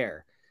start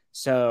there.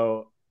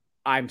 So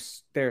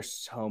there's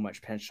so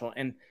much potential,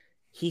 and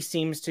he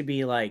seems to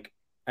be like,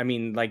 I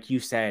mean, like you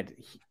said,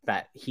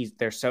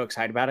 they're so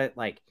excited about it.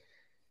 Like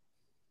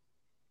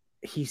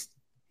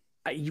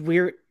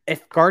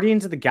if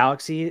Guardians of the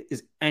Galaxy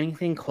is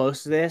anything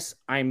close to this,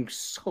 I'm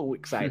so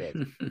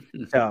excited.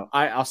 So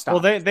I'll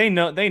stop. Well, they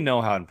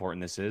know how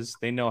important this is.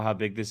 They know how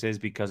big this is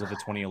because of the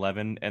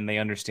 2011, and they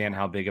understand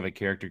how big of a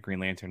character Green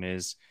Lantern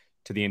is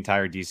to the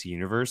entire DC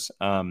universe.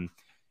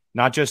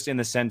 Not just in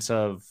the sense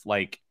of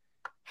like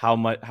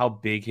how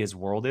big his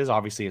world is.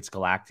 Obviously, it's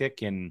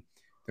galactic, and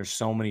there's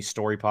so many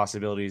story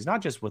possibilities.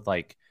 Not just with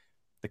like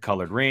the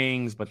colored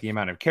rings, but the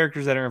amount of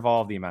characters that are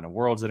involved, the amount of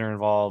worlds that are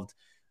involved.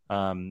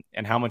 And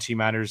how much he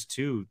matters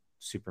to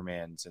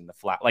Superman's and the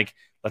Flash. Like,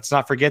 let's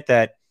not forget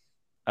that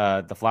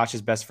the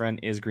Flash's best friend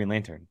is Green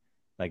Lantern.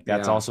 Like,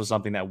 that's also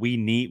something that we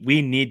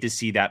need to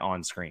see that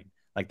on screen.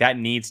 Like, that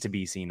needs to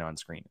be seen on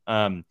screen.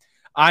 I'm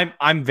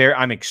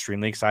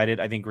extremely excited.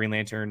 I think Green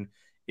Lantern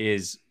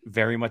is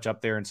very much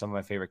up there in some of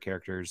my favorite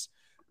characters.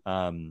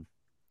 I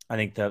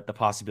think the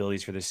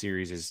possibilities for this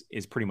series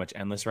is pretty much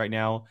endless right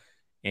now,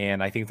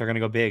 and I think they're going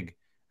to go big.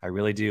 I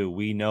really do.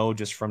 We know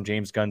just from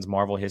James Gunn's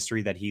Marvel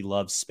history that he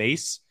loves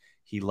space.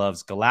 He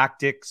loves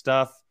galactic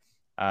stuff.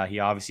 He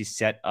obviously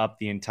set up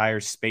the entire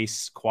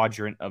space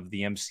quadrant of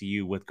the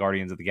MCU with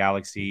Guardians of the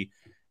Galaxy,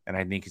 and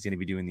I think he's going to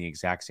be doing the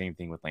exact same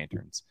thing with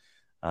Lanterns.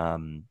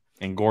 And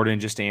Gordon,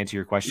 just to answer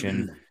your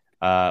question,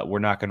 we're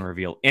not going to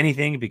reveal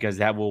anything because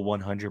that will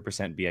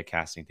 100% be a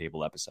casting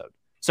table episode.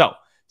 So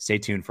stay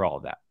tuned for all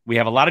of that. We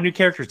have a lot of new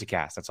characters to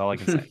cast. That's all I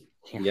can say.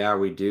 Yeah,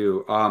 we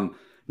do.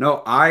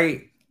 No,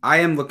 I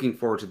am looking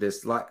forward to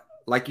this.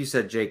 Like you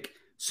said, Jake,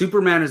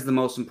 Superman is the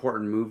most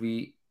important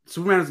movie.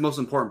 Superman is the most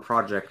important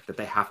project that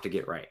they have to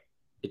get right.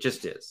 It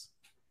just is.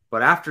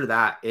 But after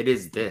that, it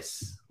is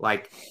this.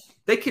 Like,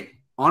 they could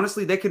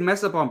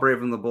mess up on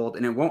Brave and the Bold,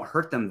 and it won't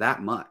hurt them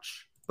that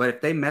much. But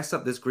if they mess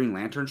up this Green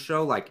Lantern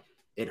show, like,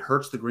 it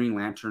hurts the Green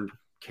Lantern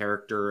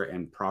character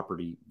and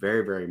property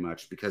very, very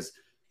much because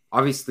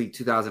obviously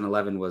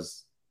 2011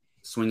 was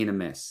swing and a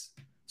miss.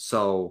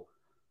 So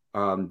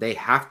they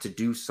have to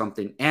do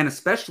something. And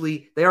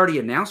especially, they already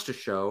announced a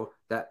show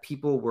that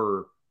people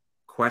were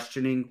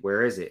questioning,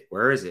 where is it?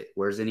 Where is it?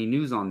 Where's any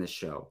news on this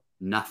show?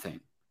 Nothing.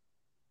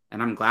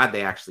 And I'm glad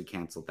they actually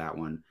canceled that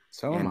one.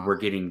 And we're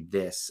getting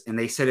this. And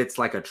they said it's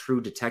like a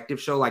true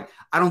detective show. Like,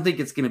 I don't think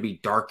it's going to be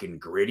dark and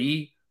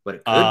gritty, but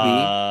it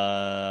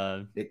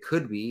could be. It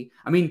could be.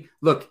 I mean,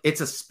 look,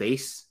 it's a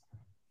space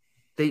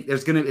thing.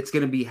 It's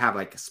going to have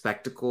like a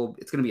spectacle.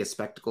 It's going to be a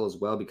spectacle as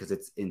well because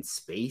it's in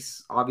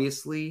space,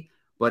 obviously.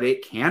 But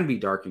it can be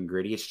dark and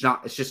gritty. It's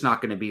just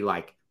not going to be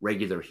like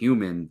regular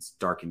humans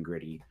dark and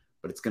gritty,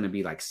 but it's going to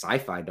be like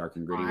sci-fi dark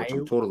and gritty, which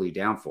I'm totally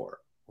down for.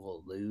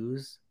 Will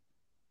lose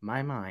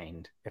my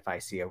mind if I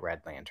see a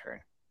Red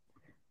Lantern.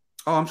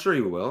 Oh, I'm sure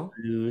you will.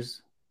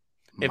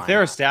 If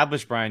they're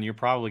established, Brian, you're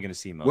probably going to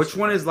see most. Which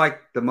one is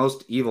like the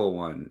most evil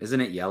one?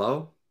 Isn't it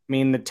yellow? I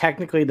mean,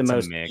 technically the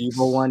most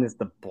evil one is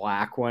the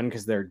black one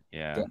because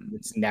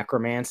it's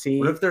necromancy.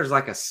 What if there's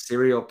like a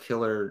serial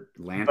killer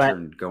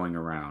lantern going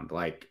around?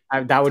 Like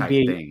that would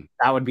be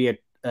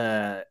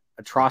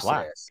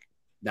Atrocitus.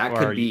 That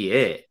could be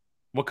it.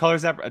 What color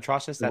is that?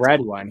 Atrocitus? That's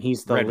red one.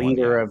 He's the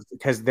leader of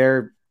because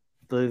they're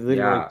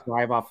literally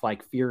drive off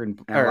like fear and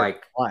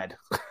like blood.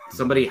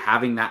 Somebody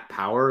having that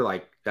power,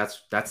 like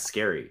that's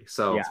scary.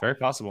 So It's very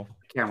possible.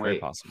 Can't Very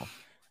wait. possible.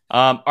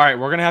 All right,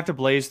 we're gonna have to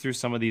blaze through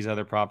some of these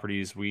other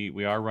properties.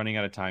 We are running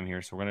out of time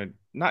here, so we're gonna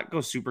not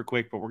go super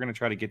quick, but we're gonna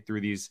try to get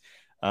through these.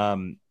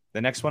 The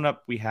next one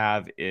up we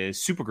have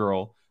is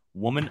Supergirl,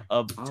 Woman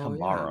of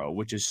Tomorrow,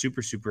 which is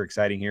super, super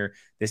exciting here.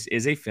 This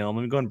is a film.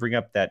 Let me go and bring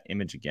up that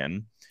image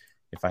again,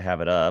 if I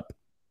have it up,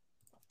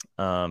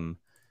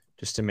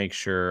 just to make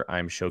sure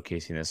I'm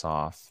showcasing this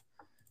off.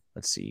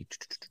 Let's see.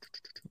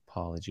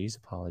 Apologies.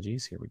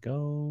 Here we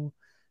go.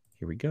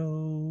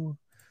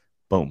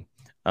 Boom.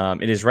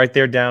 It is right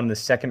there down in the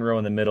second row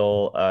in the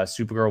middle.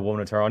 Supergirl,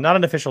 Woman of Tomorrow. Not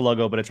an official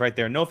logo, but it's right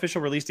there. No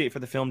official release date for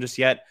the film just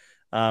yet.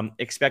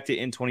 Expect it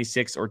in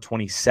 26 or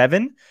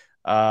 27.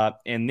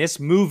 And this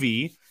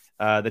movie,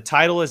 the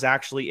title is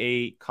actually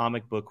a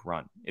comic book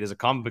run. It is a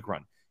comic book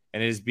run.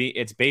 And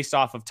it's based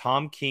off of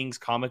Tom King's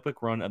comic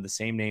book run of the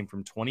same name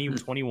from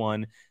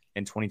 2021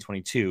 and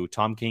 2022.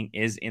 Tom King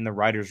is in the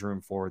writer's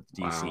room for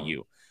the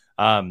DCU.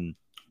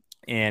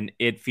 And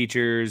it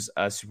features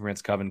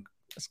Superman's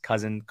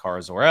cousin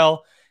Kara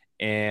Zor-El,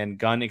 and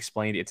Gunn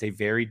explained it's a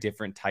very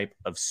different type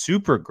of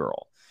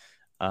Supergirl.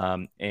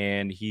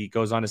 And he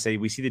goes on to say,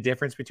 we see the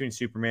difference between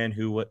Superman,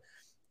 who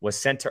was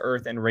sent to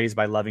Earth and raised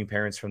by loving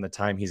parents from the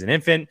time he's an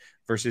infant,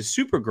 versus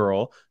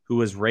Supergirl, who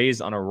was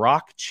raised on a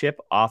rock chip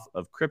off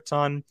of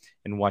Krypton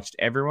and watched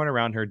everyone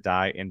around her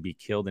die and be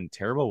killed in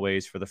terrible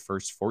ways for the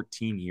first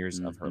 14 years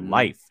of her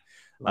life.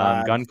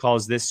 Gunn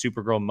calls this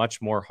Supergirl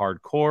much more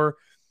hardcore,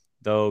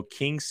 though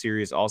King's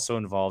series also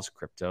involves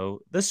Krypto,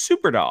 the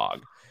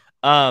Superdog.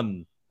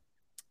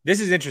 This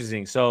is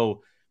interesting.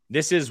 So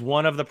this is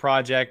one of the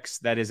projects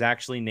that is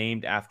actually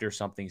named after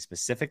something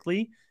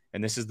specifically.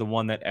 And this is the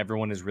one that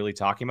everyone is really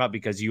talking about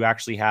because you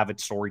actually have a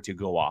story to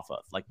go off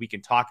of. Like, we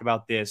can talk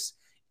about this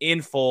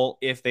in full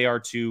if they are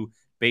to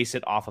base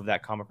it off of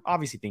that comic.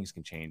 Obviously, things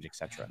can change,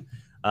 etc.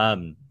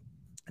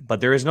 But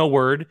there is no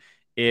word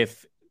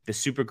if the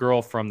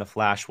Supergirl from The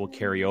Flash will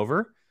carry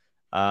over.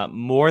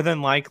 More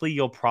than likely,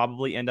 you'll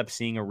probably end up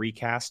seeing a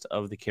recast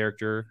of the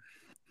character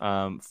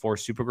for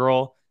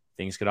Supergirl.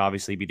 Things could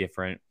obviously be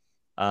different.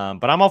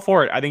 But I'm all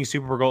for it. I think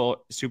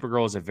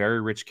Supergirl is a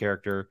very rich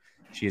character.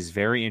 She is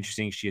very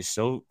interesting. She is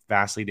so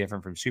vastly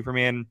different from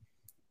Superman.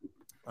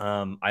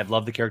 I've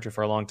loved the character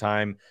for a long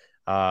time.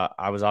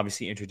 I was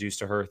obviously introduced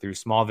to her through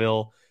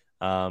Smallville.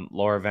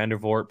 Laura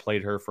Vandervoort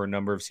played her for a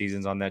number of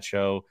seasons on that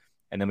show.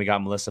 And then we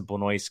got Melissa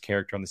Benoist's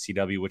character on the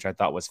CW, which I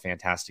thought was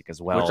fantastic as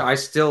well. Which I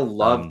still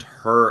loved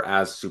her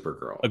as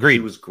Supergirl. Agreed. She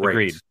was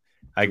great.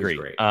 I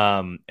agree.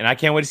 And I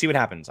can't wait to see what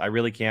happens. I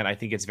really can't. I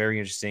think it's very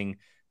interesting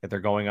that they're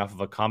going off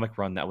of a comic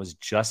run that was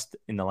just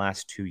in the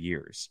last 2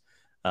 years.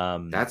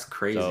 That's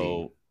crazy.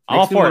 So I'm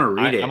all for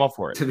it. I'm all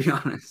for it. To be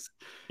honest.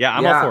 Yeah,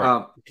 I'm all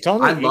for it.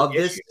 I love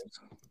this.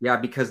 Yeah,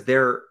 because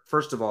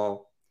first of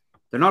all,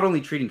 they're not only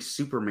treating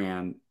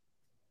Superman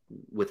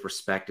with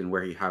respect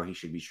and how he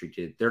should be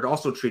treated, they're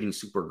also treating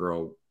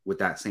Supergirl with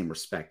that same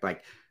respect.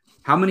 Like,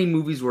 how many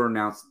movies were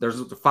announced?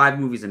 There's 5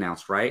 movies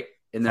announced, right?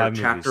 In their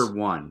chapter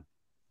 1.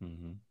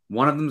 Mm-hmm.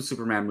 One of them is a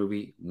Superman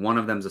movie. One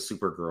of them is a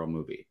Supergirl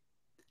movie.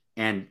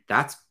 And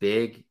that's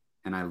big.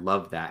 And I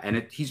love that.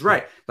 And he's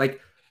right. Like,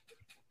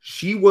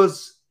 she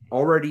was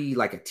already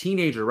like a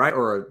teenager, right?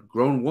 Or a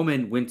grown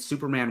woman when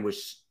Superman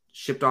was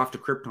shipped off to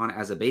Krypton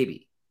as a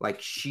baby.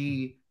 Like,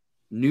 she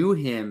knew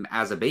him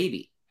as a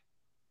baby.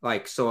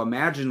 Like, so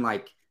imagine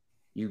like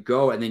you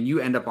go and then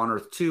you end up on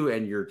Earth too,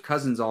 and your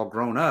cousin's all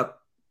grown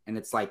up, and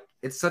it's like,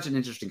 it's such an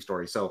interesting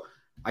story. So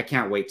I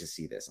can't wait to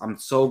see this. I'm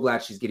so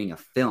glad she's getting a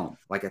film,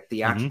 like a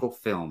theatrical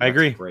film. I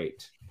agree.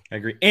 Great. I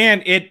agree.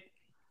 And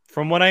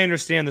from what I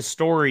understand, the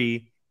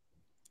story,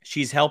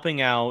 she's helping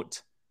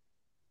out.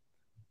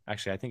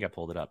 Actually, I think I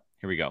pulled it up.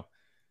 Here we go.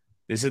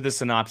 This is the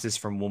synopsis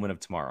from Woman of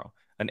Tomorrow.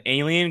 An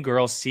alien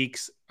girl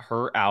seeks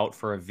her out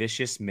for a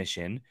vicious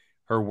mission.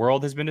 Her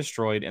world has been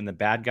destroyed, and the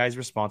bad guys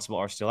responsible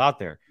are still out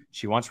there.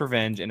 She wants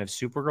revenge, and if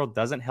Supergirl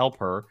doesn't help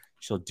her,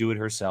 she'll do it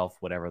herself,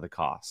 whatever the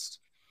cost.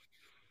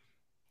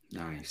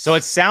 Nice. So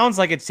it sounds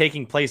like it's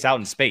taking place out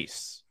in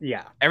space.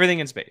 Yeah. Everything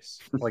in space.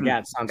 Well, yeah,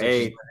 it sounds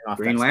like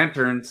Green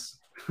Lanterns.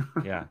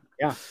 Yeah.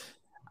 Yeah.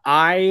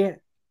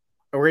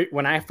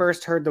 When I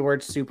first heard the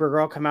word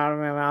Supergirl come out of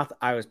my mouth,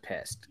 I was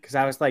pissed because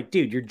I was like,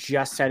 dude, you're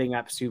just setting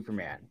up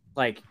Superman.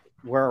 Like,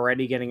 we're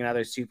already getting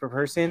another super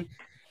person.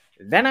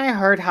 Then I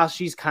heard how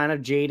she's kind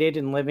of jaded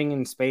and living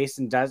in space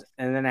and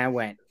then I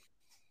went,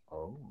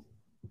 oh,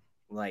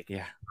 like,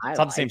 yeah, it's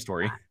not the same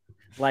story. That.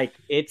 Like,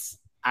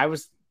 I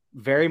was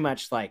very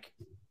much like,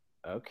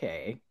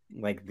 okay,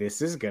 like,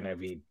 this is going to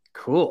be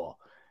cool.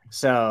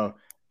 So,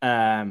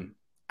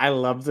 I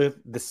love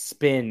the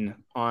spin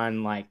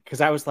on, like,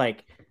 cause I was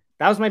like,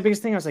 that was my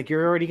biggest thing. I was like,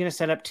 you're already going to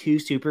set up 2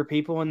 super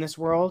people in this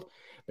world,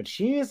 but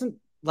she isn't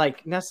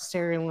like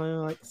necessarily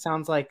like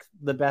sounds like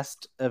the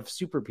best of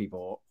super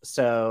people.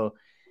 So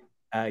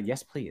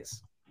yes,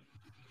 please.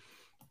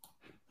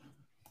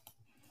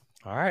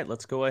 All right,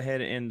 let's go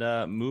ahead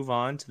and move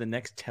on to the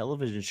next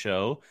television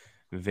show.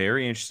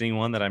 very interesting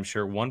one that I'm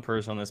sure one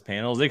person on this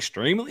panel is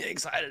extremely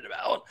excited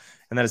about,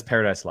 and that is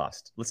Paradise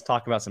Lost. Let's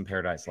talk about some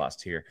Paradise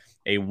Lost here.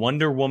 A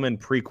Wonder Woman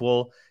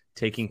prequel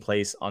taking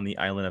place on the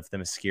island of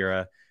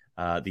Themyscira,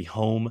 the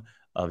home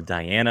of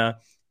Diana,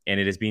 and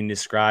it is being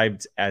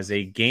described as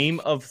a Game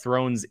of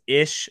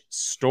Thrones-ish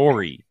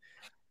story.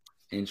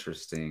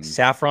 Interesting.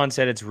 Saffron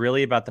said it's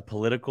really about the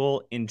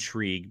political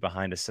intrigue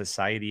behind a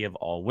society of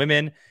all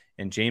women.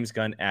 And James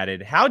Gunn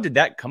added, how did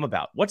that come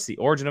about? What's the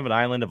origin of an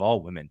island of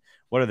all women?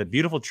 What are the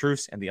beautiful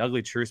truths and the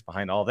ugly truths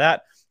behind all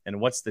that? And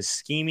what's the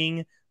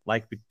scheming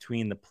like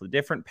between the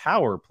different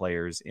power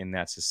players in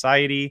that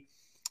society?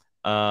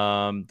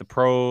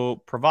 The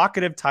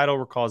provocative title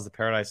recalls the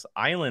Paradise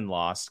Island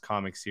Lost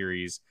comic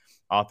series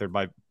authored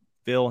by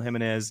Phil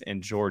Jimenez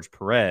and George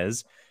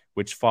Perez,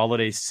 which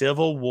followed a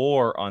civil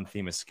war on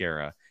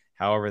Themyscira.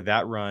 However,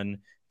 that run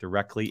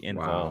directly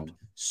involved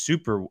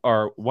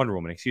Wonder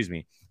Woman, excuse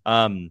me.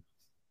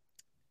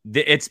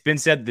 It's been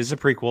said this is a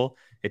prequel.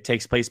 It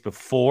takes place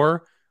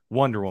before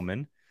Wonder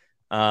Woman.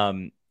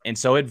 And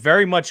so it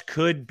very much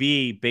could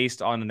be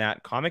based on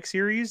that comic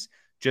series,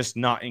 just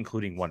not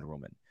including Wonder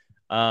Woman.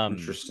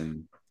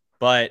 Interesting.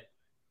 But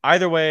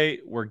either way,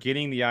 we're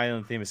getting the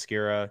island of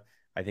Themyscira.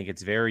 I think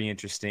it's very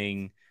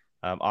interesting.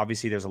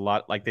 Obviously, there's a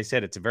lot, like they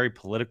said, it's a very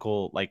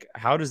political, like,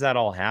 how does that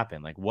all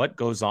happen? Like, what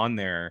goes on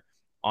there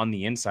on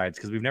the insides?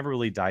 Because we've never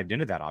really dived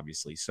into that,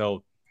 obviously.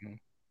 So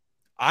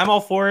I'm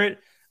all for it.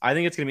 I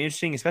think it's going to be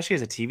interesting, especially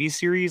as a TV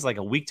series, like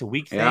a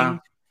week-to-week thing. Yeah.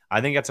 I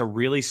think that's a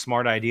really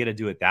smart idea to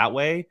do it that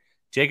way.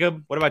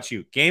 Jacob, what about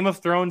you? Game of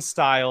Thrones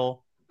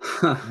style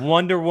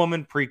Wonder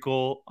Woman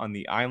prequel on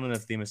the island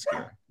of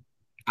Themyscira.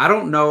 I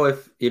don't know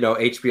if,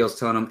 HBO's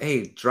telling them,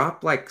 hey,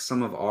 drop like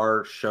some of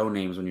our show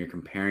names when you're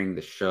comparing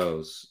the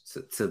shows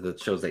to the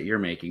shows that you're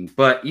making.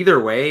 But either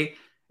way,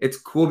 it's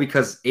cool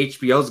because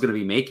HBO is going to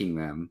be making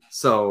them.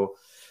 So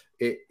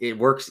it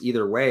works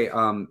either way.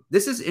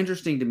 This is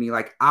interesting to me.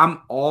 Like,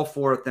 I'm all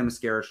for a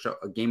Themyscira show,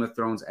 a Game of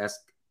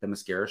Thrones-esque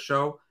Themyscira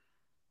show.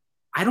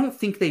 I don't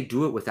think they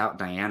do it without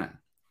Diana.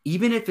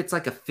 Even if it's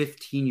like a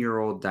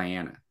 15-year-old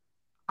Diana,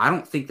 I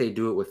don't think they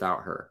do it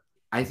without her.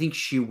 I think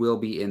she will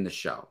be in the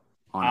show.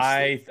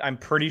 Honestly. I'm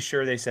pretty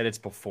sure they said it's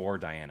before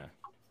Diana.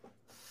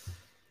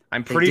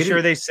 I'm pretty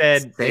sure they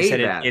said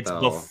it's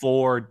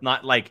before,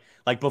 not like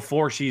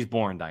before she's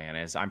born. Diana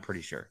is. I'm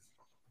pretty sure.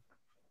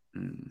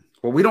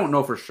 Well, we don't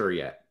know for sure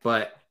yet,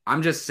 but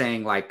I'm just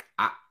saying, like,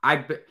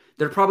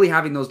 they're probably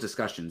having those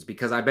discussions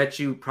because I bet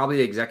you probably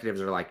the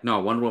executives are like, no,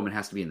 Wonder Woman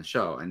has to be in the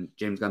show, and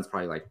James Gunn's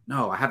probably like,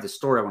 no, I have this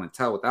story I want to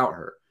tell without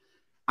her.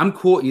 I'm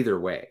cool either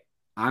way.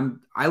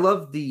 I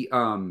love the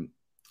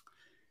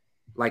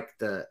I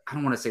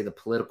don't want to say the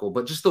political,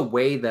 but just the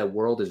way the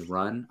world is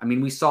run. I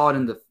mean, we saw it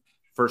in the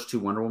first two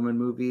Wonder Woman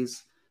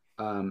movies.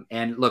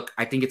 And look,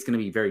 I think it's going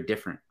to be very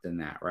different than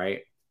that,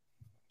 right?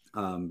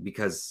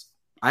 Because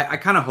I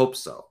kind of hope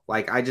so.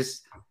 Like,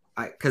 because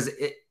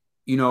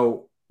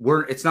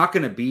it's not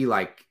going to be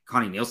like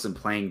Connie Nielsen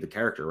playing the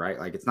character, right?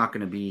 Like, it's not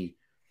going to be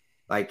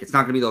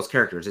those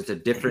characters. It's a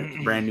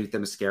different, brand new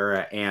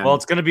Themyscira, and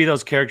it's going to be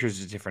those characters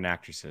with different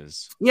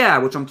actresses. Yeah,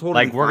 which I'm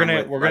totally like.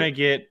 We're gonna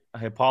get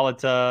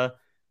Hippolyta.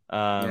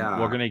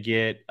 We're gonna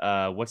get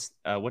what's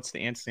the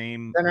aunt's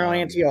name? General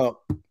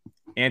Antiope.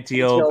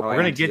 Antiope. We're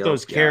gonna get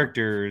those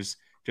characters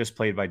just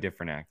played by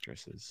different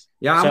actresses.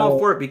 Yeah, I'm all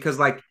for it because,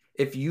 like,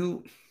 if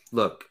you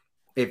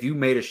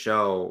made a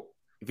show,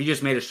 if you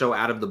just made a show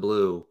out of the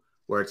blue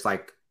where it's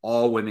like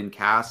all women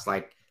cast,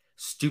 like,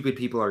 stupid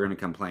people are gonna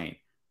complain.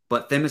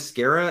 But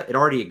Themyscira, it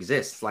already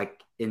exists,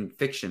 like, in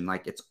fiction.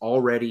 Like, it's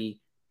already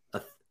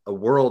a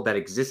world that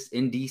exists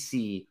in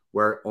DC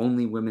where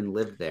only women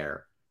live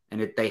there.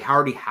 And they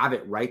already have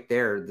it right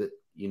there, the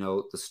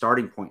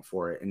starting point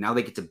for it. And now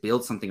they get to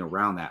build something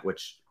around that,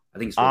 which I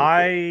think is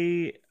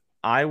really cool.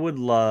 I would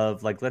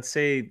love, like, let's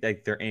say,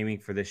 like, they're aiming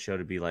for this show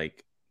to be,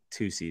 like,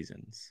 2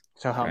 seasons.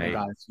 So help me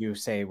God, if you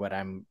say what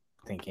I'm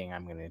thinking,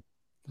 I'm going to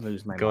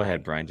lose my mind. Go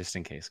ahead, Brian, just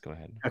in case. Go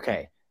ahead.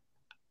 Okay.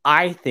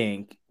 I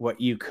think what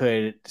you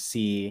could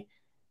see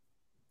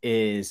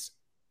is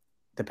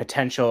the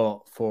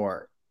potential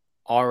for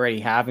already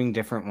having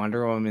different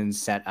Wonder Woman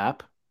set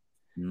up.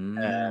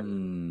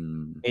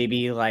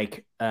 Maybe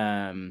like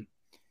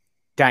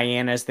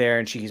Diana's there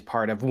and she's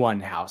part of one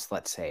house,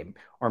 let's say,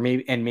 or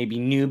maybe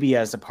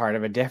Nubia is a part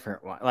of a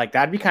different one. Like,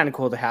 that'd be kind of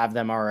cool to have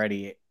them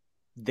already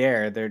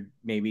there. They're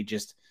maybe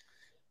just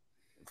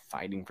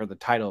fighting for the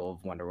title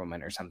of Wonder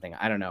Woman or something.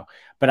 I don't know.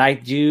 But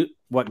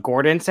what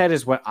Gordon said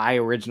is what I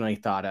originally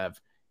thought of,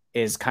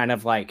 is kind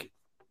of like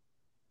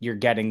you're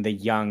getting the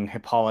young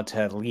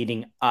Hippolyta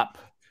leading up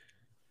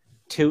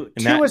to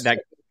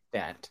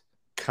that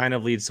kind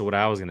of leads to what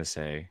I was going to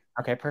say.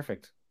 Okay,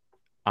 perfect.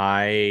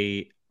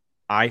 I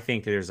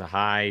think that there's a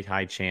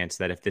high chance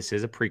that if this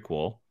is a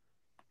prequel,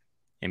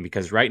 and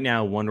because right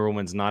now Wonder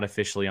Woman's not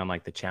officially on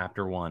like the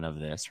chapter 1 of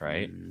this,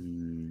 right?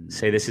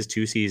 Say this is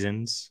 2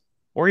 seasons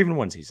or even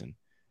 1 season.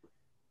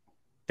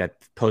 That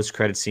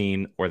post-credit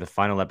scene or the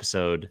final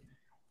episode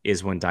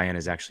is when Diana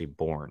is actually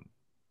born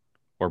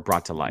or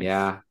brought to life.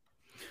 Yeah.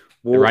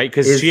 right?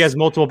 Because she has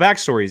multiple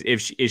backstories.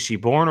 Is she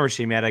born or is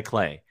she made of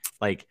clay?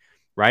 Like,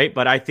 right?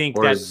 But I think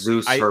that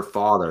Zeus her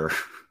father.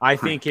 I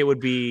think it would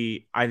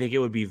be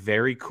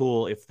very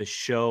cool if the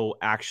show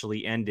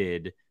actually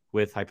ended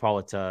with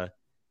Hippolyta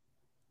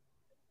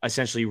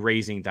essentially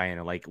raising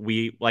Diana. Like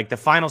the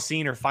final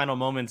scene or final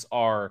moments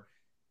are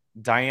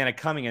Diana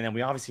coming, and then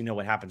we obviously know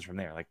what happens from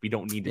there. Like, we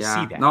don't need to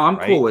see that. No, I'm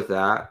cool with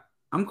that.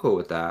 I'm cool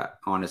with that,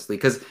 honestly,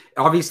 because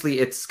obviously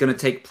it's going to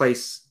take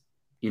place,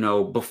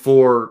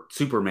 before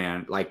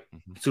Superman, like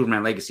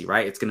Superman Legacy,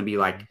 right? It's going to be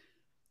like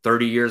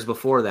 30 years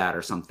before that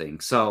or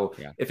something. So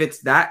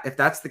if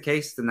that's the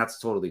case, then that's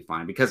totally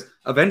fine, because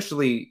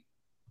eventually,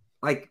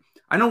 like,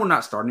 I know we're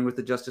not starting with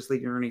the Justice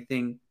League or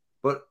anything,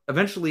 but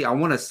eventually I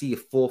want to see a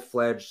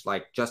full-fledged,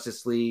 like,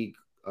 Justice League,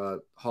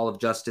 Hall of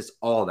Justice,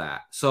 all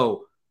that.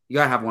 So you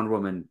got to have Wonder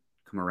Woman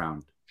come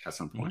around at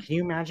some point. Can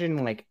you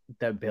imagine, like,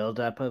 the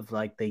buildup of,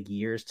 like, the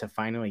years to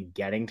finally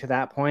getting to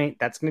that point?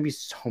 That's going to be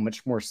so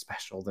much more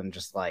special than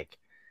just, like...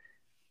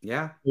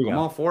 I'm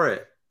all for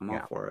it.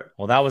 All for it.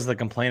 Well, that was the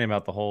complaint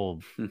about the whole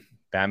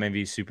Batman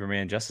v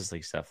Superman Justice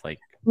League stuff. Like,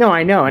 no,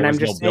 I know, and I'm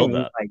just saying,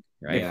 like,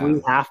 right? If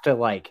we have to,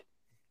 like,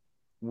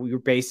 we're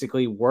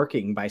basically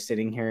working by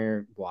sitting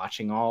here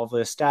watching all of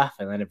this stuff,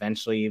 and then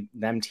eventually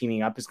them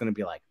teaming up is going to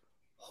be like,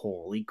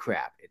 holy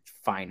crap, it's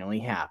finally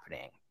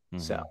happening.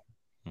 So,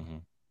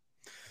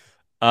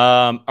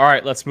 all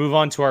right, let's move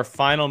on to our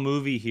final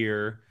movie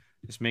here.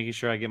 Just making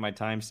sure I get my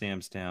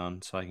timestamps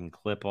down so I can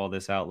clip all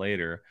this out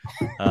later.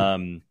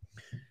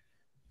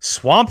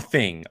 Swamp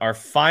Thing, our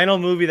final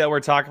movie that we're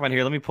talking about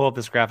here. Let me pull up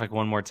this graphic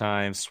one more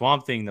time.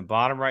 Swamp Thing, the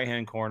bottom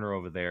right-hand corner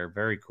over there.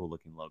 Very cool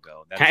looking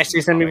logo. Can I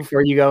say something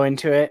before you go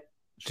into it?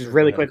 Just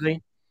really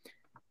quickly.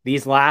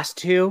 These last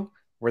two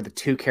were the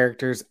two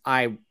characters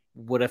I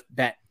would have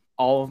bet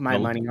all of my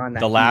money on.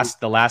 The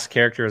last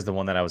character is the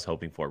one that I was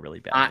hoping for really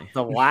badly.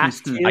 The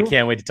last two. I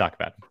can't wait to talk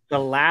about it. The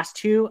last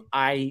two,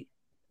 I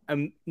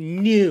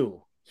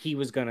knew he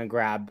was going to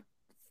grab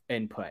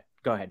and put.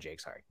 Go ahead, Jake.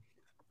 Sorry.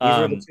 These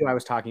were the two I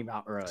was talking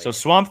about earlier. So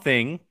Swamp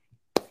Thing,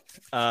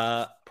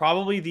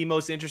 probably the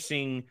most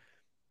interesting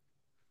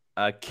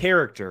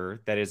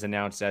character that is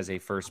announced as a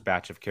first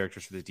batch of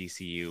characters for the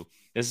DCU.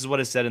 This is what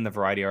is said in the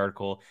Variety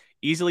article.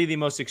 Easily the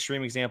most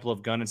extreme example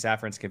of Gunn and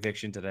Safran's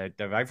conviction to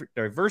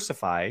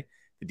diversify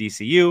the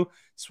DCU.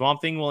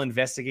 Swamp Thing will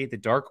investigate the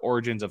dark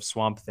origins of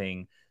Swamp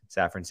Thing,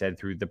 Safran said,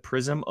 through the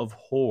prism of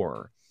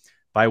horror.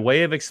 By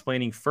way of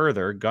explaining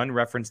further, Gunn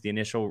referenced the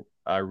initial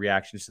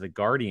reactions to the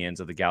Guardians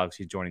of the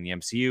Galaxy joining the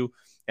MCU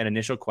and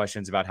initial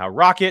questions about how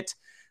Rocket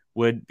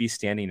would be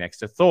standing next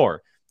to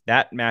Thor.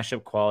 That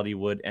mashup quality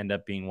would end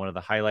up being one of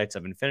the highlights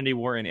of Infinity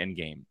War and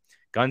Endgame.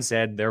 Gunn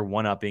said they're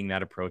one-upping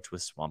that approach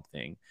with Swamp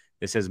Thing.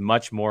 This is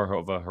much more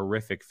of a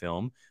horrific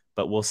film,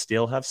 but we'll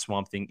still have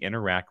Swamp Thing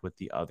interact with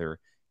the other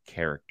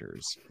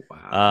characters.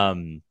 Wow.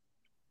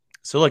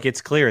 So look,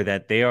 it's clear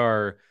that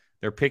they're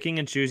picking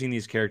and choosing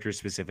these characters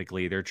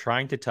specifically. They're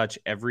trying to touch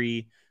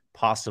every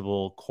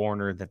possible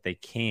corner that they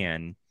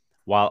can,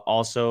 while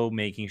also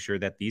making sure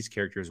that these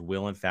characters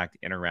will, in fact,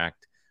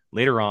 interact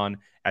later on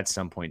at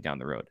some point down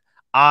the road.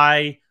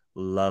 I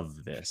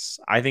love this.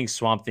 I think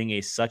Swamp Thing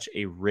is such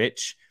a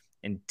rich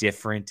and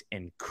different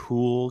and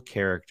cool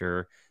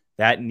character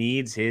that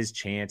needs his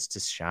chance to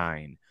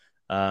shine.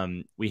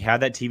 We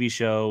had that TV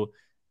show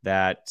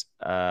that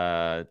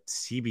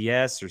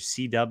CBS or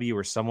CW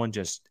or someone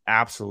just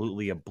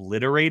absolutely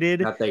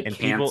obliterated. That they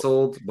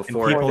canceled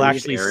before. And people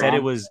actually said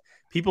it was.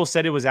 People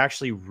said it was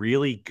actually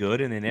really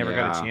good, and they never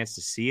got a chance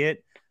to see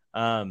it.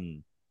 I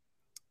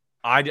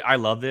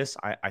love this.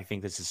 I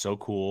think this is so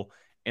cool.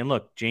 And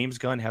look, James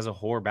Gunn has a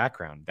horror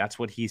background. That's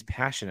what he's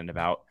passionate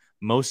about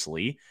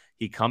mostly.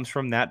 He comes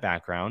from that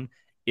background.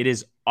 It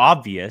is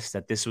obvious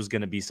that this was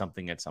going to be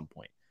something at some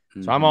point.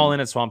 Mm-hmm. So I'm all in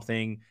at Swamp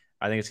Thing.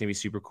 I think it's going to be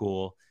super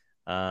cool.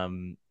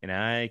 And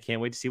I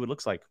can't wait to see what it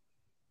looks like.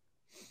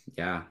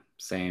 Yeah,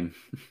 same.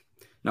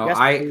 No,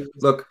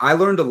 I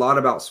learned a lot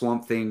about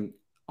Swamp Thing,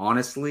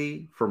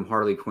 honestly, from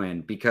Harley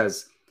Quinn,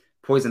 because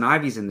Poison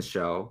Ivy's in the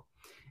show,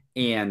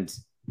 and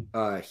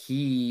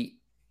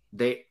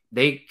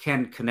they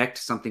can connect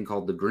to something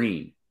called the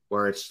Green,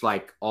 where it's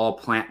like all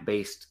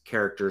plant-based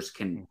characters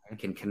can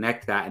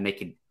connect that, and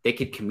they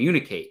could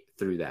communicate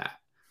through that.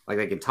 Like,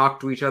 they can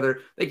talk to each other.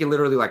 They can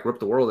literally, like, rip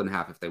the world in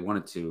half if they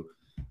wanted to.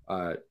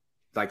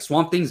 Like,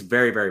 Swamp Thing's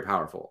very, very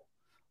powerful.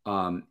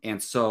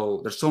 And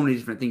so there's so many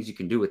different things you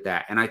can do with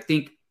that. And I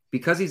think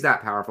because he's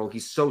that powerful,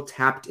 he's so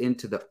tapped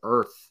into the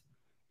earth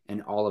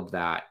and all of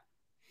that,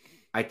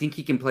 I think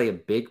he can play a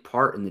big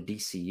part in the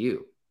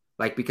DCU.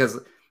 Like, because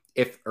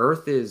if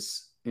Earth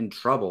is in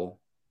trouble,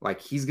 like,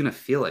 he's going to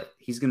feel it.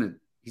 He's going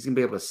to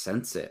be able to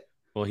sense it.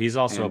 Well, he's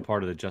also a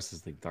part of the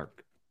Justice League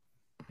Dark.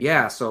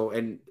 Yeah. So,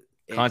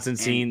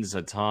 Constantine,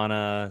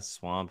 Zatanna,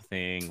 Swamp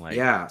Thing. Like,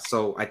 yeah.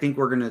 So I think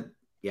we're going to,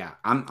 yeah,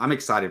 I'm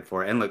excited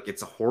for it. And look,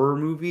 it's a horror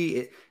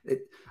movie.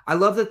 I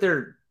love that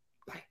they're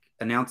like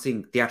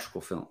announcing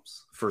theatrical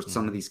films for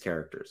some of these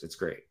characters. It's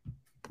great.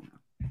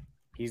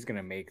 He's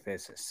gonna make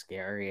this a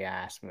scary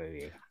ass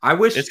movie. I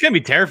wish it's gonna be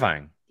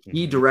terrifying.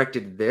 He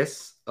directed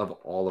this of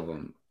all of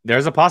them.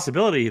 There's a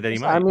possibility that he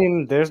might. I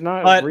mean, there's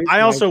not. But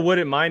I also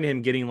wouldn't mind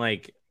him getting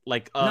like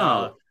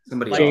no,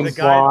 somebody James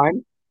else.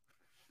 Wan.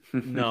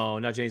 No,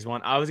 not James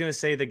Wan. I was gonna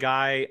say the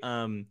guy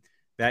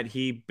that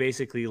he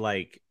basically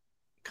like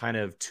kind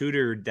of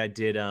tutored that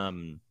did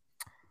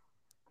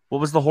what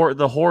was the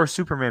horror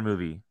Superman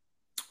movie?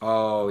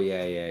 Oh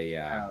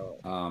yeah.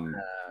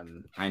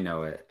 I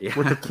know it. Yeah.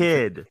 With the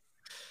kid.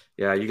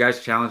 Yeah, you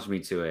guys challenged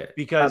me to it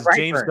because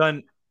James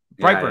Gunn.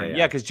 Brightburn,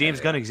 because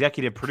James Gunn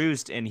executive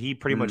produced and he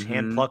pretty much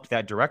hand-plucked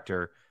that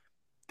director.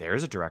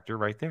 There's a director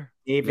right there.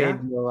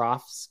 David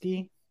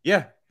Murawski.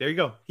 Yeah, there you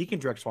go. He can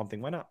direct Swamp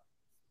Thing. Why not?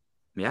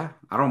 Yeah,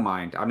 I don't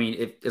mind. I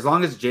mean, as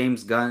long as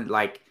James Gunn,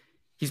 like,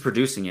 he's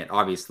producing it,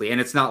 obviously,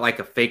 and it's not like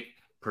a fake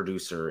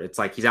producer. It's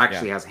like he's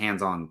actually has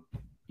hands-on,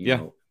 you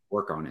know,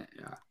 work on it.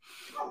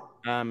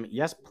 Yeah.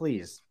 Yes,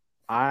 please.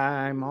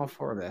 I'm all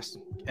for this.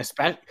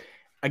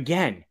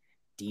 Again,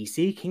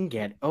 DC can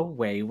get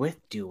away with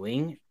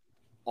doing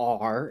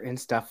R and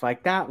stuff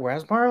like that,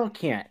 whereas Marvel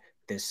can't.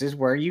 This is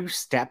where you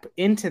step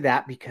into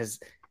that because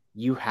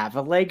you have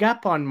a leg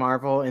up on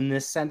Marvel in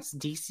this sense.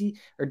 DC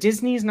or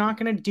Disney is not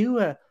going to do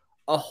a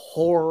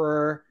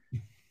horror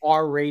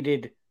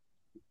R-rated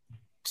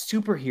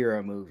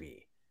superhero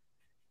movie.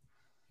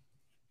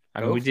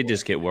 I mean, we did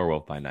just get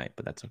Werewolf by Night,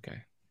 but that's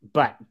okay.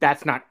 But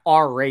that's not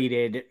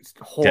R-rated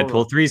horror.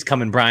 Deadpool 3 is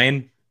coming,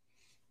 Brian.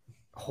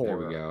 Horror.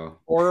 There we go.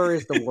 Horror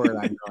is the word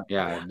I'm going.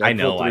 Yeah, I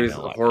know. A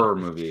horror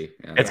movie.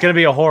 Yeah. It's gonna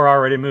be a horror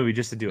R-rated movie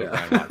just to do it.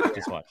 Brian.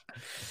 Just watch.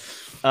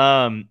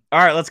 All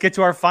right, let's get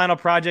to our final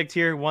project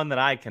here. One that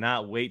I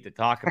cannot wait to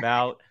talk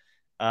about.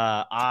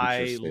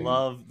 I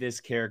love this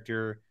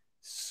character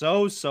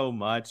so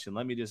much, and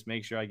let me just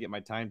make sure I get my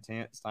time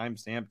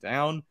stamp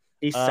down.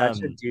 He's such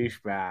a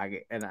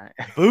douchebag, and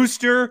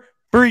Booster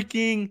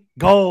freaking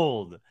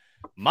Gold,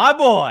 my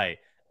boy.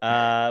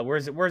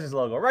 Where's his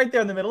logo? Right there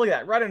in the middle. Look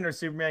at that, right under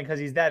Superman, because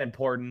he's that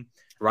important.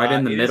 Right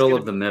in the middle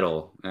of the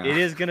middle. Yeah. It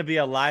is going to be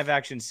a live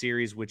action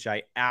series, which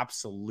I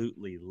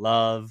absolutely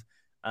love.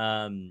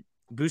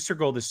 Booster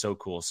Gold is so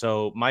cool.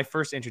 So my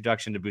first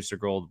introduction to Booster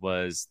Gold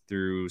was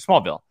through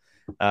Smallville.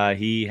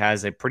 He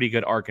has a pretty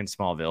good arc in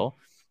Smallville.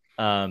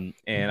 And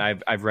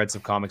I've read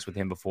some comics with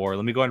him before.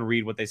 Let me go ahead and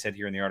read what they said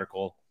here in the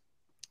article.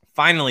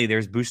 Finally,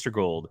 there's Booster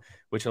Gold,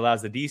 which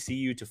allows the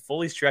DCU to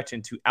fully stretch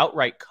into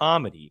outright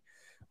comedy.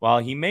 While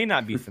he may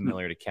not be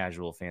familiar to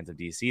casual fans of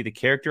DC, the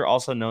character,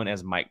 also known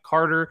as Mike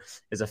Carter,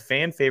 is a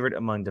fan favorite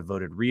among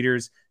devoted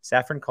readers.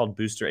 Safran called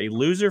Booster a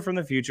loser from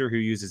the future who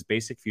uses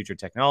basic future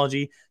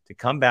technology to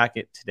come back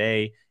at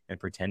today and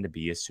pretend to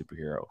be a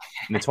superhero.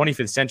 In the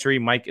 25th century,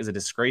 Mike is a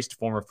disgraced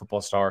former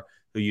football star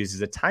who uses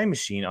a time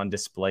machine on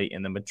display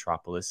in the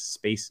Metropolis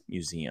Space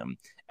Museum.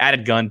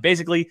 Added gun,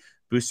 basically,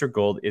 Booster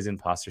Gold is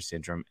imposter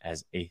syndrome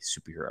as a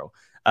superhero.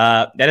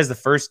 That is the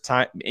first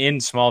time in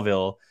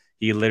Smallville.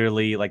 He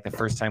literally, like the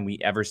first time we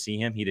ever see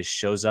him, he just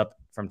shows up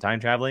from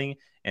time traveling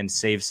and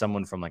saves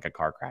someone from like a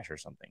car crash or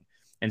something.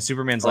 And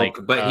Superman's like,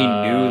 but he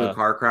knew the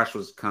car crash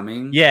was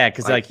coming. Yeah,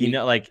 because like you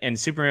know, like, and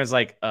Superman's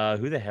like,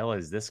 who the hell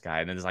is this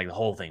guy? And then it's like the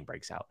whole thing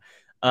breaks out.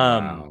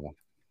 Wow.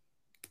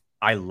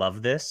 I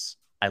love this.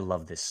 I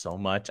love this so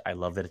much. I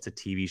love that it's a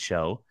TV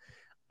show.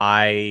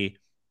 I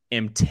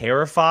am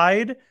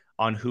terrified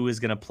on who is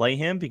going to play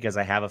him because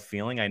I have a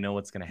feeling I know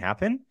what's going to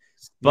happen.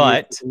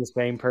 But the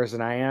same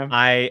person I am.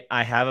 I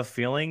have a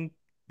feeling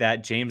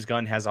that James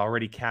Gunn has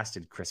already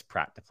casted Chris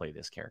Pratt to play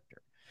this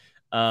character.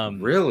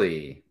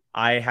 Really?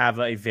 I have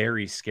a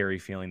very scary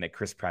feeling that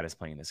Chris Pratt is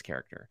playing this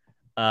character.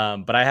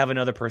 But I have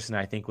another person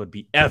I think would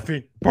be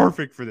effing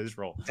perfect for this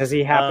role. Does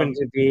he happen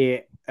to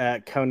be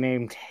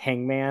codenamed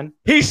Hangman?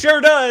 He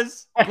sure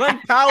does. Glenn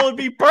Powell would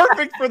be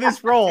perfect for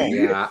this role.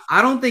 Yeah,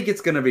 I don't think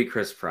it's going to be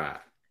Chris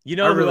Pratt. You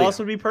know who else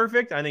would be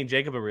perfect? I think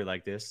Jacob would really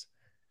like this.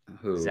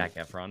 Who? Zac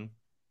Efron.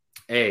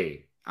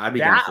 Hey, I'd be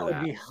down for that.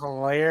 That would be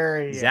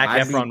hilarious. Zac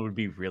Efron would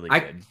be really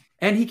good.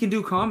 And he can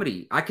do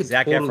comedy. I could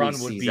Zac totally Efron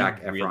see would be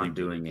Zac Efron really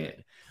doing good.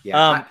 it.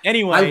 Yeah.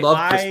 Anyway, I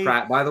love Chris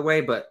Pratt, by the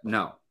way, but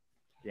no.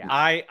 Yeah.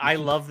 I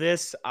love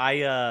this.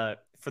 For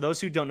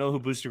those who don't know who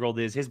Booster Gold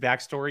is, his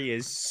backstory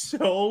is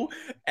so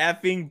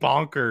effing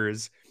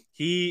bonkers.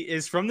 He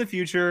is from the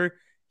future.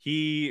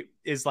 He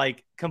is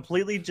like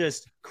completely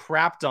just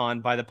crapped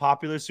on by the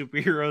popular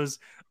superheroes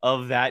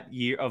of that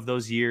year, of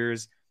those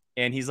years.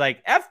 And he's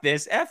like, F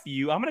this, F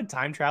you. I'm going to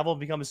time travel and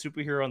become a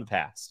superhero in the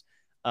past.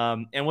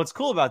 And what's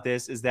cool about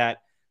this is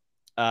that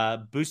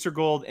Booster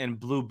Gold and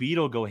Blue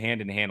Beetle go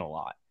hand in hand a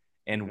lot.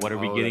 And what are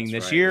we getting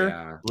this year?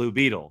 Yeah. Blue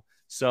Beetle.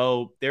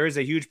 So there is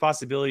a huge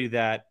possibility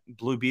that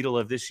Blue Beetle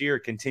of this year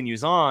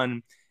continues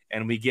on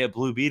and we get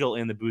Blue Beetle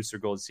in the Booster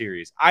Gold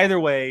series. Either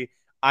way,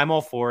 I'm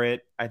all for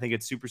it. I think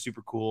it's super,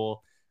 super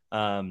cool.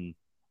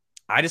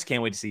 I just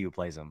can't wait to see who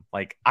plays him.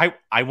 Like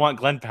I want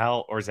Glenn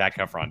Powell or Zac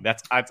Efron.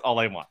 That's all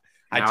I want.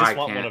 I just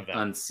want one of them.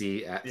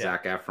 Unsee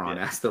Zac Efron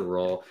as the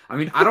role. I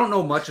mean, I don't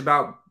know much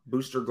about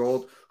Booster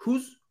Gold.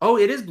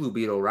 It is Blue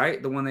Beetle,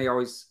 right? The one they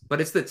always,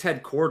 but it's the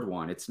Ted Kord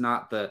one. It's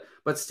not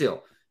but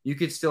still, you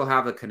could still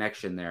have a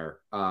connection there.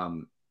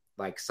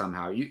 Like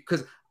somehow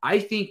because I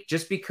think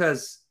just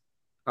because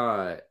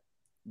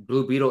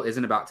Blue Beetle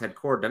isn't about Ted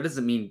Kord, that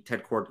doesn't mean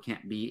Ted Kord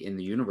can't be in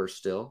the universe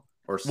still.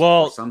 Or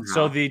somehow.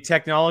 So the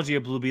technology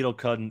of Blue Beetle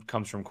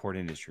comes from Kord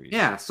Industries.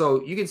 Yeah,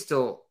 so you can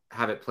still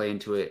have it play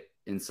into it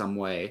in some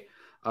way.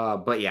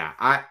 But yeah,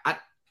 I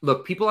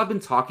look, people have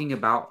been talking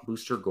about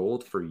Booster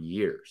Gold for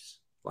years,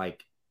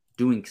 like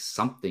doing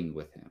something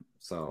with him.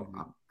 So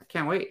I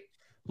can't wait.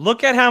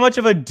 Look at how much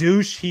of a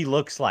douche he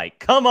looks like.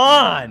 Come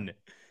on.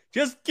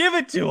 Just give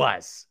it to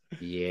us.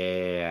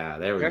 Yeah,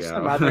 there we There's go.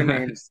 some other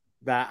names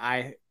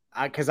that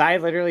because I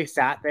literally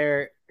sat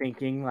there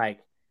thinking, like,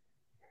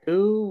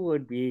 who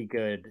would be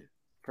good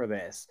for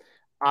this?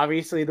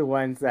 Obviously, the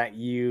ones that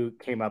you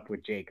came up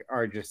with, Jake,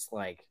 are just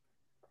like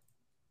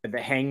the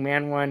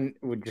Hangman one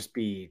would just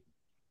be.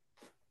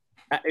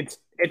 It's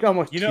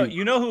almost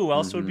you know who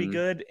else would be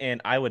good,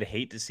 and I would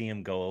hate to see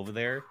him go over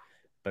there,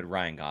 but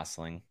Ryan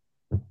Gosling.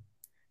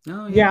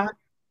 Oh yeah,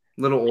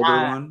 little older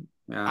one.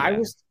 Yeah. I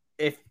was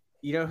if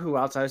you know who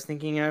else I was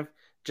thinking of,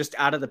 just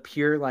out of the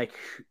pure like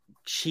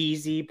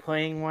cheesy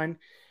playing one.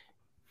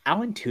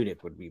 Alan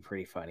Tudyk would be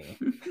pretty funny.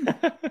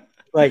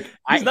 Like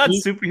he's not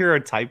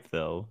superhero type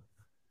though.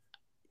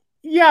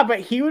 Yeah,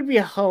 but he would be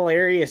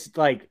hilarious.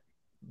 Like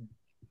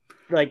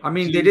I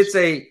mean, they did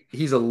say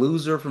he's a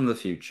loser from the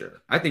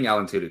future. I think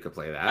Alan Tudyk could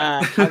play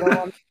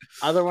that.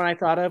 Other one I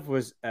thought of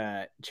was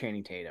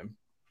Channing Tatum.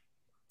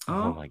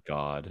 Oh my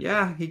god.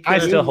 Yeah,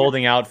 I'm still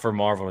holding out for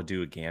Marvel to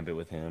do a Gambit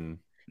with him.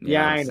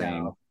 Yeah, I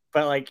know.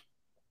 But like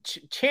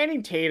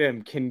Channing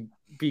Tatum can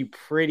be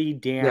pretty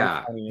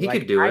damn funny. He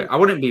could do it. I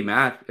wouldn't be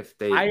mad if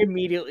they. I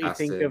immediately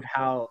think of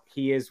how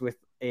he is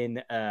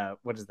within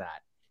what is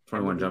that?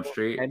 21 Jump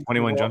Street.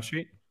 21 Jump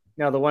Street.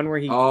 No, the one where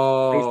he.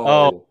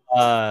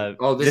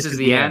 This is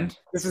the end.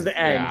 This is the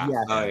end.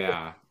 Yeah. Oh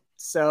yeah.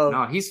 So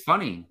no, he's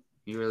funny.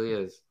 He really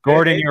is.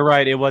 Gordon, you're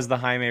right. It was the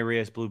Jaime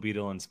Reyes Blue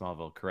Beetle in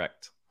Smallville.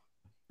 Correct.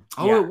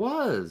 Oh, it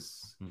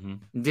was.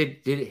 Mm-hmm.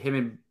 Did him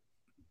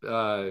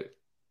and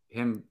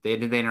him?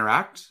 Did they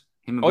interact?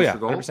 Him and Booster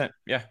Gold? 100%.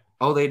 Yeah.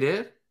 Oh, they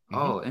did. Mm-hmm.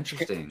 Oh,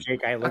 interesting.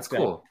 Jake, I looked at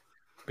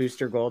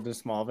Booster Gold in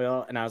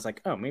Smallville, and I was like,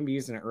 oh, maybe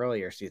using it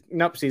earlier season.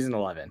 Nope, season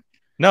 11.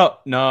 No,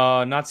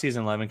 not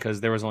season 11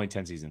 because there was only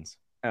 10 seasons.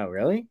 Oh,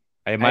 really?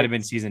 It might have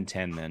been season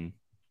 10 then.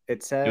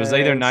 It says it was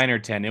either 9 or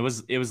 10. It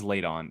was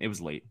late on. It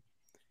was late.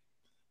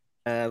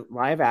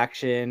 Live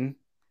action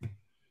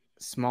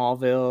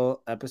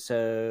Smallville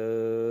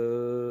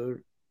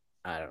episode.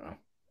 I don't know.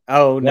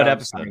 Oh, no. What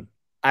episode? Sorry.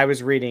 I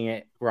was reading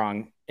it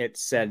wrong. It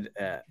said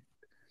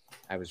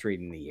I was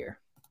reading the year.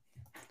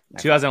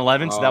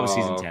 2011, so that was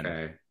season 10.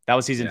 Okay. That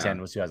was season 10,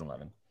 was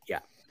 2011. Yeah.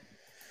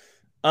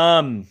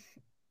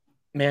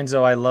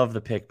 Manzo, I love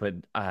the pick, but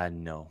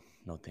no,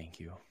 thank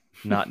you.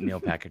 Not Neil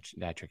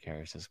Patrick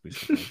Harris as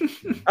Booster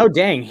Gold. Oh,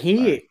 dang.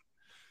 He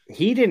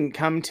didn't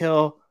come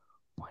till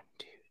 1,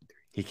 2, 3.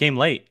 He came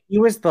late. He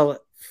was the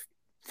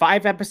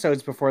 5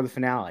 episodes before the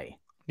finale.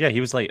 Yeah,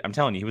 he was late. I'm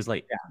telling you, he was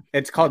late. Yeah.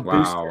 It's called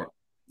Booster.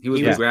 He was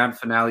the grand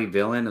finale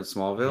villain of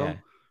Smallville.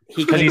 Yeah.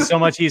 Because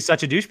he's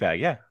such a douchebag.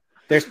 Yeah.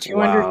 There's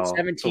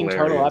 217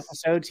 total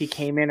episodes. He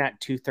came in at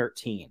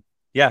 213.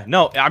 Yeah,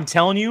 no, I'm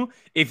telling you,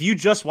 if you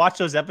just watch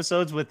those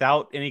episodes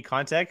without any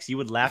context, you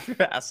would laugh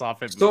your ass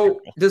off at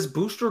So, does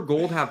Booster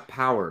Gold have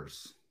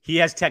powers? He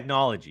has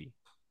technology.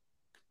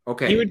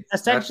 Okay. He would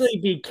essentially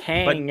be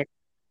Kang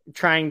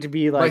trying to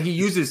be like. But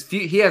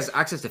he has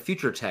access to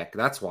future tech.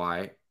 That's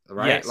why,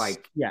 right? Yes.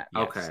 Yeah.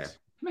 Okay.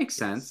 Makes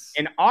sense.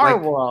 In our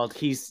world,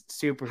 he's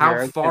superhero.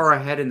 How far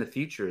ahead in the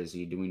future is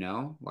he? Do we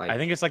know? I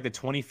think it's like the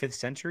 25th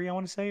century, I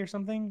want to say, or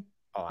something.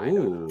 Oh,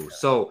 ooh,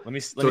 so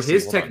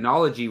his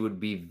technology would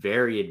be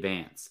very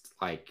advanced,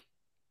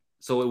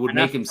 so it would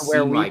make him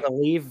seem like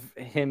believe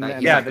him.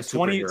 Yeah, the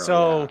 20.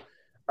 So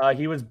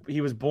he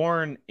was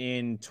born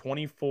in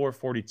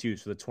 2442,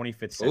 so the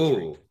 25th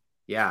century. Ooh,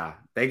 yeah,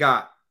 they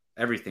got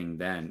everything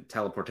then,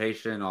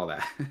 teleportation, all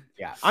that.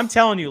 Yeah, I'm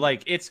telling you,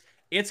 it's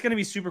gonna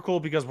be super cool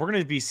because we're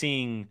gonna be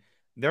seeing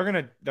they're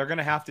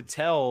gonna have to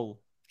tell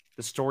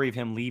the story of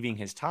him leaving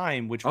his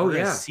time, which we're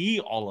going to see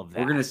all of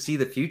that. We're going to see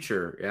the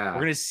future. Yeah.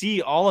 We're going to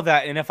see all of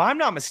that. And if I'm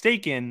not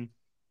mistaken,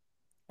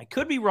 I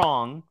could be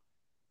wrong,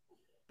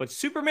 but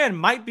Superman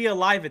might be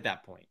alive at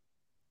that point.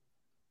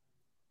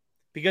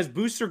 Because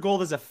Booster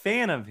Gold is a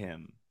fan of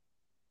him.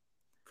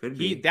 Could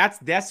be.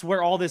 That's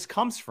where all this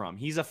comes from.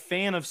 He's a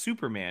fan of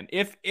Superman.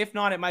 If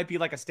not, it might be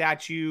like a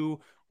statue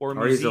or a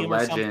museum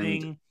or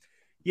something.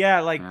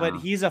 Yeah, but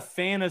he's a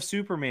fan of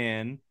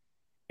Superman.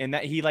 And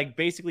that he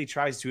basically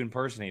tries to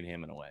impersonate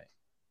him in a way.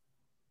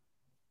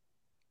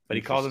 But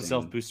he calls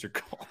himself Booster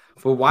Gold.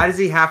 But why does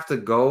he have to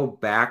go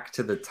back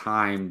to the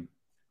time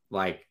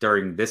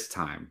during this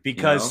time?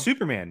 Because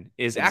Superman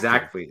is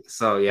exactly active.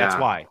 So yeah. That's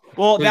why.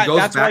 Well, so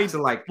that's back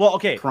why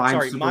to prime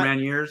Superman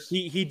years.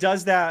 He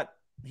does that.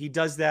 He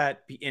does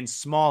that in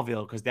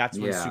Smallville because that's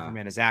when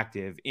Superman is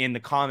active. In the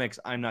comics,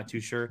 I'm not too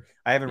sure.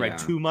 I haven't read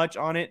too much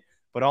on it,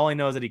 but all I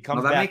know is that he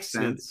comes back. Makes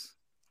sense.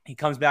 He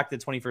comes back to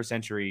the 21st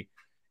century.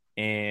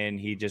 And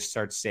he just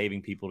starts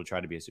saving people to try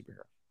to be a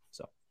superhero.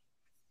 So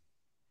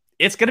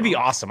It's gonna be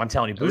awesome. I'm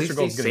telling you, At Booster least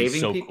Gold's he's gonna be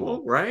saving so people,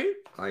 cool. right?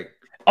 Like,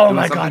 Oh doing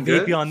my something god,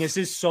 good? Vapion, this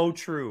is so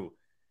true.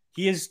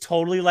 He is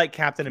totally like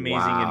Captain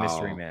Amazing and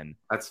Mystery Wow. Man.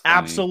 That's funny.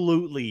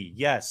 Absolutely,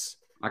 yes.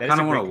 I That is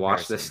kind a of want great to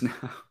watch comparison.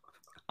 this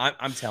now.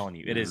 I'm telling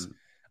you, it is.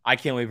 I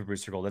can't wait for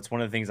Booster Gold. That's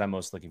one of the things I'm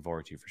most looking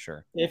forward to for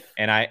sure.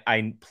 And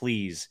I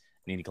please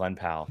need Glenn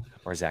Powell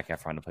or Zac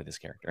Efron to play this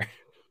character.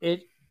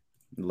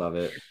 Love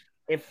it.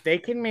 If they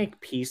can make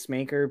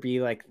Peacemaker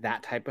be like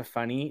that type of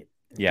funny,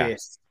 Yeah.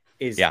 this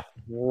is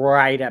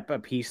right up a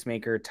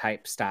Peacemaker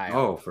type style.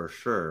 Oh, for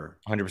sure.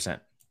 100%.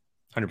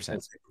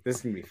 100%. This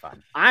is gonna be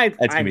fun.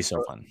 It's gonna be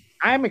so fun.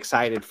 I'm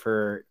excited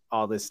for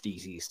all this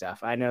DC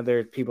stuff. I know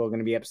there's people going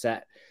to be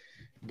upset,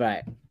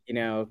 but you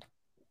know,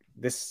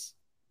 this.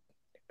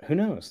 Who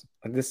knows?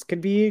 This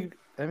could be.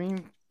 I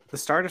mean, the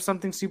start of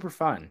something super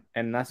fun,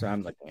 and that's what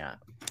I'm looking at.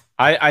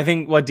 I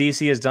think what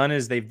DC has done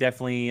is they've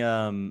definitely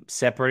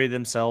separated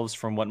themselves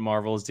from what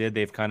Marvel's did.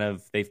 They've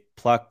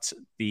plucked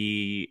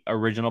the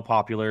original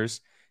populars,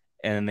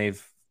 and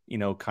they've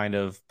kind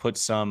of put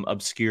some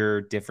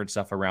obscure different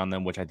stuff around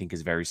them, which I think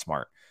is very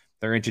smart.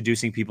 They're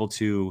introducing people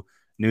to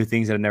new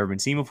things that have never been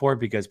seen before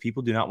because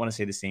people do not want to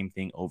say the same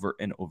thing over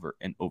and over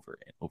and over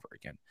and over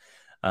again.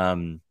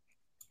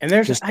 And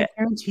I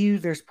guarantee you,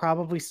 there's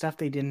probably stuff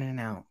they didn't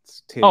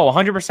announce too. Oh,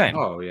 100%.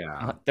 Oh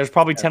yeah. There's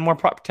probably 10 more.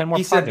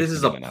 He said this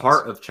is a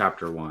part of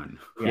chapter 1.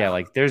 Yeah,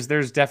 like there's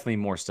definitely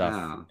more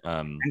stuff.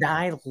 Yeah. And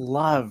I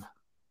love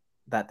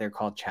that they're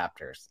called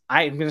chapters.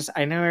 I know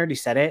I already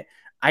said it.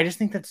 I just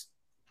think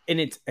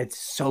it's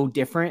so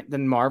different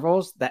than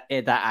Marvel's that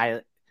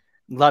I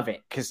love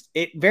it because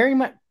it very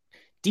much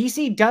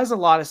DC does a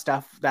lot of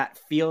stuff that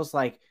feels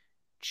like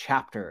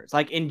chapters.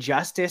 Like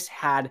Injustice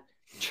had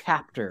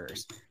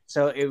chapters.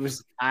 So it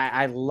was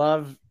I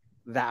love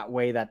that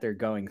way that they're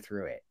going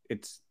through it.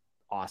 It's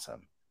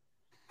awesome.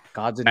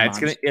 Gods and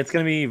it's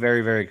gonna be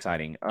very, very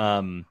exciting.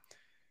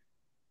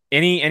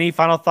 Any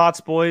final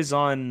thoughts, boys,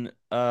 on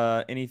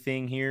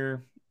anything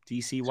here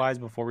DC wise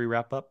before we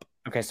wrap up?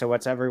 Okay, so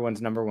what's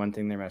everyone's number one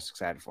thing they're most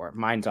excited for?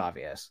 Mine's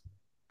obvious.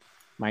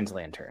 Mine's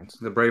Lanterns.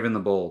 The Brave and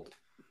the Bold.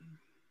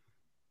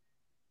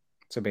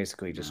 So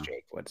basically just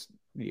Jake, what's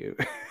you?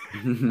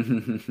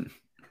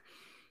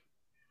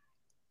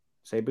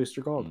 Say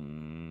Booster Gold.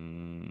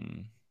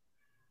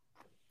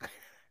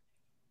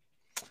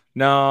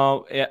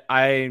 No,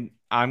 I'm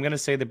gonna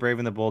say the Brave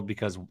and the Bold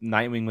because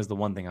Nightwing was the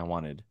one thing I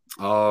wanted.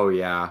 Oh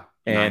yeah,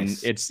 and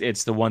nice.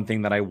 it's the one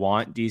thing that I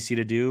want DC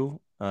to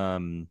do.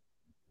 And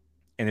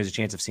there's a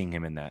chance of seeing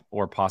him in that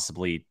or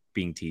possibly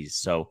being teased.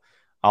 So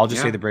I'll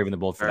just say the Brave and the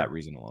Bold for that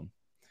reason alone.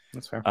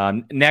 That's fair.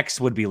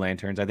 Next would be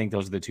Lanterns. I think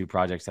those are the two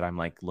projects that I'm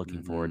like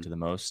looking forward to the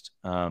most.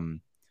 But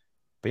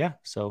yeah,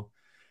 so.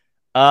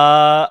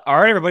 All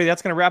right, everybody,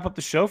 that's going to wrap up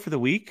the show for the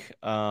week.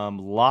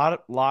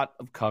 Lot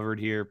of covered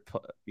here,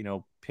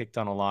 picked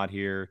on a lot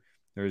here.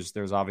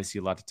 There's obviously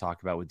a lot to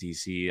talk about with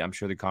DC. I'm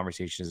sure the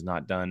conversation is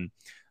not done.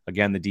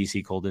 Again, the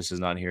DC Cultist is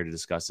not here to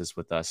discuss this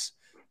with us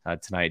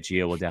tonight.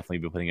 Gio will definitely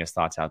be putting his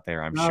thoughts out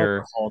there, I'm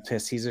sure.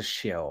 Cultist, he's a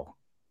shill.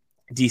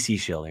 DC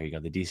shill. There you go.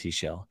 The DC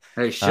shill.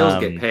 Hey, shills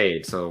get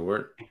paid, so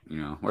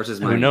where's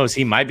his money? Who knows?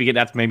 He might be getting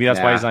that's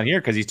why he's not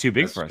here because he's too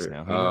big for us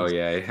now. Oh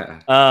yeah.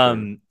 All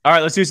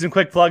right, let's do some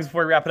quick plugs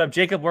before we wrap it up.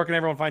 Jacob, where can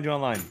everyone find you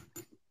online?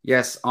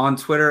 Yes, on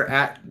Twitter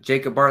at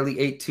Jacob Bartley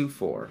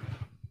 824.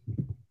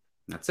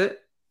 That's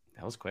it.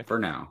 That was quick for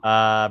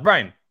now.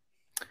 Brian.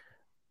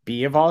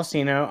 B.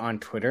 Avalcino on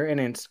Twitter and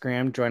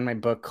Instagram. Join my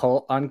book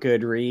cult on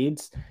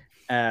Goodreads.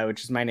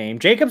 Which is my name.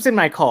 Jacob's in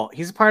my cult.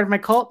 He's a part of my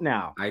cult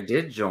now. I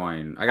did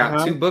join. I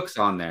got 2 books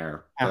on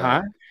there.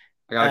 I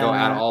gotta go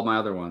add all my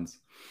other ones.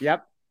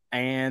 Yep.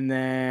 And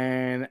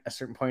then A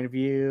Certain Point of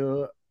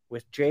View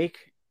with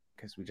Jake,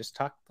 because we just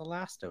talked The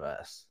Last of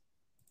Us.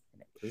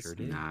 Sure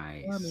did.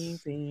 Nice.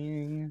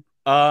 Amazing.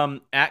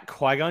 At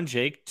Qui-Gon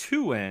Jake,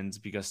 2 ends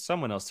because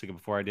someone else took it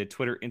before I did.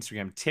 Twitter,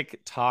 Instagram,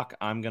 TikTok.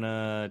 I'm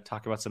gonna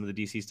talk about some of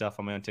the DC stuff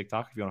on my own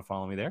TikTok if you want to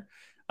follow me there.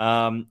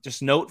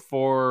 Just note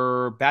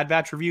for Bad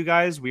Batch review,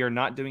 guys, we are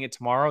not doing it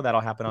tomorrow. That'll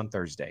happen on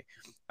Thursday.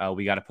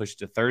 We got to push it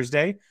to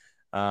Thursday.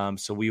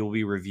 So we will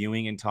be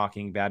reviewing and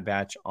talking Bad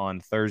Batch on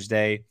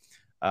Thursday.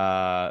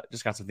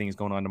 Just got some things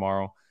going on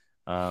tomorrow.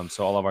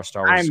 So all of our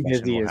Star Wars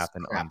discussion will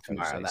happen on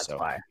Thursday. That's so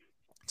why.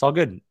 It's all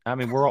good. I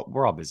mean, we're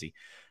all busy.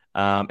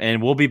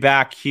 And we'll be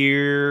back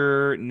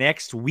here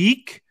next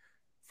week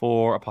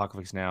for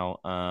Apocalypse Now.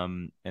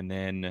 And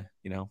then,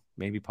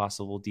 maybe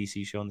possible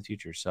DC show in the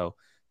future. So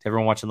to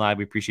everyone watching live,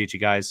 we appreciate you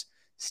guys.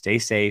 Stay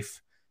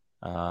safe.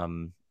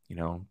 Do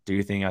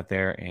your thing out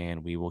there,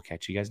 and we will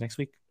catch you guys next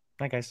week.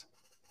 Night, guys.